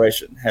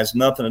corporation. It has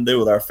nothing to do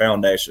with our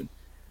foundation.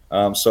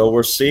 So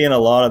we're seeing a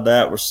lot of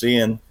that. We're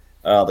seeing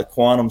the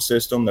quantum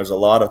system. There's a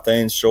lot of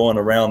things showing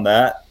around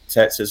that.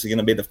 Texas is going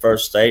to be the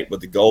first state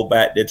with the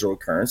gold-backed digital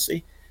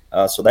currency.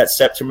 So that's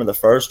September the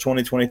 1st,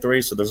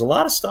 2023. So there's a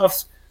lot of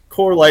stuff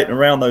correlating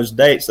around those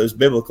dates, those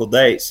biblical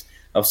dates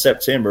of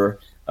September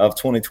of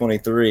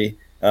 2023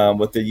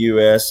 with the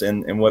U.S.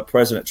 and what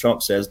President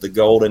Trump says, the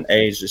golden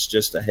age is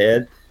just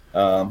ahead.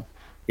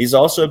 He's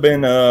also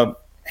been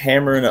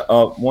hammering,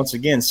 once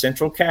again,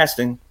 central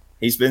casting.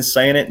 He's been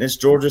saying it in his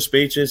Georgia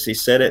speeches. He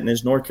said it in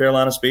his North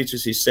Carolina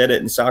speeches. He said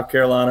it in South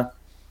Carolina.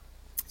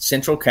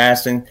 Central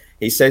casting.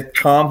 He said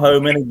Tom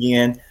Homan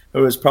again,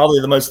 who is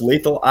probably the most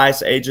lethal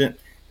ICE agent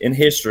in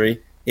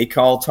history. He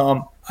called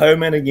Tom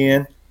Homan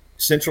again,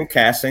 central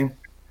casting,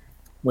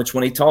 which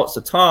when he talks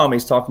to Tom,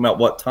 he's talking about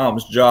what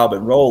Tom's job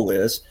and role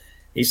is.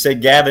 He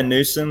said Gavin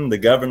Newsom, the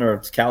governor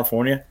of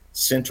California,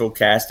 central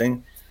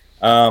casting.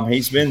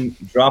 He's been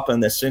dropping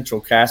the central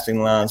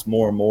casting lines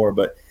more and more,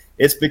 but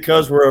it's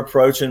because we're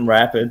approaching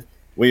rapid.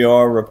 We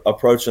are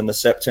approaching the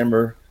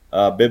September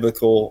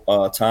biblical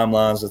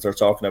timelines that they're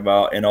talking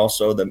about, and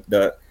also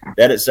that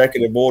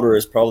executive order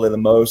is probably the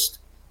most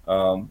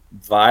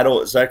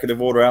vital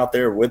executive order out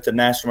there with the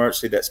national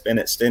emergency that's been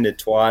extended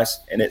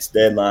twice, and its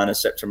deadline is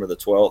September the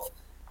 12th,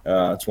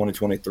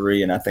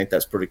 2023. And I think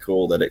that's pretty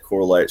cool that it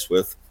correlates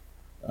with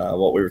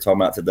what we were talking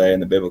about today in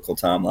the biblical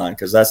timeline,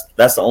 because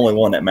that's the only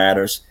one that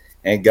matters,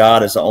 and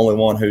God is the only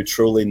one who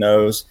truly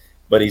knows.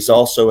 But he's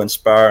also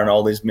inspiring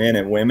all these men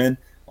and women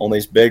on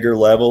these bigger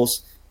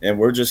levels, and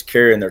we're just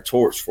carrying their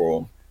torch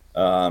for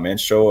them and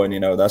showing,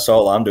 that's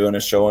all I'm doing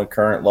is showing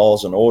current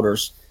laws and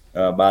orders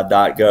by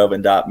 .gov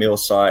and .mil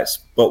sites,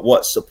 but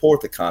what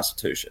support the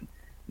Constitution.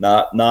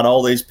 Not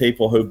all these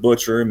people who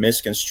butcher,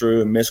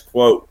 misconstrue, and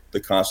misquote the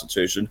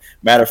Constitution.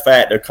 Matter of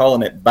fact, they're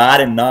calling it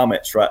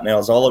Bidenomics right now.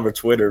 It's all over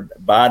Twitter,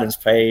 Biden's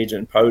page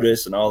and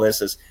POTUS and all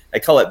this. They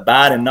call it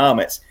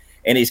Bidenomics,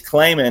 and he's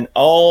claiming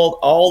all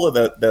of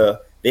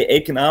the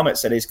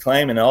economics that he's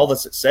claiming, all the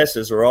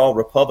successes are all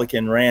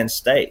Republican-ran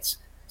states.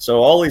 So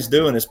all he's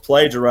doing is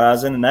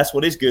plagiarizing, and that's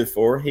what he's good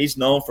for. He's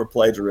known for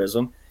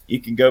plagiarism. You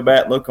can go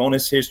back, look on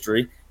his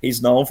history.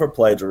 He's known for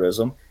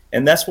plagiarism,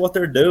 and that's what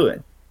they're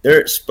doing.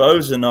 They're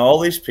exposing all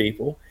these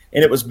people,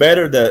 and it was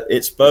better to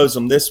expose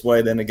them this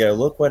way than to go,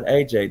 look what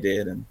AJ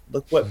did, and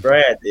look what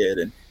Brad did.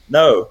 And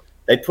no,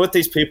 they put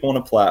these people on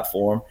a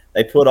platform.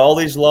 They put all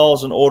these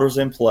laws and orders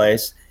in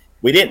place.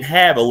 We didn't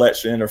have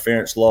election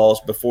interference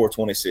laws before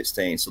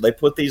 2016. So they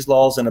put these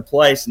laws into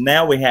place.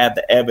 Now we have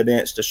the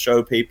evidence to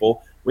show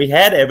people. We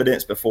had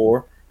evidence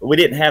before, but we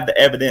didn't have the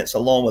evidence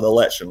along with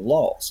election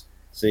laws.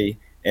 See,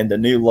 and the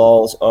new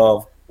laws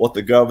of what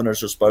the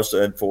governors are supposed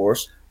to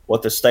enforce,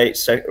 what the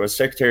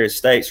Secretary of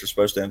States are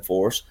supposed to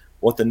enforce,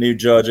 what the new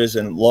judges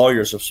and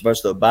lawyers are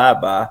supposed to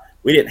abide by.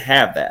 We didn't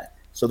have that.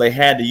 So they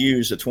had to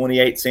use the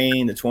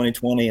 2018, the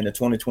 2020, and the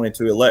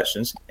 2022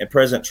 elections. And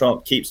President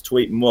Trump keeps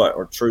tweeting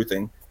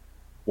truthing.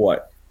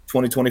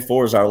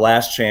 2024 is our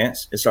last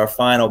chance. It's our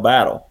final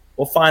battle.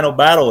 Well, final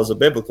battle is a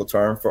biblical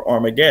term for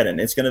Armageddon.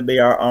 It's going to be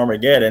our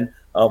Armageddon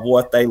of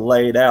what they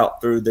laid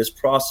out through this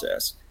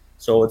process.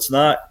 So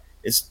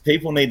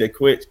people need to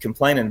quit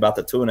complaining about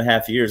the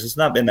 2.5 years. It's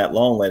not been that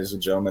long, ladies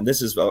and gentlemen.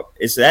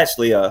 It's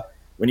actually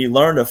when you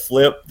learn to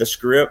flip the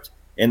script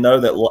and know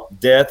that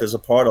death is a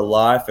part of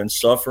life and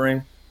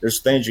suffering, there's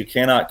things you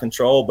cannot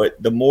control.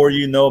 But the more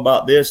you know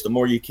about this, the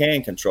more you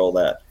can control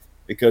that.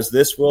 Because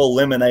this will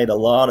eliminate a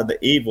lot of the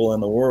evil in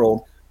the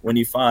world when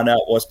you find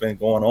out what's been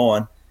going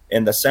on.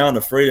 And The Sound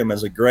of Freedom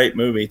is a great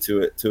movie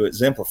to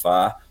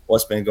exemplify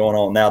what's been going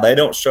on. Now, they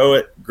don't show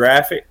it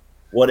graphic,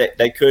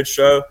 they could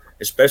show,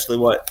 especially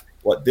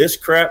what this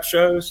crap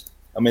shows.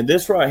 I mean,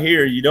 this right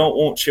here, you don't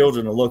want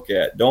children to look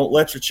at. Don't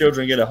let your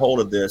children get a hold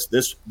of this.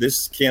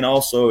 This can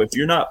also, if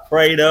you're not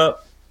prayed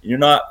up, you're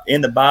not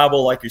in the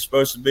Bible like you're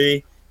supposed to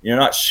be, you're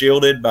not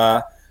shielded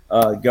by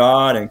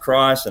God and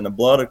Christ and the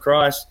blood of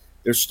Christ,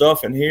 there's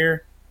stuff in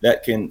here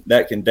that can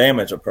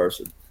damage a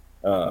person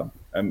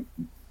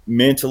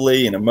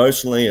mentally and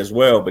emotionally as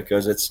well,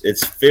 because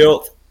it's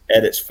filth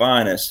at its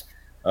finest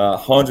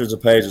hundreds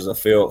of pages of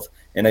filth,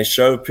 and they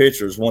show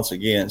pictures once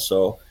again.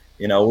 So,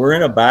 we're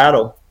in a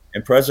battle,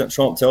 and President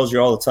Trump tells you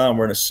all the time,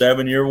 we're in a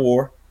 7-year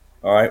war.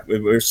 All right.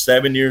 We're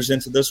 7 years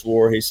into this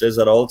war. He says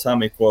that all the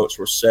time. He quotes,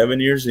 we're 7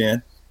 years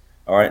in.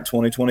 All right.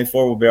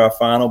 2024 will be our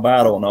final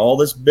battle. And all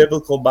this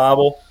biblical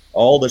Bible,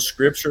 all the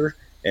scripture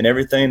and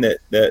everything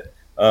that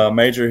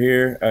Major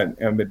here,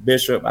 and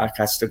Bishop, I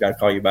still got to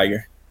call you by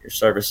your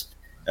service.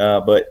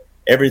 But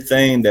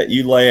everything that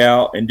you lay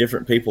out and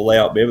different people lay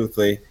out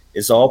biblically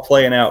is all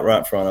playing out right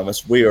in front of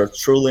us. We are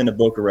truly in the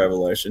book of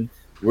Revelation.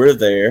 We're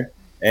there,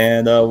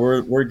 and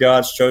we're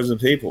God's chosen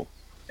people.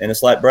 And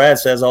it's like Brad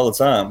says all the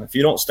time, if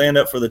you don't stand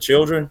up for the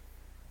children,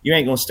 you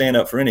ain't going to stand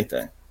up for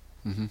anything.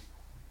 Mm-hmm.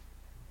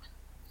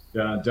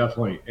 Yeah,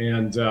 definitely.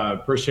 And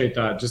appreciate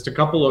that. Just a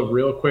couple of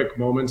real quick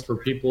moments for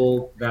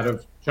people that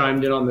have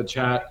chimed in on the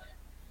chat.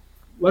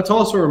 Let's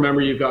also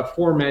remember you've got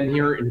 4 men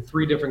here in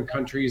 3 different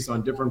countries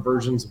on different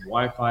versions of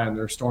Wi-Fi, and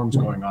there's storms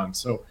going on.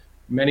 So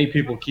many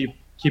people keep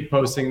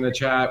posting in the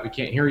chat. We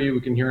can't hear you. We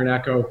can hear an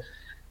echo.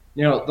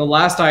 The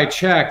last I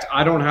checked,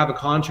 I don't have a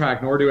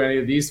contract, nor do any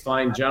of these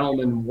fine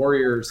gentlemen,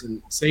 warriors,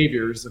 and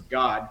saviors of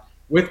God,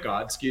 with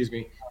God, excuse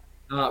me.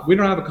 We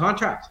don't have a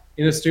contract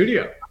in the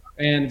studio.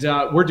 And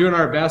we're doing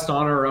our best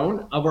on our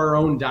own, of our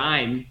own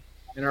dime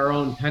and our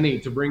own penny,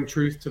 to bring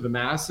truth to the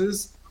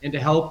masses and to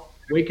help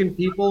waken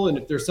people. And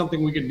if there's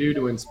something we can do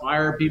to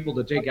inspire people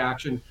to take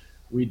action,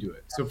 we do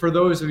it. So for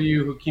those of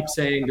you who keep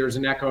saying there's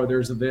an echo,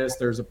 there's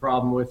a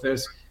problem with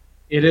this,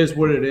 it is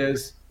what it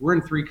is. We're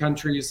in 3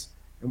 countries,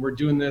 and we're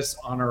doing this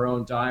on our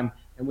own dime,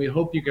 and we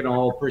hope you can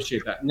all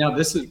appreciate that. Now,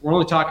 we're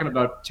only talking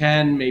about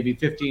 10, maybe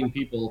 15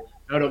 people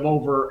out of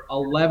over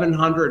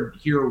 1,100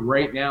 here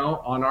right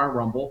now on our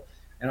Rumble,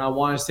 and I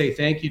want to say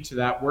thank you to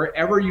that.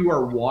 Wherever you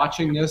are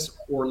watching this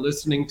or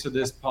listening to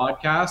this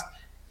podcast,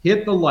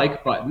 hit the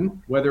like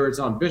button, whether it's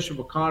on Bishop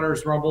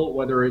O'Connor's Rumble,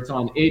 whether it's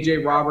on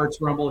AJ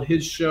Roberts' Rumble,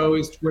 his show,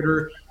 his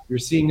Twitter, you're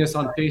seeing this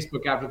on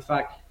Facebook after the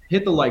fact,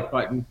 hit the like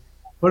button.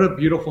 Put a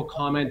beautiful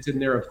comment in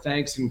there of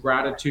thanks and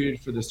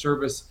gratitude for the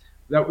service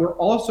that we're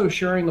also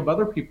sharing of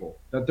other people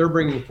that they're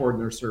bringing forward in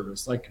their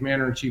service, like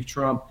Commander-in-Chief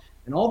Trump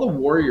and all the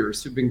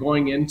warriors who've been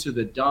going into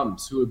the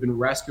dumps, who have been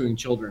rescuing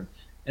children,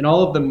 and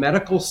all of the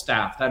medical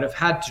staff that have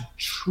had to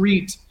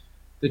treat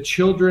the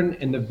children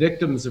and the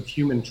victims of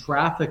human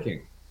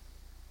trafficking.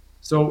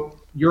 So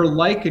your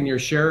like and your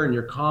share and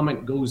your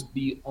comment goes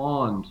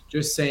beyond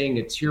just saying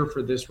it's here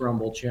for this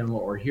Rumble channel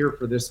or here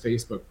for this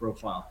Facebook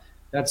profile.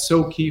 That's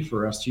so key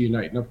for us to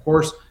unite. And of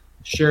course,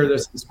 share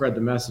this and spread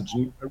the message.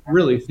 And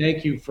really,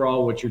 thank you for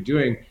all what you're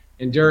doing.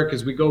 And Derek,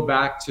 as we go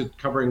back to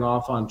covering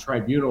off on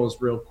tribunals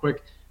real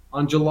quick,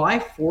 on July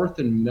 4th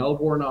in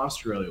Melbourne,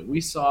 Australia, we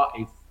saw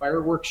a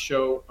fireworks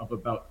show of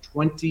about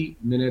 20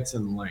 minutes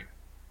in length.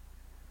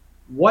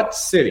 What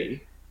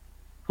city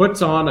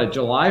puts on a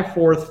July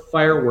 4th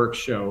fireworks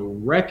show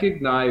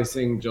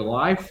recognizing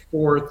July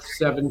 4th,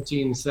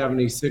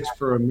 1776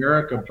 for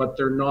America, but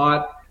they're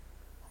not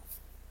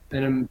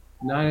in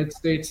United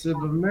States of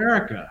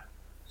America?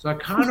 So I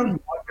kind of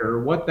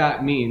wonder what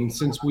that means,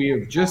 since we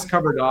have just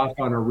covered off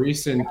on a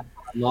recent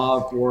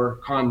Law of War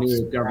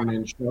Continuity of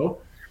Government show,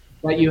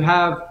 that you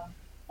have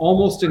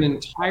almost an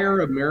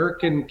entire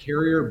American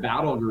carrier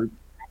battle group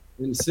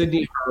in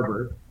Sydney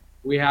Harbor.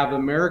 We have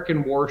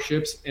American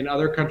warships and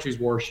other countries'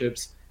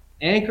 warships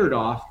anchored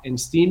off and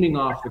steaming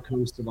off the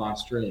coast of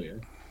Australia.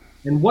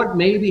 And what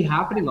may be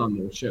happening on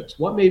those ships?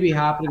 What may be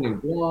happening in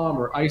Guam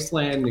or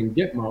Iceland and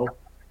Gitmo?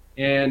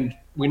 And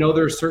we know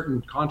there's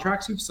certain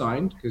contracts you've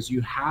signed, because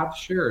you have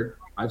shared.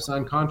 I've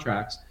signed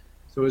contracts.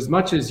 So as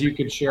much as you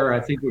could share, I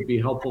think would be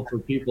helpful for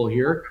people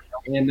here.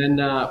 And then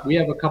we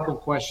have a couple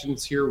of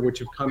questions here which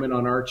have come in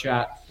on our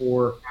chat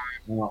for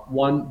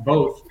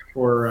both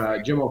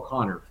for Jim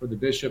O'Connor, for the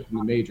Bishop and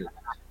the Major.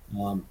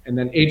 And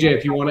then AJ,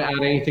 if you want to add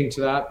anything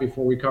to that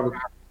before we cover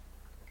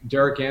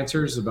Derek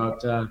answers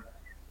about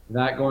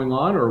that going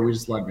on, or we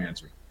just let him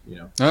answer?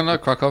 No,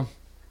 crack on.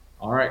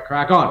 All right,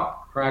 crack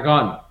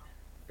on.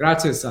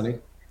 Grazie, Sonny.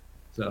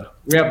 So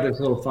we have this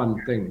little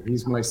fun thing.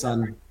 He's my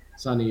son,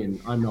 Sonny,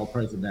 and I'm El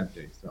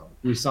Presidente. So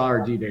we saw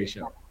our D-Day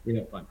show. We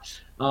had fun.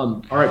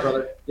 All right,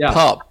 brother. Yeah.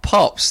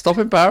 Pop, stop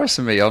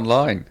embarrassing me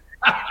online.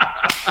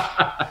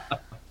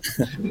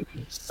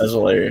 That's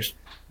hilarious.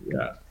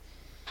 Yeah.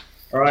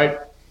 All right.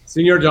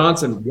 Senior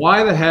Johnson,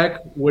 why the heck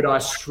would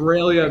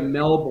Australia,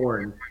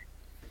 Melbourne,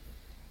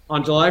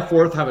 on July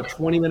 4th have a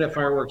 20-minute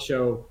fireworks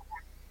show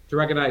to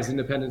recognize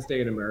Independence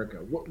Day in America?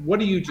 What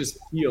do you just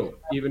feel,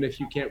 even if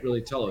you can't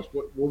really tell us?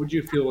 What would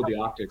you feel the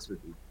optics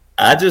would be?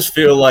 I just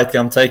feel like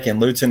I'm taking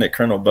Lieutenant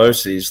Colonel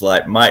Bosey's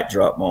like mic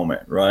drop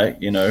moment,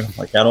 right?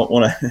 Like I don't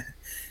want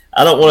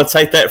to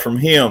take that from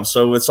him.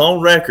 So it's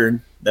on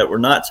record that we're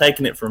not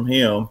taking it from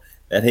him,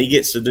 that he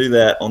gets to do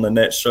that on the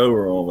next show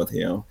we're on with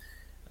him.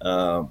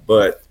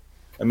 But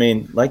I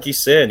mean, like you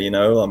said,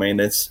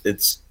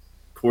 it's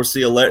of course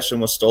the election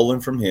was stolen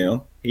from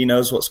him. He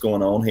knows what's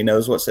going on. He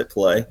knows what's at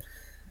play.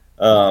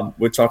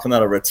 We're talking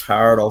about a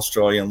retired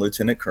Australian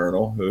lieutenant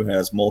colonel who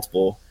has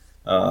multiple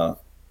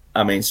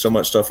I mean, so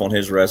much stuff on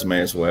his resume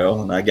as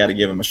well. And I got to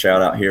give him a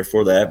shout out here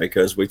for that,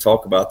 because we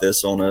talk about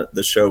this on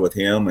the show with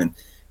him and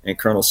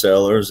Colonel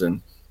Sellers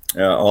and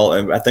all.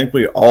 And I think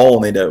we all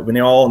need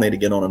to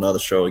get on another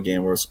show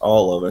again where it's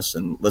all of us,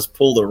 and let's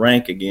pull the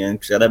rank again,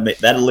 because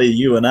that'll leave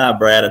you and I,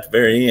 Brad, at the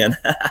very end.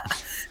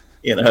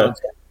 You know,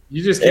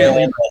 you just can't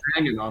leave us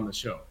hanging on the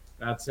show.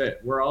 That's it.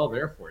 We're all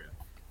there for you.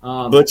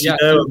 But you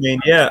know,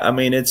 I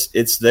mean,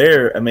 it's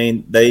there. I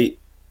mean,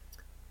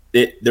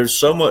 there's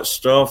so much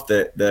stuff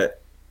that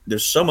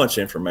there's so much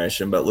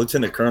information, but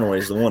Lieutenant Colonel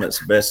is the one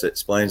that's best that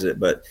explains it.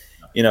 But,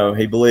 you know,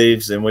 he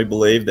believes, and we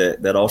believe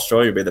that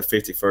Australia will be the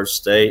 51st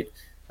state,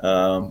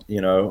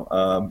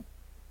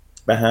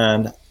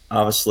 behind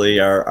obviously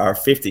our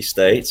 50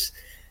 states.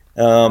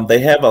 They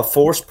have a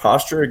forced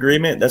posture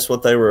agreement. That's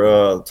what they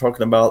were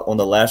talking about on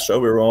the last show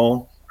we were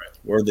on,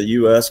 where the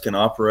U.S. can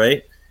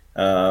operate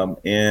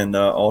in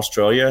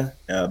Australia,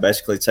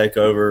 basically take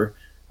over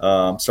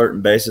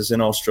certain bases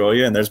in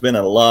Australia. And there's been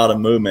a lot of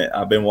movement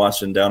I've been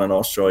watching down in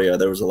Australia.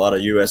 There was a lot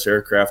of U.S.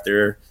 aircraft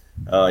there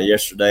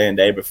yesterday and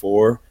day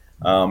before,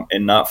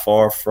 and not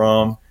far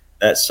from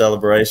that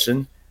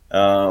celebration,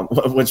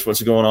 which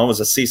was going on, was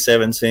a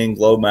C-17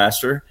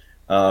 Globemaster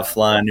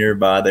flying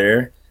nearby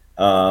there.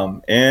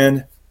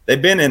 And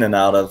they've been in and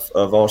out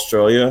of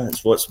Australia.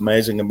 It's what's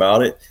amazing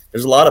about it.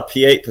 There's a lot of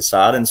P-8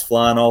 Poseidons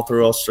flying all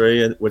through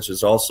Australia, which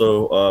is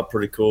also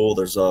pretty cool.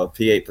 There's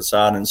P-8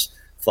 Poseidons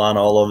flying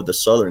all over the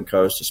southern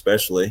coast,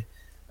 especially.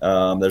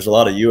 There's a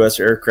lot of U.S.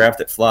 aircraft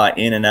that fly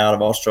in and out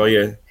of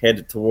Australia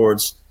headed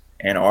towards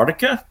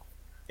Antarctica.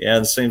 Yeah,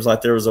 it seems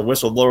like there was a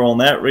whistleblower on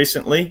that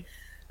recently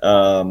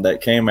that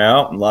came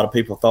out, and a lot of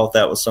people thought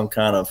that was some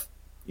kind of,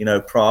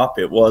 prop.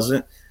 It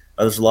wasn't.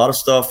 There's a lot of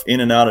stuff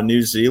in and out of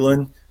New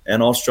Zealand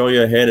and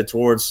Australia headed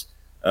towards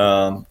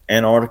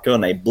Antarctica,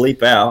 and they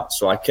bleep out.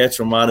 So I catch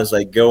them right as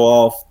they go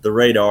off the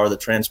radar, the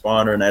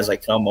transponder, and as they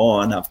come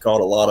on. I've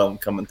caught a lot of them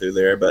coming through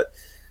there. But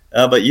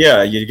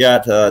yeah, you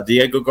got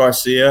Diego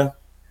Garcia,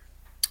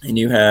 and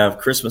you have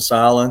Christmas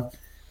Island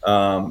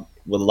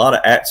with a lot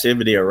of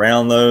activity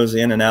around those,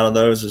 in and out of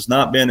those. There's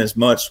not been as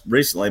much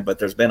recently, but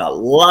there's been a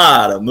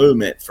lot of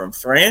movement from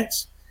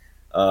France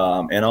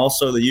and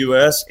also the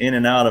U.S. in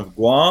and out of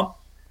Guam,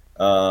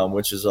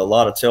 which is a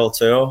lot of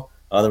telltale.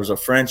 There was a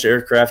French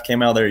aircraft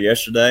came out there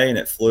yesterday, and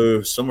it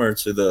flew somewhere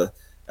to the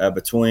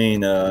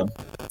between the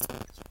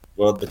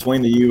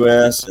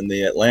U.S. and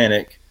the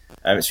Atlantic.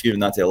 Excuse me,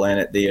 not the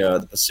Atlantic,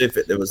 the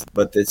Pacific.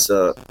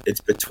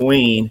 It's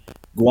between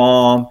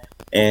Guam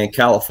and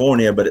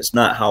California, but it's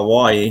not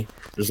Hawaii.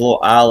 There's a little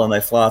island they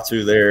fly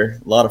to there.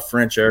 A lot of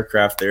French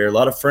aircraft there. A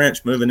lot of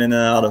French moving in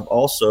and out of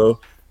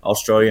also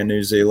Australia and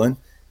New Zealand.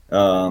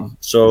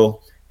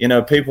 So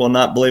people are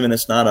not believing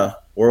it's not a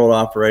world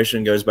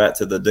operation. Goes back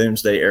to the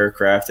Doomsday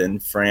aircraft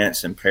in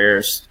France and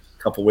Paris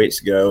a couple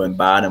weeks ago, and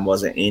Biden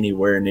wasn't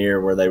anywhere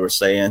near where they were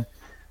saying.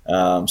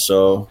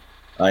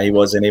 He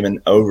wasn't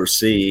even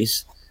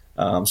overseas.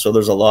 So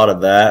there's a lot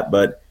of that.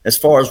 But as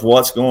far as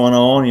what's going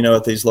on,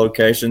 at these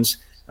locations,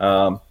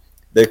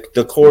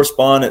 the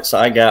correspondence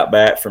I got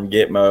back from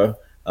Gitmo,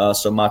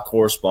 so my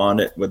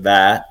correspondent with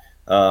that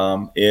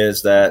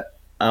is that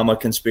I'm a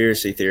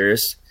conspiracy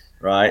theorist,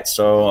 right?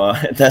 So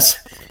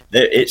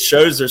it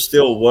shows there's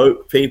still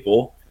woke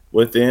people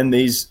within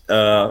these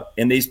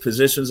in these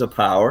positions of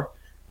power,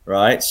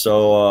 right?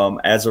 So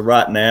as of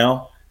right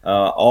now,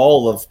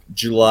 all of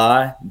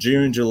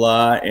June,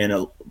 July,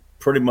 and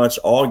pretty much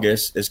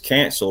August is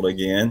canceled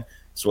again.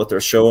 It's what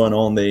they're showing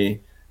on the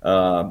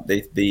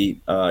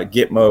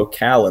Gitmo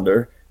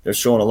calendar. They're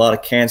showing a lot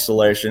of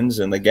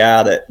cancellations, and the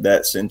guy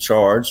that's in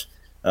charge,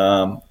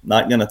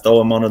 not going to throw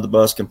him under the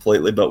bus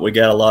completely, but we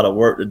got a lot of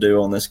work to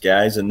do on this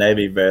guy. He's a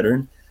Navy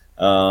veteran,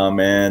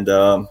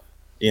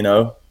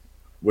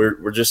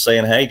 we're just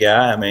saying, hey,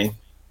 guy, I mean,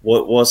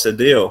 what's the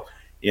deal?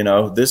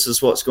 This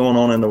is what's going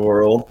on in the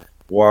world.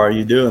 Why are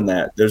you doing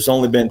that? There's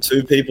only been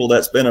 2 people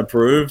that's been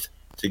approved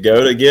to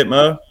go to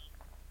Gitmo.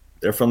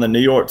 They're from the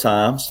New York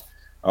Times.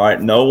 All right,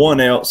 no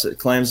one else that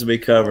claims to be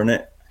covering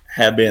it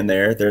have been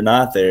there. They're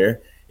not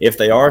there. If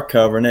they are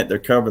covering it, they're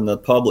covering the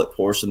public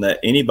portion that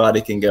anybody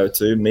can go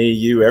to, me,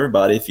 you,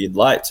 everybody. If you'd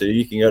like to,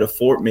 you can go to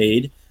Fort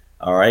Meade.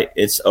 All right,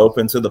 it's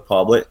open to the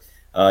public.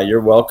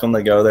 You're welcome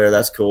to go there.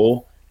 That's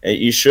cool.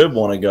 You should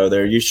want to go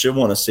there. You should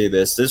want to see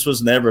this. This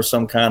was never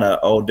some kind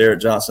of, Derek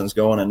Johnson's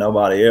going and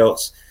nobody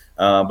else.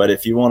 But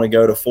if you want to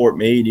go to Fort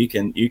Meade,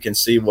 you can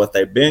see what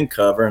they've been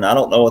covering. I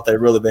don't know what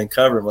they've really been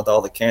covering with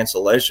all the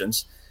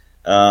cancellations.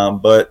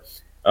 They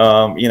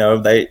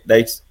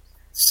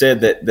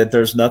said that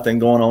there's nothing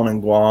going on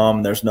in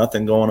Guam. There's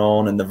nothing going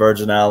on in the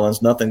Virgin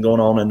Islands, nothing going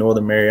on in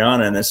Northern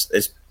Mariana. And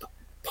it's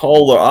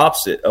polar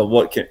opposite of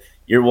what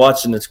you're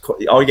watching.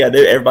 All you got to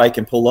do, everybody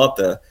can pull up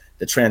the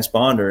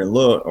transponder and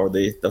look, or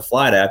the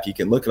flight app. You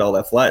can look at all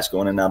that flights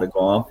going in and out of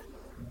Guam.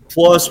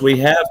 Plus, we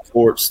have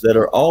courts that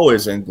are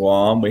always in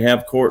Guam. We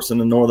have courts in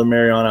the Northern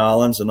Mariana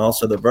Islands and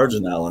also the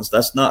Virgin Islands.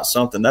 That's not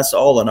something, that's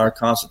all in our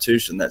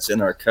Constitution. That's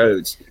in our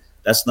codes.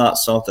 That's not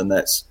something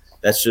that's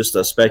just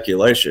a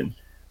speculation.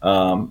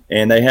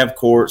 And they have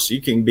courts.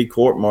 You can be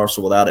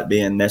court-martialed without it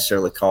being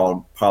necessarily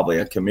called probably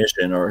a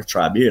commission or a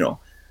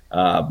tribunal.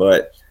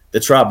 But the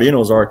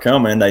tribunals are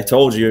coming. They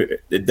told you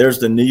there's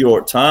the New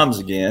York Times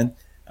again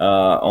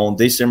on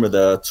December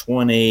the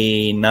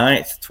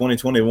 29th,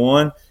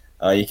 2021.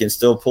 You can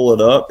still pull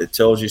it up. It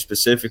tells you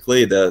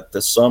specifically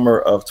the summer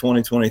of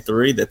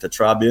 2023 that the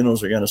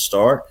tribunals are going to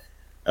start.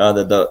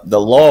 The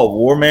Law of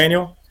War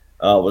Manual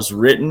was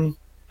written.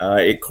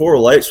 It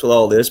correlates with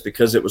all this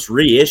because it was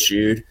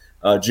reissued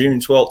June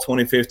 12,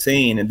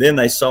 2015. And then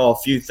they saw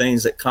a few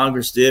things that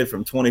Congress did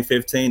from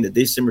 2015 to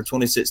December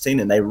 2016,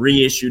 and they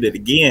reissued it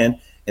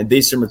again in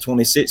December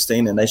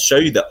 2016. And they show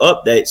you the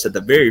updates at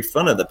the very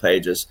front of the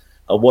pages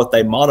of what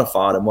they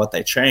modified and what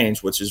they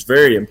changed, which is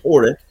very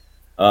important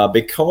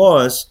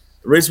because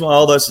the reason why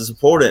all this is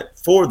important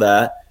for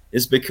that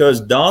is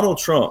because Donald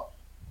Trump,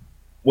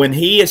 when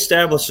he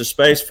established the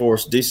Space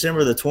Force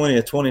December the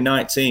 20th,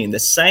 2019, the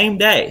same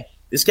day,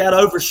 this got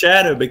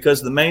overshadowed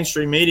because the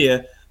mainstream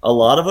media, a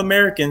lot of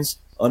Americans,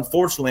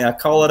 unfortunately, I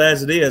call it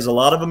as it is, a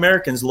lot of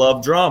Americans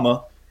love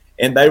drama,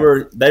 and they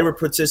were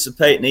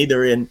participating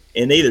either in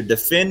either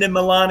defending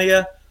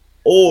Melania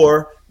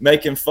or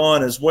making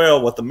fun as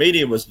well what the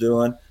media was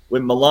doing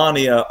with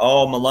Melania.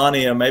 Oh,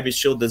 Melania, maybe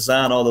she'll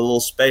design all the little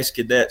space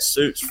cadet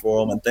suits for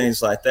them and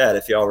things like that,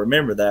 if y'all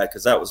remember that,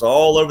 because that was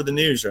all over the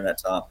news during that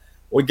time.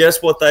 Well,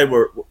 guess what they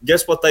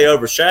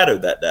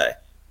overshadowed that day?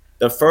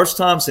 The first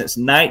time since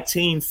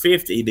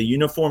 1950, the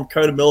Uniform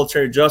Code of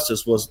Military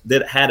Justice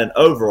had an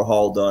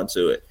overhaul done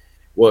to it.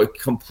 Well,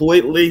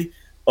 completely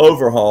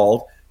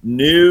overhauled,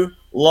 new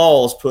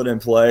laws put in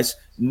place,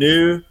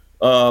 new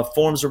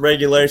forms of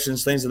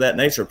regulations, things of that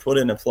nature put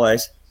into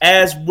place,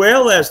 as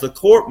well as the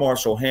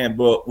court-martial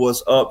handbook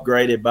was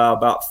upgraded by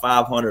about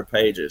 500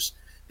 pages.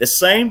 The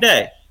same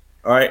day,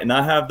 all right, and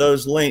I have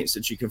those links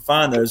that you can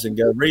find those and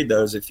go read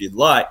those if you'd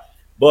like,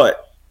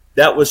 but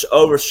that was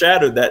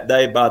overshadowed that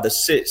day by the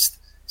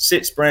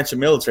sixth branch of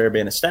military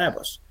being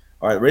established.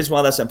 All right, the reason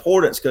why that's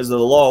important is because the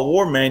Law of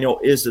War Manual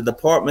is the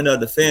Department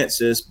of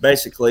Defense is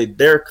basically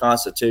their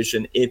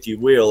constitution, if you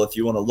will, if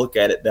you want to look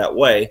at it that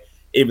way,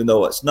 even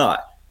though it's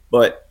not.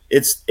 But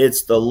it's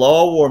the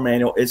Law of War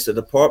Manual. It's the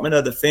Department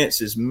of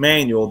Defense's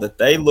manual that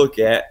they look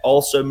at.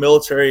 Also,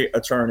 military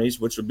attorneys,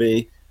 which would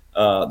be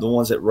the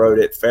ones that wrote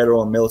it,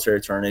 federal and military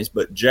attorneys,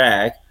 but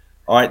JAG.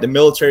 All right, the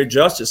Military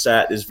Justice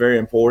Act is very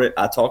important.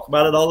 I talk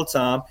about it all the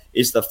time.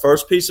 It's the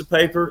first piece of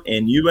paper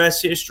in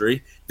U.S.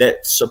 history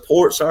that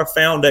supports our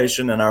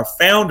foundation and our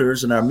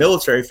founders and our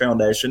military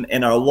foundation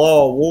and our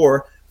law of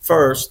war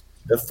first,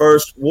 the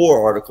first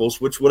war articles,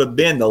 which would have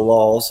been the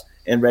laws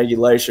and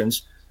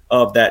regulations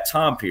of that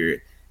time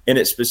period. And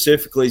it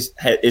specifically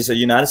is a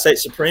United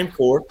States Supreme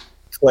Court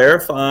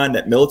clarifying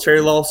that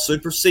military law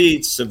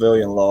supersedes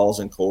civilian laws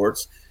and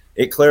courts.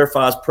 It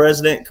clarifies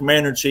president and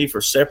commander-in-chief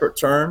are separate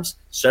terms,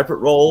 separate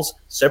roles,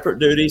 separate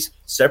duties,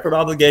 separate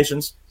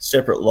obligations,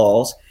 separate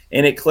laws.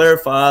 And it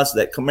clarifies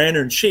that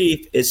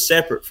commander-in-chief is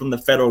separate from the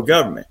federal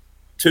government,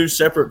 two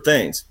separate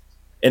things.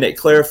 And it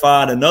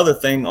clarified another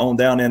thing on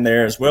down in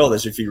there as well,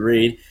 as if you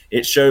read,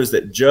 it shows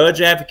that judge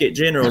advocate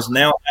generals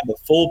now have the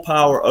full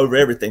power over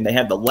everything. They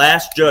have the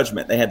last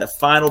judgment. They had the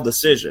final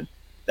decision.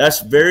 That's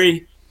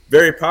very,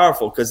 very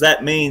powerful because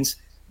that means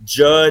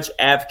judge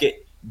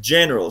advocate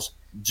generals.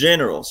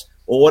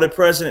 Well, what did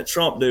President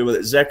Trump do with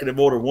Executive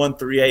Order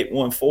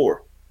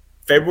 13814?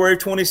 February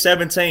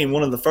 2017,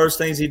 one of the first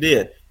things he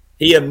did,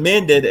 he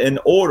amended an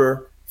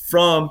order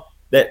from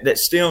that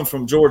stemmed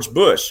from George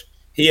Bush.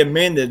 He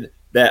amended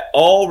that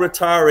all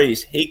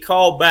retirees, he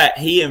called back,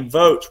 he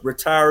invoked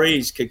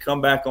retirees could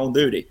come back on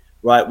duty,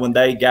 right, when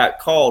they got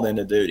called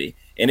into duty.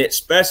 And it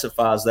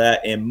specifies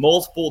that in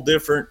multiple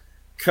different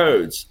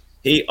codes.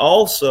 He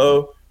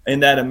also, in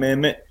that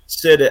amendment,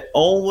 said that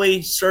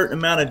only certain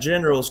amount of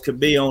generals could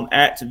be on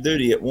active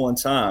duty at one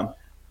time,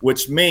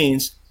 which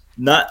means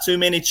not too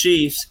many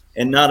chiefs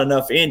and not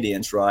enough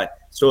Indians, right?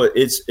 So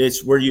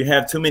it's where you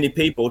have too many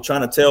people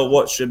trying to tell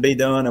what should be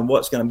done and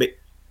what's going to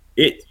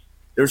be.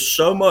 There's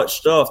so much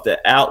stuff that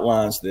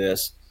outlines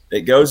this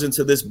that goes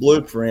into this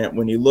blueprint.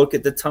 When you look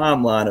at the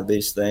timeline of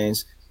these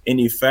things and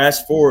you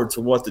fast forward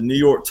to what the New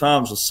York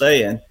Times was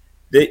saying,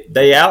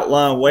 they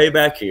outline way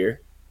back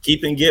here,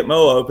 keeping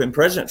Gitmo open.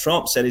 President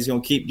Trump said he's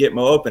going to keep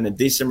Gitmo open in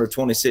December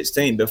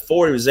 2016.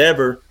 Before he was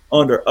ever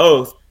under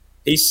oath,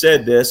 he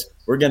said this,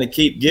 we're going to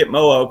keep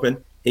Gitmo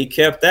open. He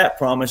kept that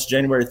promise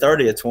January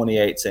 30th,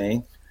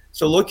 2018.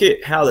 So look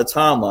at how the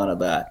timeline of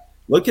that.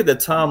 Look at the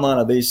timeline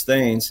of these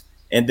things,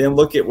 and then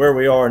look at where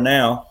we are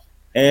now.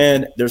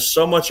 And there's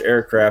so much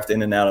aircraft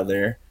in and out of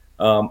there.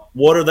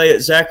 What are they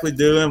exactly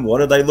doing? What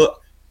do they look?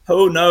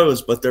 Who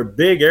knows? But they're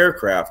big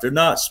aircraft. They're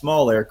not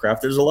small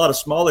aircraft. There's a lot of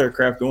small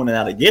aircraft going in and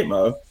out of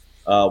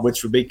Gitmo,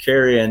 which would be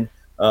carrying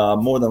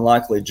more than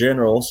likely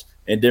generals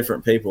and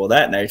different people of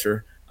that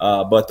nature.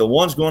 But the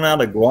ones going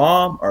out of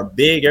Guam are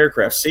big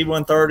aircraft,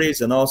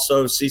 C-130s and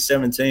also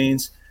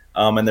C-17s.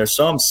 And there's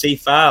some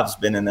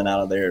C-5s been in and out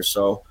of there.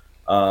 So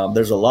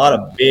there's a lot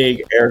of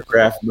big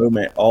aircraft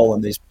movement all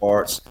in these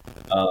parts.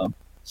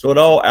 So it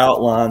all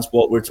outlines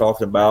what we're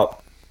talking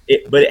about.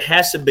 but it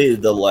has to be a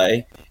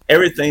delay.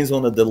 Everything's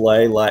on a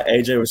delay, like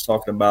AJ was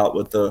talking about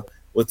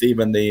with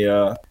even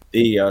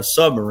the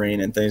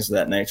submarine and things of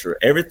that nature.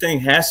 Everything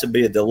has to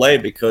be a delay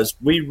because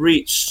we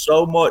reach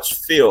so much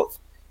filth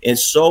and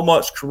so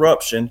much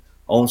corruption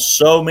on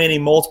so many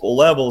multiple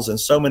levels and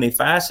so many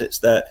facets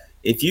that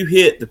if you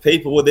hit the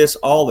people with this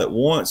all at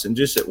once and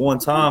just at one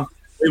time,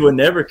 we would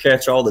never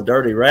catch all the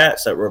dirty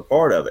rats that were a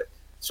part of it.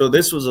 So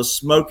this was a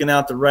smoking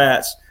out the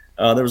rats.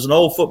 There was an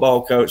old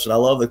football coach, and I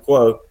love the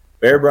quote,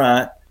 Bear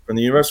Bryant from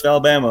the University of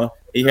Alabama.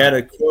 He had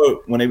a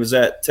quote when he was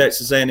at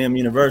Texas A&M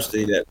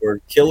University that we're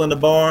torching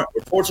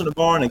the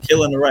barn and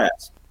killing the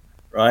rats,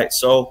 right?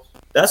 So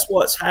that's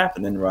what's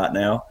happening right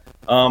now.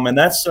 And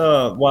that's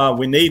why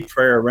we need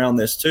prayer around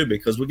this too,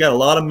 because we got a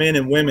lot of men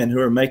and women who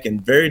are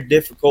making very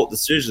difficult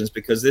decisions,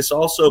 because this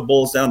also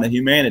boils down to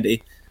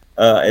humanity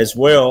as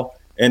well.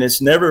 And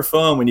it's never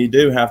fun when you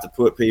do have to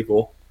put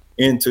people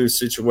into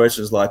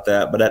situations like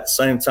that. But at the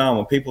same time,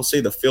 when people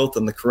see the filth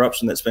and the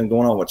corruption that's been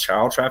going on with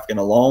child trafficking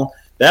alone,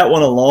 that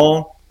one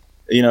alone,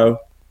 you know,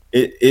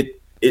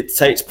 it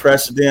takes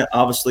precedent,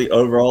 obviously,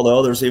 over all the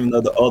others, even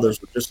though the others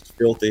were just as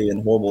filthy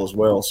and horrible as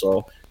well.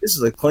 So this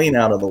is a clean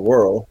out of the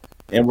world,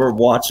 and we're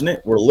watching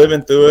it. We're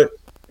living through it,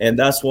 and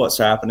that's what's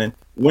happening.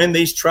 When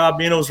these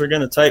tribunals are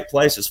going to take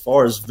place as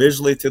far as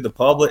visually to the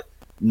public,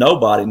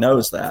 nobody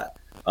knows that.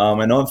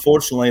 And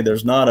unfortunately,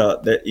 there's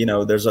not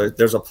there's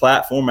a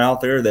platform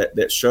out there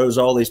that shows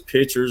all these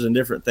pictures and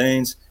different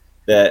things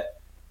that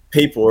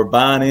people are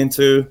buying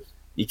into.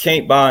 You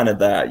can't buy into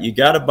that. You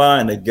got to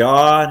buy into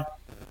God,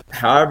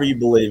 however you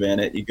believe in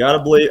it. You got to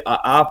believe.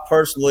 I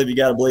personally believe you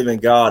got to believe in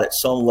God at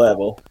some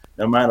level,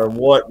 no matter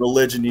what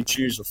religion you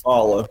choose to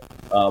follow.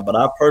 But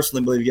I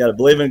personally believe you got to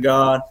believe in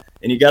God,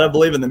 and you got to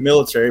believe in the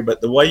military.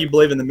 But the way you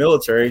believe in the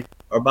military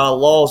are by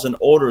laws and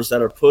orders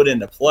that are put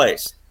into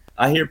place.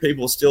 I hear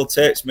people still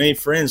text me,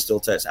 friends still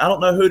text. I don't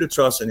know who to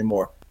trust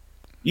anymore.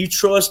 You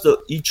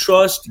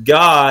trust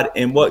God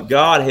and what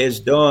God has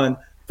done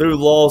through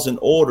laws and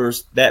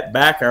orders that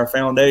back our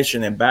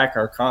foundation and back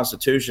our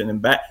Constitution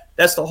and back.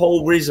 That's the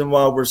whole reason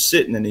why we're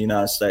sitting in the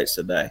United States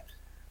today.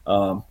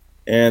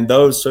 And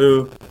those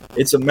who,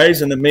 it's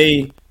amazing to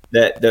me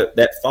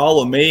that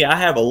follow me. I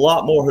have a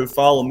lot more who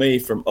follow me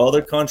from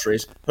other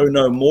countries who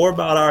know more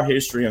about our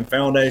history and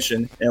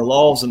foundation and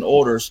laws and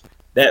orders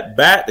that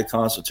back the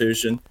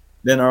Constitution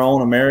than our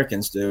own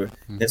Americans do.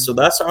 Mm-hmm. And so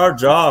that's our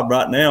job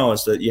right now,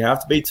 is that you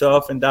have to be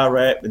tough and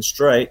direct and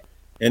straight.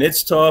 And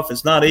it's tough.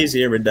 It's not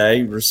easy every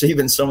day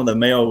receiving some of the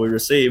mail we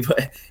receive.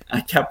 I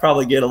can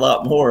probably get a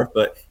lot more,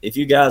 but if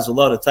you guys would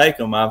love to take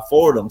them, I'll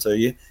forward them to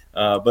you.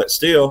 But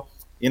still,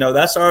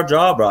 that's our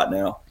job right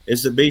now,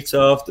 is to be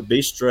tough, to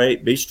be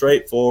straight, be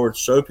straightforward,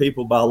 show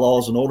people by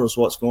laws and orders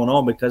what's going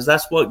on, because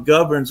that's what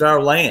governs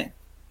our land.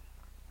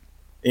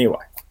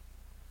 Anyway,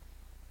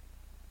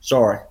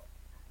 sorry.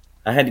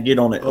 I had to get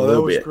on it a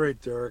little bit. That was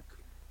great, Derek.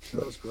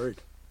 That was great.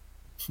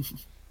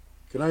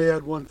 Can I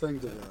add one thing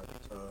to that?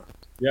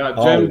 Yeah,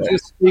 Jim,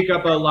 just speak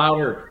up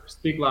louder.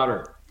 Speak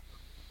louder.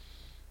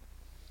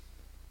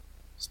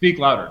 Speak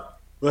louder.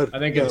 But I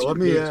think let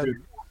me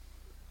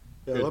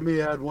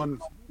add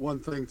one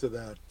thing to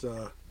that.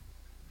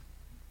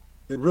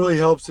 It really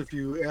helps if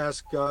you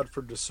ask God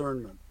for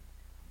discernment.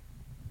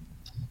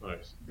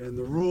 Nice. And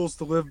the rules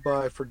to live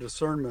by for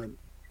discernment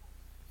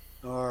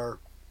are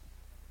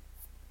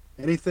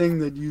anything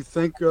that you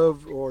think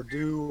of or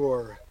do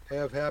or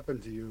have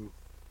happen to you,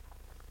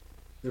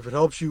 if it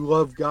helps you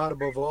love God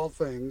above all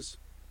things,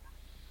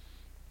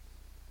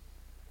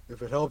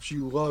 if it helps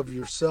you love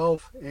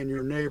yourself and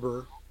your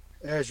neighbor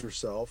as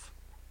yourself,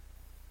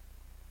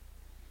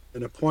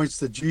 and it points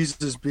to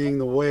Jesus being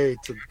the way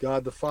to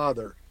God the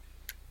Father,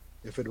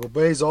 if it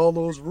obeys all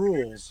those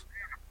rules,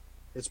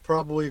 it's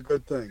probably a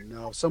good thing.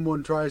 Now, if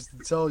someone tries to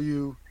tell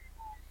you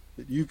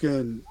that you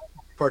can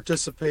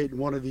participate in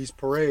one of these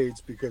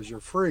parades because you're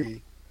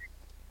free,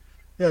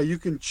 yeah, you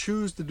can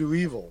choose to do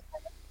evil.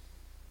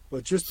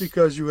 But just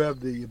because you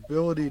have the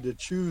ability to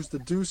choose to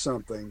do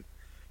something,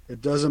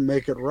 it doesn't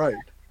make it right.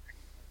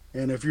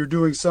 And if you're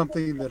doing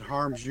something that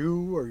harms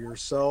you or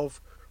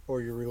yourself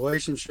or your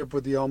relationship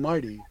with the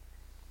Almighty,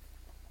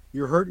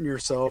 you're hurting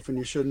yourself and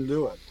you shouldn't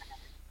do it.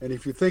 And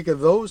if you think of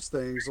those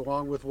things,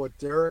 along with what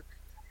Derek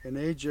and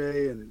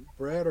AJ and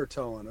Brad are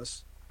telling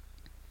us,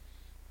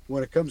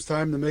 when it comes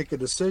time to make a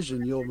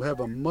decision, you'll have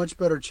a much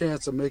better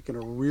chance of making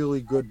a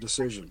really good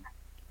decision.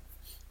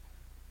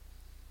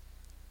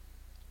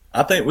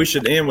 I think we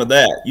should end with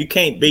that. You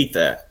can't beat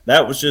that.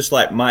 That was just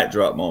like mic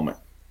drop moment.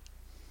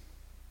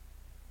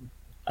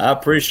 I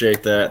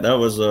appreciate that. That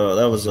was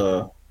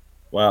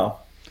wow.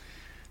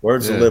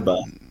 Words to live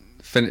by.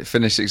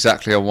 Finished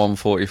exactly on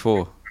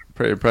 144.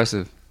 Pretty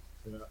impressive.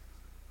 Yeah,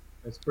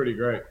 that's pretty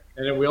great.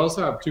 And then we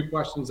also have two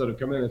questions that have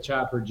come in the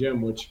chat for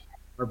Jim, which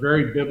are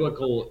very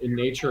biblical in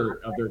nature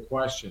of their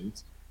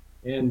questions.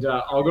 And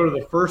I'll go to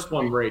the first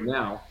one right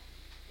now.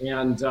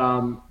 And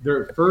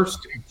their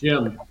first,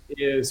 Jim,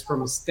 is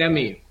from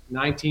Stemi,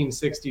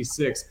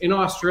 1966, in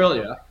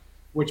Australia,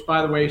 which,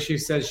 by the way, she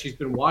says she's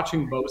been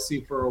watching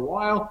BOSI for a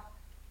while.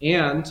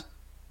 And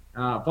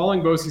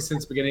Following Bosie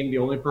since the beginning, the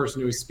only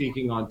person who is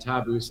speaking on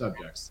taboo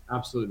subjects.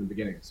 Absolutely in the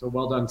beginning. So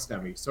well done,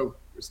 Stemmie. So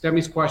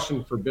Stemmie's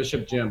question for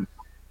Bishop Jim.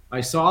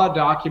 I saw a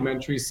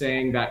documentary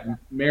saying that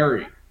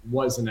Mary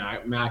was an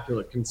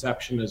immaculate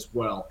conception as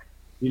well.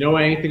 You know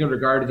anything in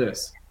regard to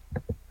this?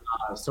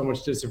 So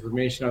much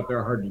disinformation out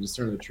there, hard to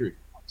discern the truth.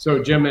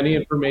 So, Jim, any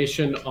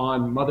information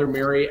on Mother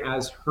Mary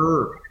as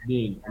her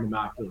being an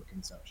immaculate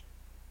conception?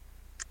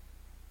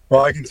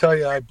 Well, I can tell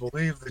you, I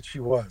believe that she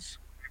was.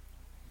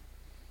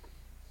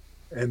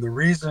 And the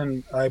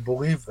reason I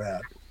believe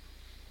that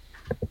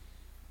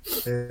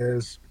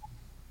is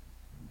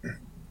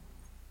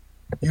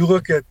you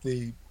look at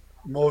the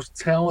most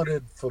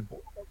talented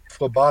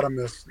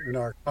phlebotomists in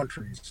our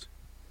countries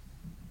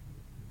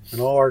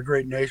and all our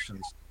great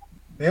nations,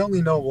 they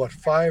only know what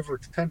 5 or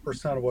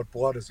 10% of what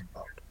blood is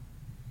about.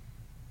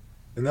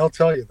 And they'll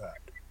tell you that.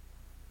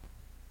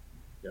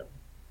 Yeah.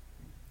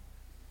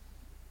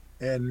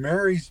 And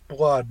Mary's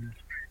blood,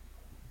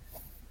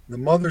 the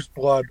mother's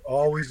blood,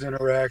 always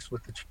interacts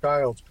with the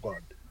child's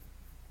blood.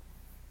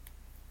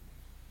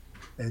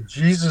 And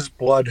Jesus'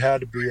 blood had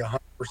to be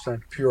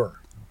 100%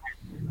 pure.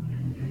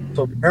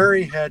 So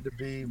Mary had to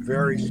be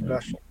very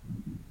special.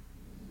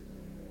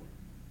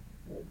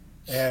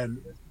 And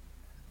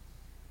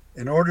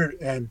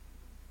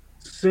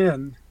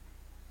sin,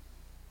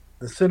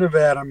 the sin of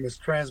Adam is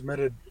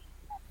transmitted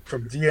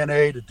from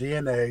DNA to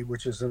DNA,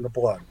 which is in the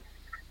blood.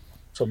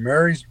 So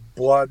Mary's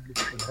blood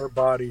in her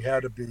body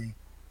had to be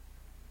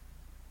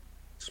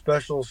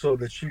special so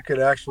that she could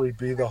actually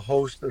be the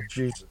host of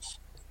Jesus.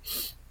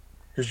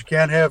 Because you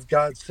can't have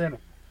God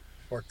sinning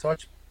or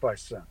touched by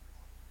sin.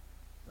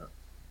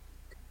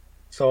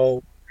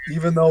 So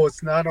even though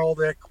it's not all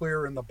that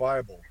clear in the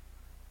Bible,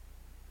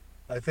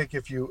 I think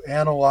if you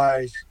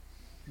analyze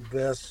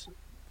this,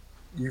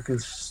 you can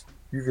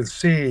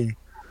see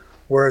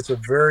where it's a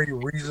very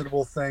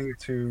reasonable thing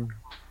to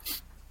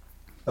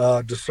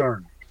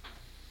discern.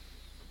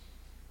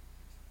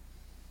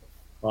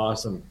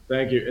 Awesome.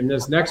 Thank you. And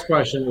this next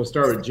question, we'll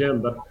start with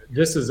Jim, but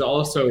this is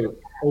also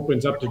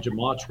opens up to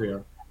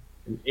gematria.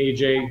 And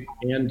AJ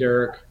and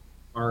Derek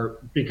are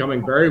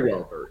becoming very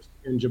well versed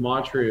in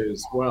gematria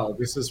as well.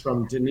 This is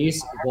from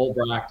Denise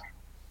Volbracht,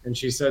 and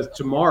she says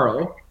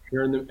tomorrow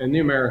here in the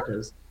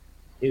Americas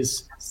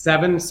is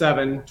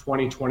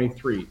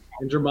 7/7/2023.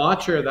 In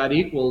gematria, that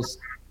equals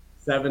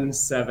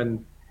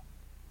 777,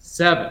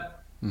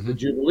 the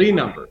Jubilee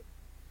number.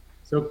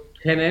 So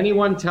can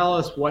anyone tell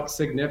us what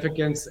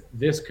significance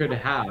this could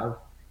have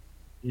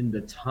in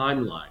the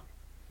timeline?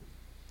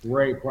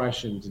 Great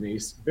question,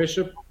 Denise.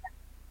 Bishop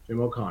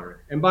Jim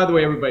O'Connor. And by the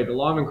way, everybody, the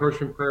law of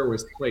encroachment prayer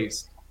was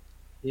placed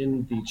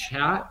in the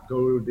chat.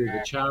 Go to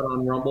the chat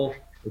on Rumble.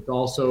 It's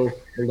also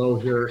below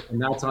here,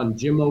 and that's on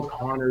Jim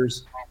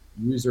O'Connor's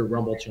user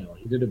Rumble channel.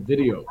 He did a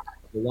video of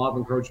the law of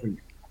encroachment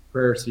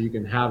prayer, so you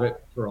can have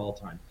it for all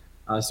time.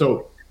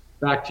 So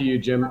back to you,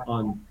 Jim,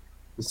 on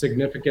the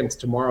significance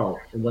tomorrow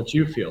and what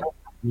you feel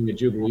being a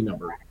Jubilee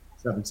number,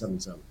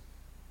 777.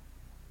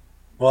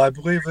 Well, I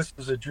believe this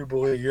is a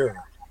Jubilee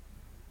year.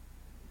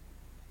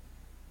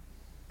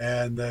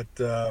 And that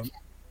the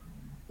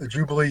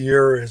Jubilee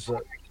year is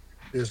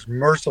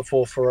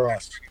merciful for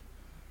us.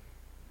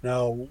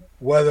 Now,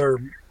 whether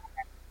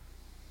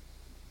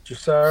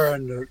Jasara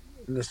and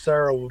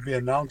Nasara will be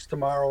announced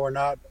tomorrow or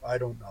not, I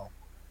don't know.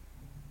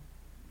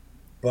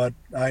 But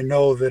I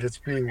know that it's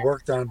being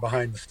worked on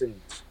behind the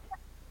scenes.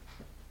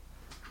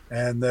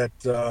 And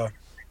that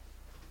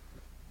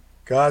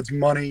God's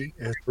money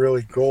is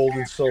really gold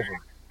and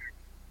silver.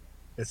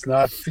 It's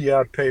not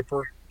fiat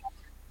paper.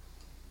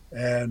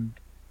 And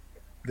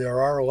there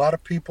are a lot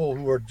of people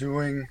who are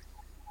doing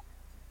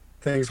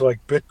things like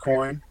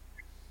Bitcoin.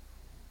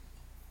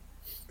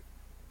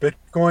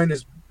 Bitcoin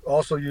is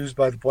also used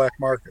by the black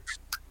markets.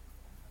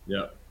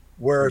 Yeah.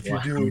 Where if you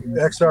do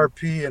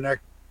XRP and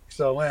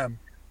XLM,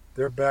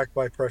 they're backed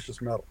by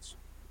precious metals.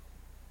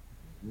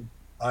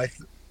 I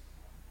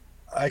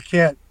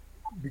can't,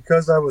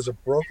 because I was a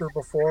broker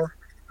before,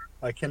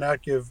 I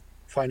cannot give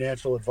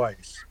financial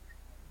advice.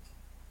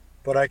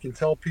 But I can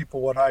tell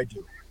people what I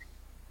do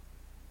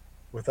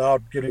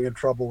without getting in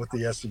trouble with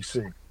the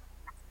SEC.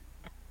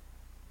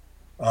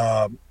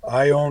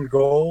 I own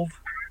gold.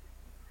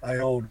 I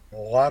own a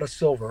lot of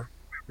silver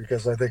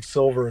because I think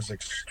silver is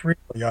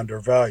extremely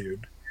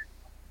undervalued.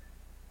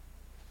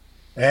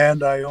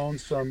 And I own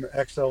some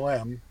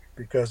XLM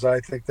because I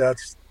think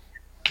that's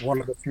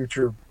one of the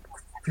future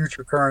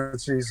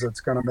currencies that's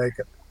going to make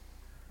it.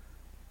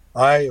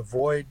 I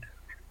avoid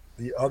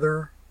the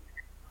other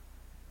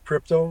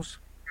cryptos,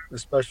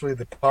 especially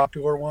the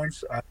popular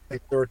ones. I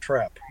think they're a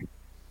trap.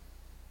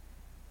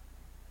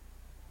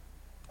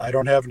 I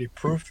don't have any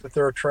proof that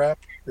they're a trap.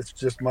 It's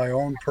just my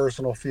own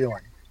personal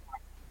feeling.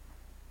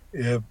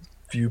 If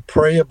you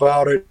pray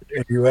about it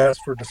and you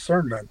ask for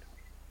discernment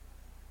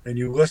and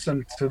you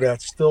listen to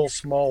that still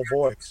small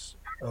voice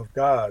of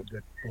God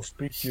that will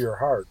speak to your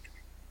heart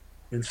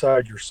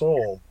inside your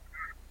soul,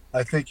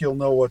 I think you'll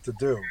know what to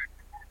do.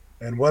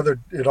 And whether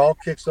it all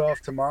kicks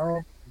off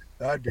tomorrow,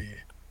 I'd be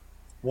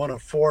one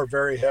of four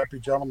very happy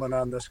gentlemen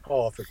on this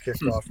call for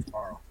kickoff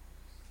tomorrow.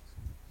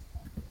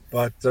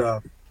 But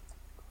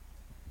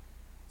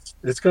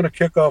it's going to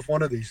kick off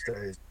one of these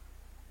days,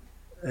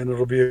 and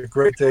it'll be a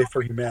great day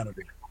for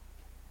humanity.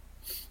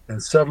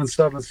 And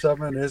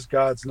 777 is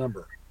God's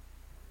number.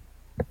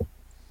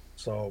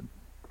 So,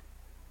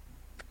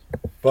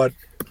 but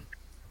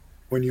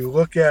when you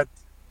look at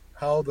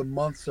how the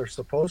months are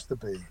supposed to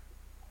be,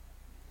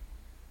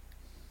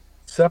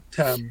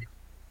 Septem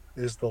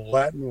is the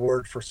Latin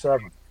word for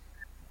seven.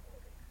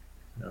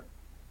 Yeah.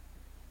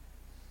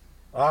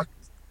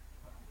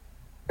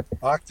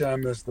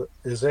 Octem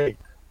is 8.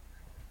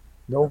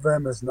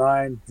 Novem is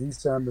 9.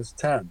 Decem is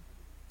 10.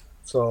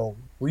 So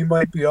we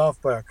might be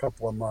off by a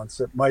couple of months.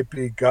 It might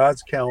be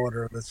God's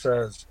calendar that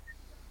says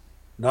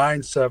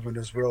 9/7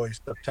 is really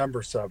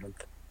September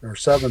 7th or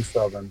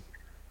 7/7.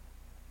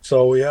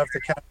 So we have to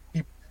kind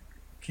of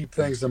keep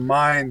things in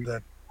mind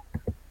that,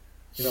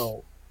 you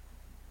know,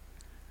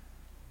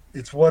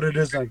 it's what it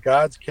is on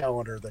God's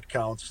calendar that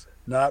counts,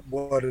 not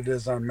what it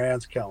is on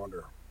man's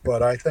calendar.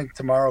 But I think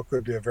tomorrow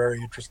could be a very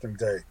interesting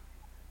day.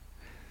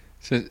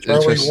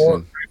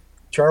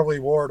 Charlie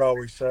Ward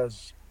always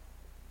says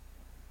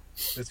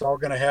it's all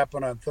going to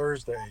happen on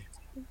Thursday,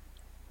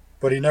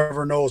 but he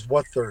never knows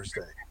what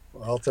Thursday.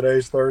 Well,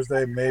 today's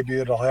Thursday. Maybe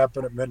it'll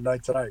happen at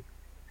midnight tonight.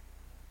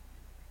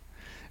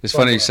 It's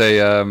funny you say.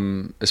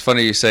 It's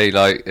funny you say,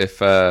 like,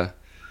 if we're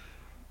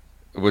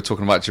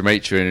talking about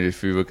gematria, and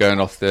if we were going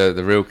off the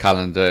real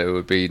calendar, it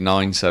would be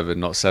 9/7,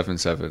 not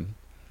 7/7.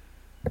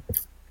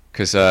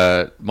 Because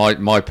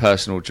my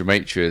personal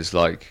gematria is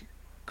like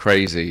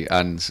crazy,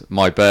 and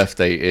my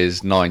birthday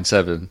is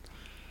 9/7.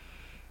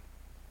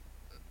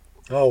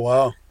 Oh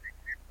wow!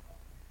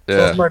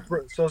 Yeah.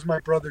 So's my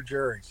brother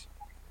Jerry's.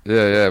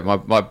 Yeah.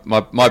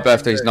 My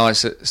birthday's 9.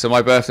 So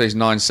my birthday's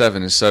 9/7,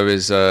 and so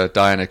is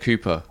Diana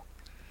Cooper,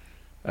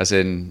 as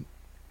in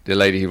the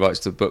lady who writes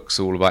the books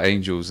all about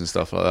angels and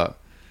stuff like that.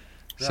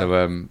 Yeah.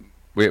 So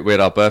we had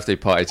our birthday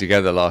party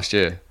together last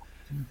year.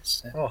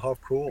 Oh, how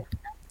cool!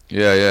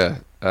 Yeah.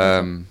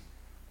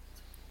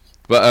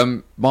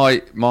 But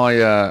my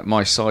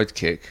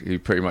sidekick, who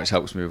pretty much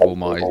helps me with all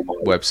my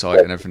website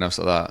and everything else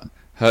like that,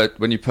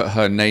 when you put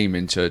her name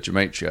into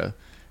gematria,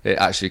 it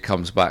actually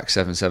comes back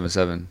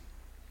 777.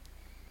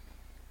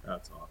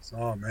 That's awesome.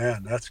 Oh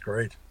man, that's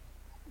great.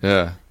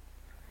 Yeah.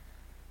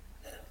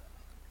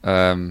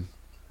 But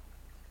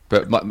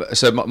my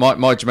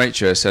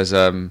gematria says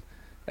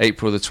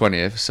April the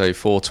 20th, so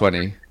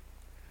 420.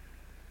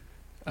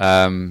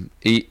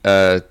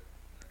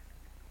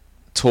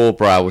 Tor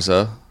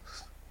browser,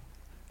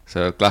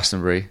 so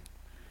Glastonbury.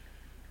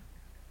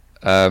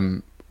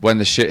 When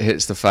the shit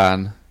hits the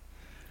fan,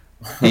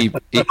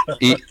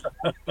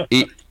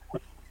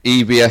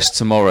 EBS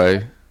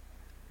tomorrow.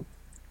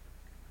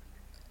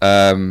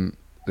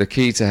 The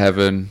key to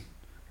heaven,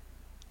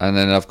 and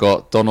then I've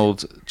got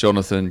Donald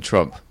Jonathan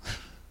Trump.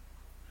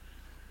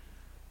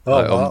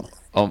 Oh, wow.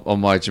 on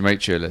my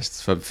gematria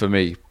list for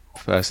me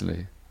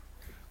personally,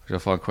 which I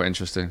find quite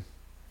interesting.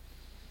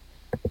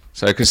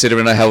 So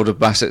considering I held a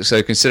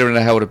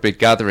big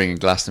gathering in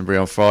Glastonbury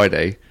on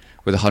Friday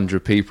with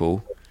 100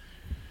 people,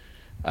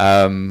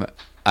 and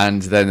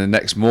then the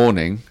next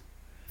morning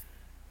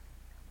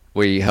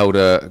we held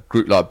a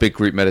big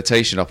group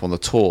meditation up on the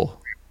Tor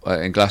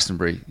in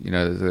Glastonbury, you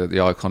know, the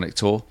iconic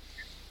Tor,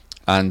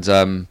 and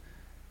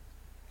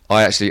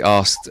I actually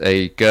asked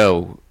a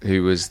girl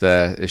who was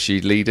there if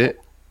she'd lead it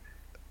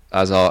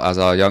as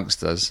our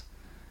youngsters,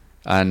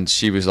 and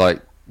she was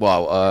like,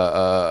 "Wow,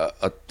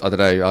 I don't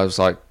know." I was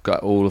like,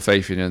 "Got all the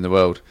faith in the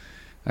world,"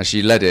 and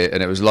she led it,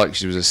 and it was like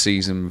she was a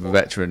seasoned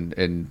veteran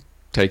in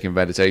taking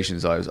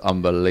meditations. It was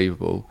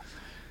unbelievable.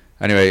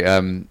 Anyway,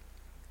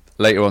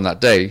 later on that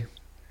day,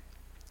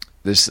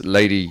 this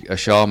lady, a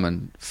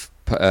shaman,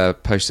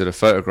 posted a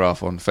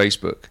photograph on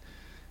Facebook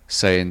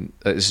saying,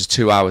 this is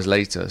 2 hours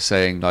later,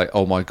 saying like,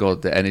 "Oh my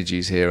God, the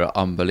energies here are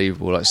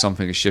unbelievable. Like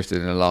something has shifted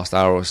in the last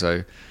hour or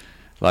so.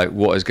 Like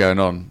what is going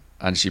on?"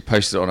 And she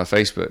posted it on her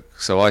Facebook.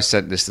 So I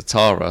sent this to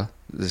Tara,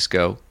 this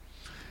girl,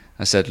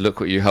 and said, "Look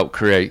what you helped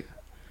create,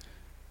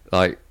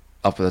 like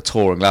up at the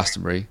Tor in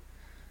Glastonbury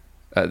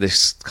at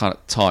this kind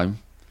of time."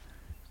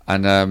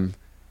 And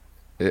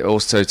it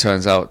also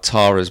turns out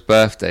Tara's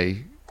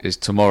birthday is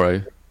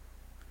tomorrow,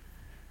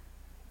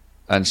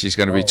 and she's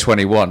going to be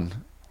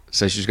 21.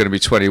 So she's going to be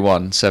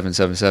 21,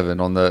 777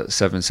 on the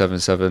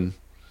 777.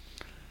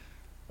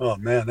 Oh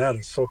man, that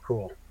is so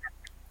cool.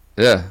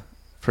 Yeah,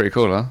 pretty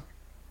cool, huh?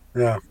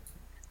 Yeah.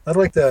 I'd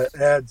like to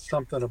add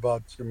something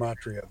about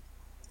gematria.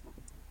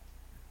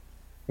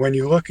 When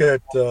you look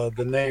at the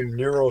name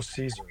Nero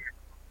Caesar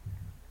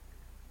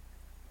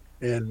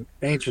in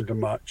ancient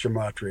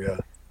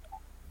gematria,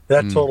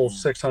 that totals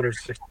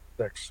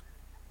 666.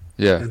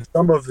 Yeah. And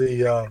some of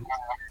the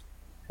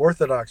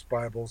Orthodox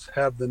Bibles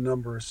have the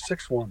number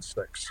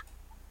 616.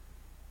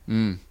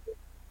 Mm.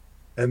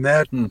 And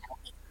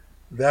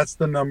that's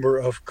the number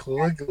of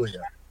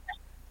Caligula,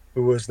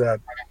 who was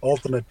that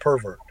ultimate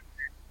pervert.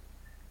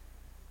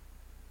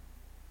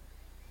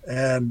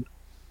 And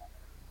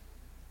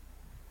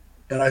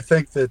And I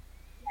think that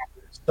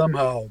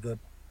somehow the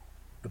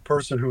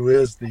person who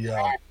is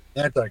the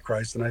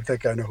Antichrist, and I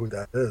think I know who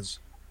that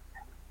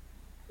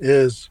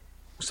is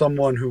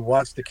someone who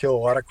wants to kill a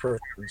lot of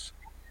Christians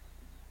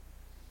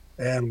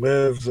and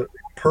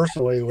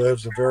personally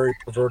lives a very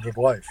perverted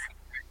life.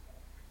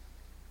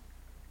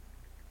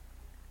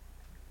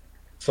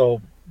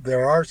 So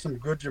there are some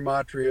good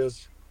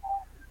gematrias.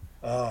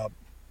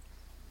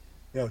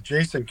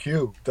 Jason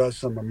Q does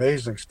some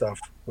amazing stuff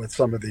with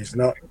some of these.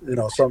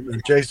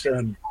 And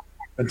Jason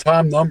and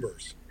Tom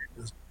Numbers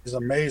is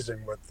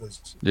amazing with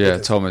this. Yeah,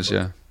 Thomas.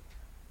 Yeah,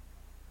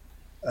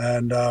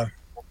 and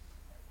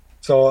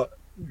so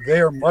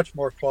they are much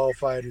more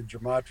qualified in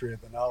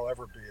gematria than I'll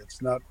ever be.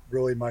 It's not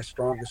really my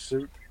strongest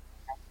suit,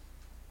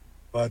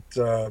 but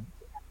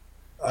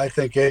I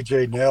think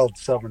AJ nailed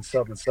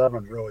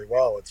 777 really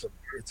well. It's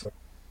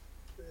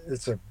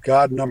a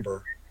God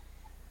number,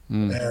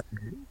 and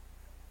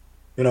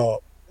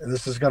and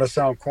this is going to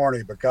sound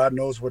corny, but God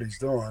knows what He's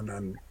doing,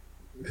 and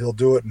He'll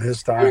do it in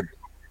His time.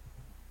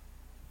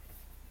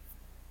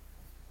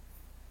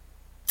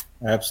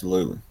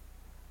 Absolutely.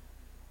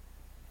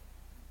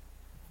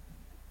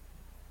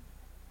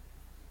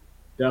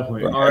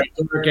 Definitely. All right,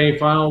 Derek, any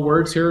final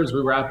words here as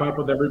we wrap up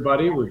with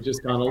everybody? We've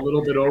just gone a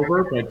little bit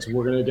over, but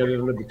we're going to get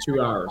into the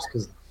 2 hours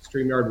because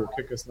StreamYard will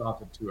kick us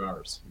off in 2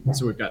 hours.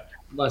 So we've got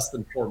less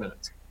than 4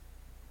 minutes.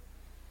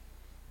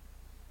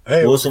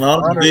 Hey, well, it's an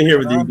honor to be here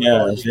with you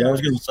guys. Yeah, I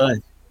was going to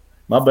say.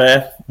 My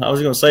bad. I was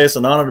going to say it's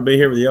an honor to be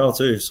here with y'all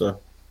too. So,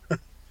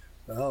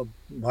 well,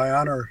 my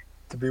honor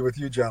to be with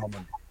you,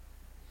 gentlemen.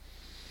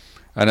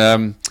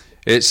 And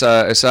it's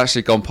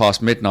actually gone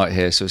past midnight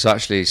here, so it's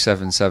actually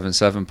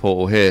 777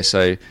 portal here.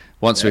 So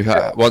once I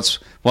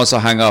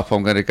hang up,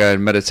 I'm going to go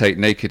and meditate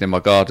naked in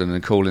my garden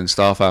and call in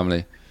Star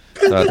Family.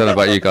 So I don't know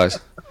about you guys.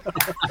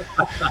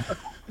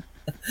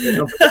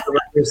 Don't forget to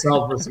wrap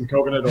yourself with some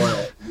coconut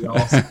oil.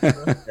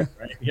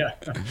 Right? Yeah.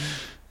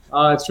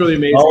 It's really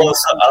amazing.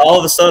 All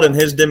of a sudden,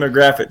 his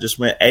demographic just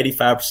went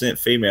 85%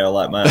 female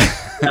like mine.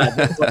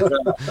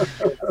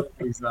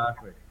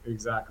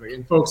 Exactly.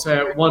 And folks,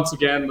 once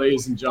again,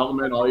 ladies and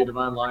gentlemen, all you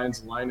Divine Lions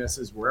and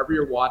Lionesses, wherever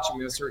you're watching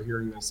this or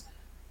hearing this,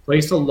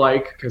 place a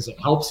like because it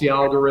helps the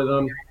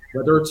algorithm,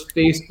 whether it's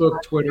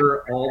Facebook,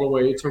 Twitter, all the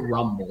way to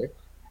Rumble,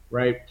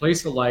 right?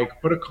 Place a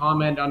like, put a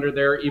comment under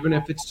there, even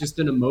if it's just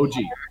an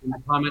emoji in the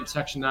comment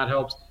section, that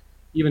helps.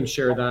 Even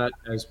share that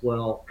as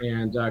well.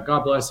 And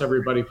God bless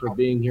everybody for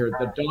being here.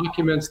 The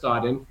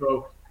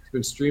documents.info has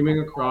been streaming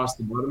across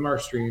the bottom of our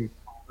stream,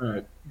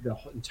 the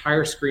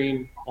entire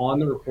screen on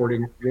the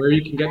recording, where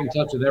you can get in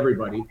touch with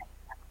everybody.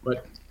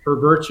 But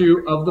for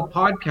virtue of the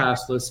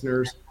podcast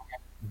listeners,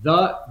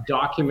 the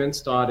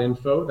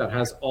documents.info, that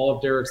has all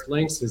of Derek's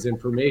links, his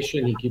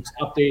information. He keeps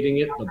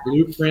updating it, the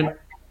blueprint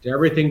to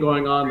everything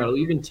going on. That'll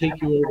even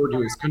take you over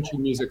to his country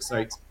music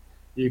sites.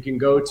 You can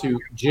go to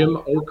Jim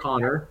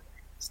O'Connor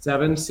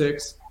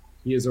 76.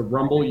 He is a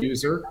Rumble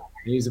user,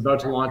 and he's about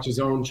to launch his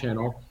own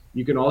channel.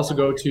 You can also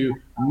go to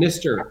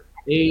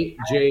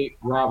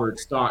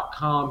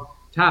MrAJRoberts.com.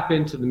 Tap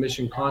into the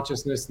mission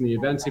consciousness and the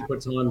events he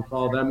puts on and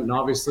follow them. And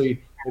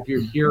obviously, if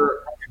you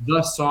hear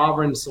The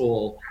Sovereign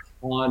Soul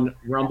on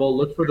Rumble,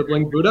 look for the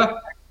Bling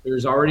Buddha.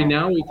 We've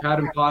had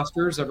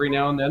imposters every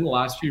now and then the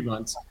last few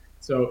months.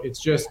 So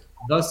it's just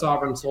The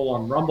Sovereign Soul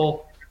on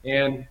Rumble,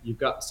 and you've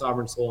got The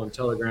Sovereign Soul on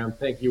Telegram.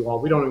 Thank you all.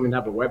 We don't even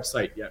have a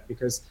website yet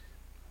because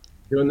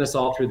doing this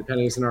all through the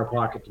pennies in our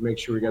pocket to make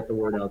sure we get the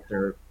word out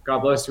there.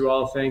 God bless you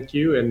all. Thank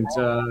you. And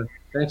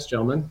thanks,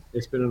 gentlemen.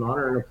 It's been an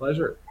honor and a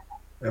pleasure.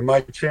 And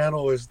my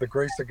channel is The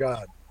Grace of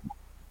God.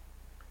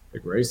 The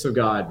Grace of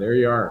God. There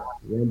you are.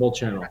 Rumble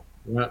channel.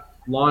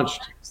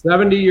 Launched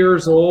 70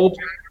 years old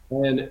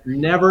and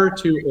never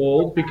too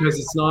old because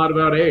it's not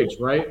about age,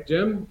 right,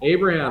 Jim?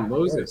 Abraham,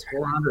 Moses,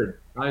 400,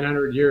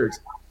 900 years.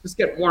 Just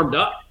get warmed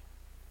up.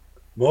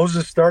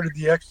 Moses started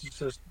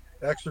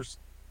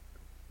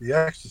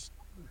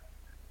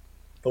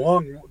the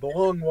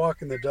long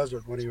walk in the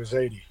desert when he was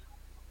 80.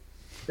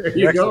 There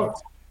you go.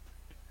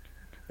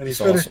 And he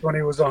finished when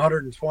he was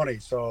 120.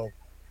 So,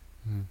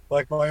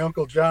 like my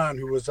Uncle John,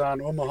 who was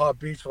on Omaha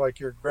Beach like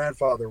your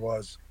grandfather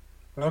was,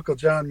 my Uncle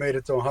John made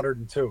it to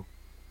 102.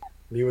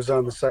 And he was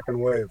on the second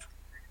wave.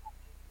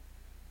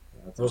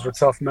 Those were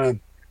tough men.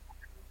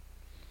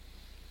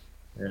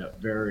 Yeah,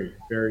 very,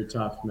 very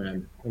tough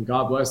men. And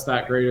God bless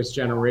that greatest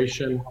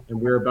generation.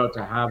 And we're about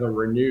to have a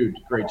renewed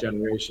great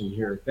generation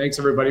here. Thanks,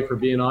 everybody, for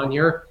being on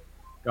here.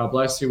 God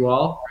bless you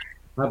all.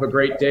 Have a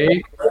great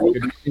day.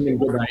 Good evening and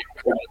good night,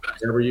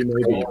 wherever you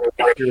may be.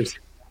 Cheers.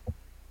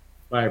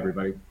 Bye,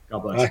 everybody. God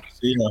bless. Bye.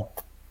 See you now.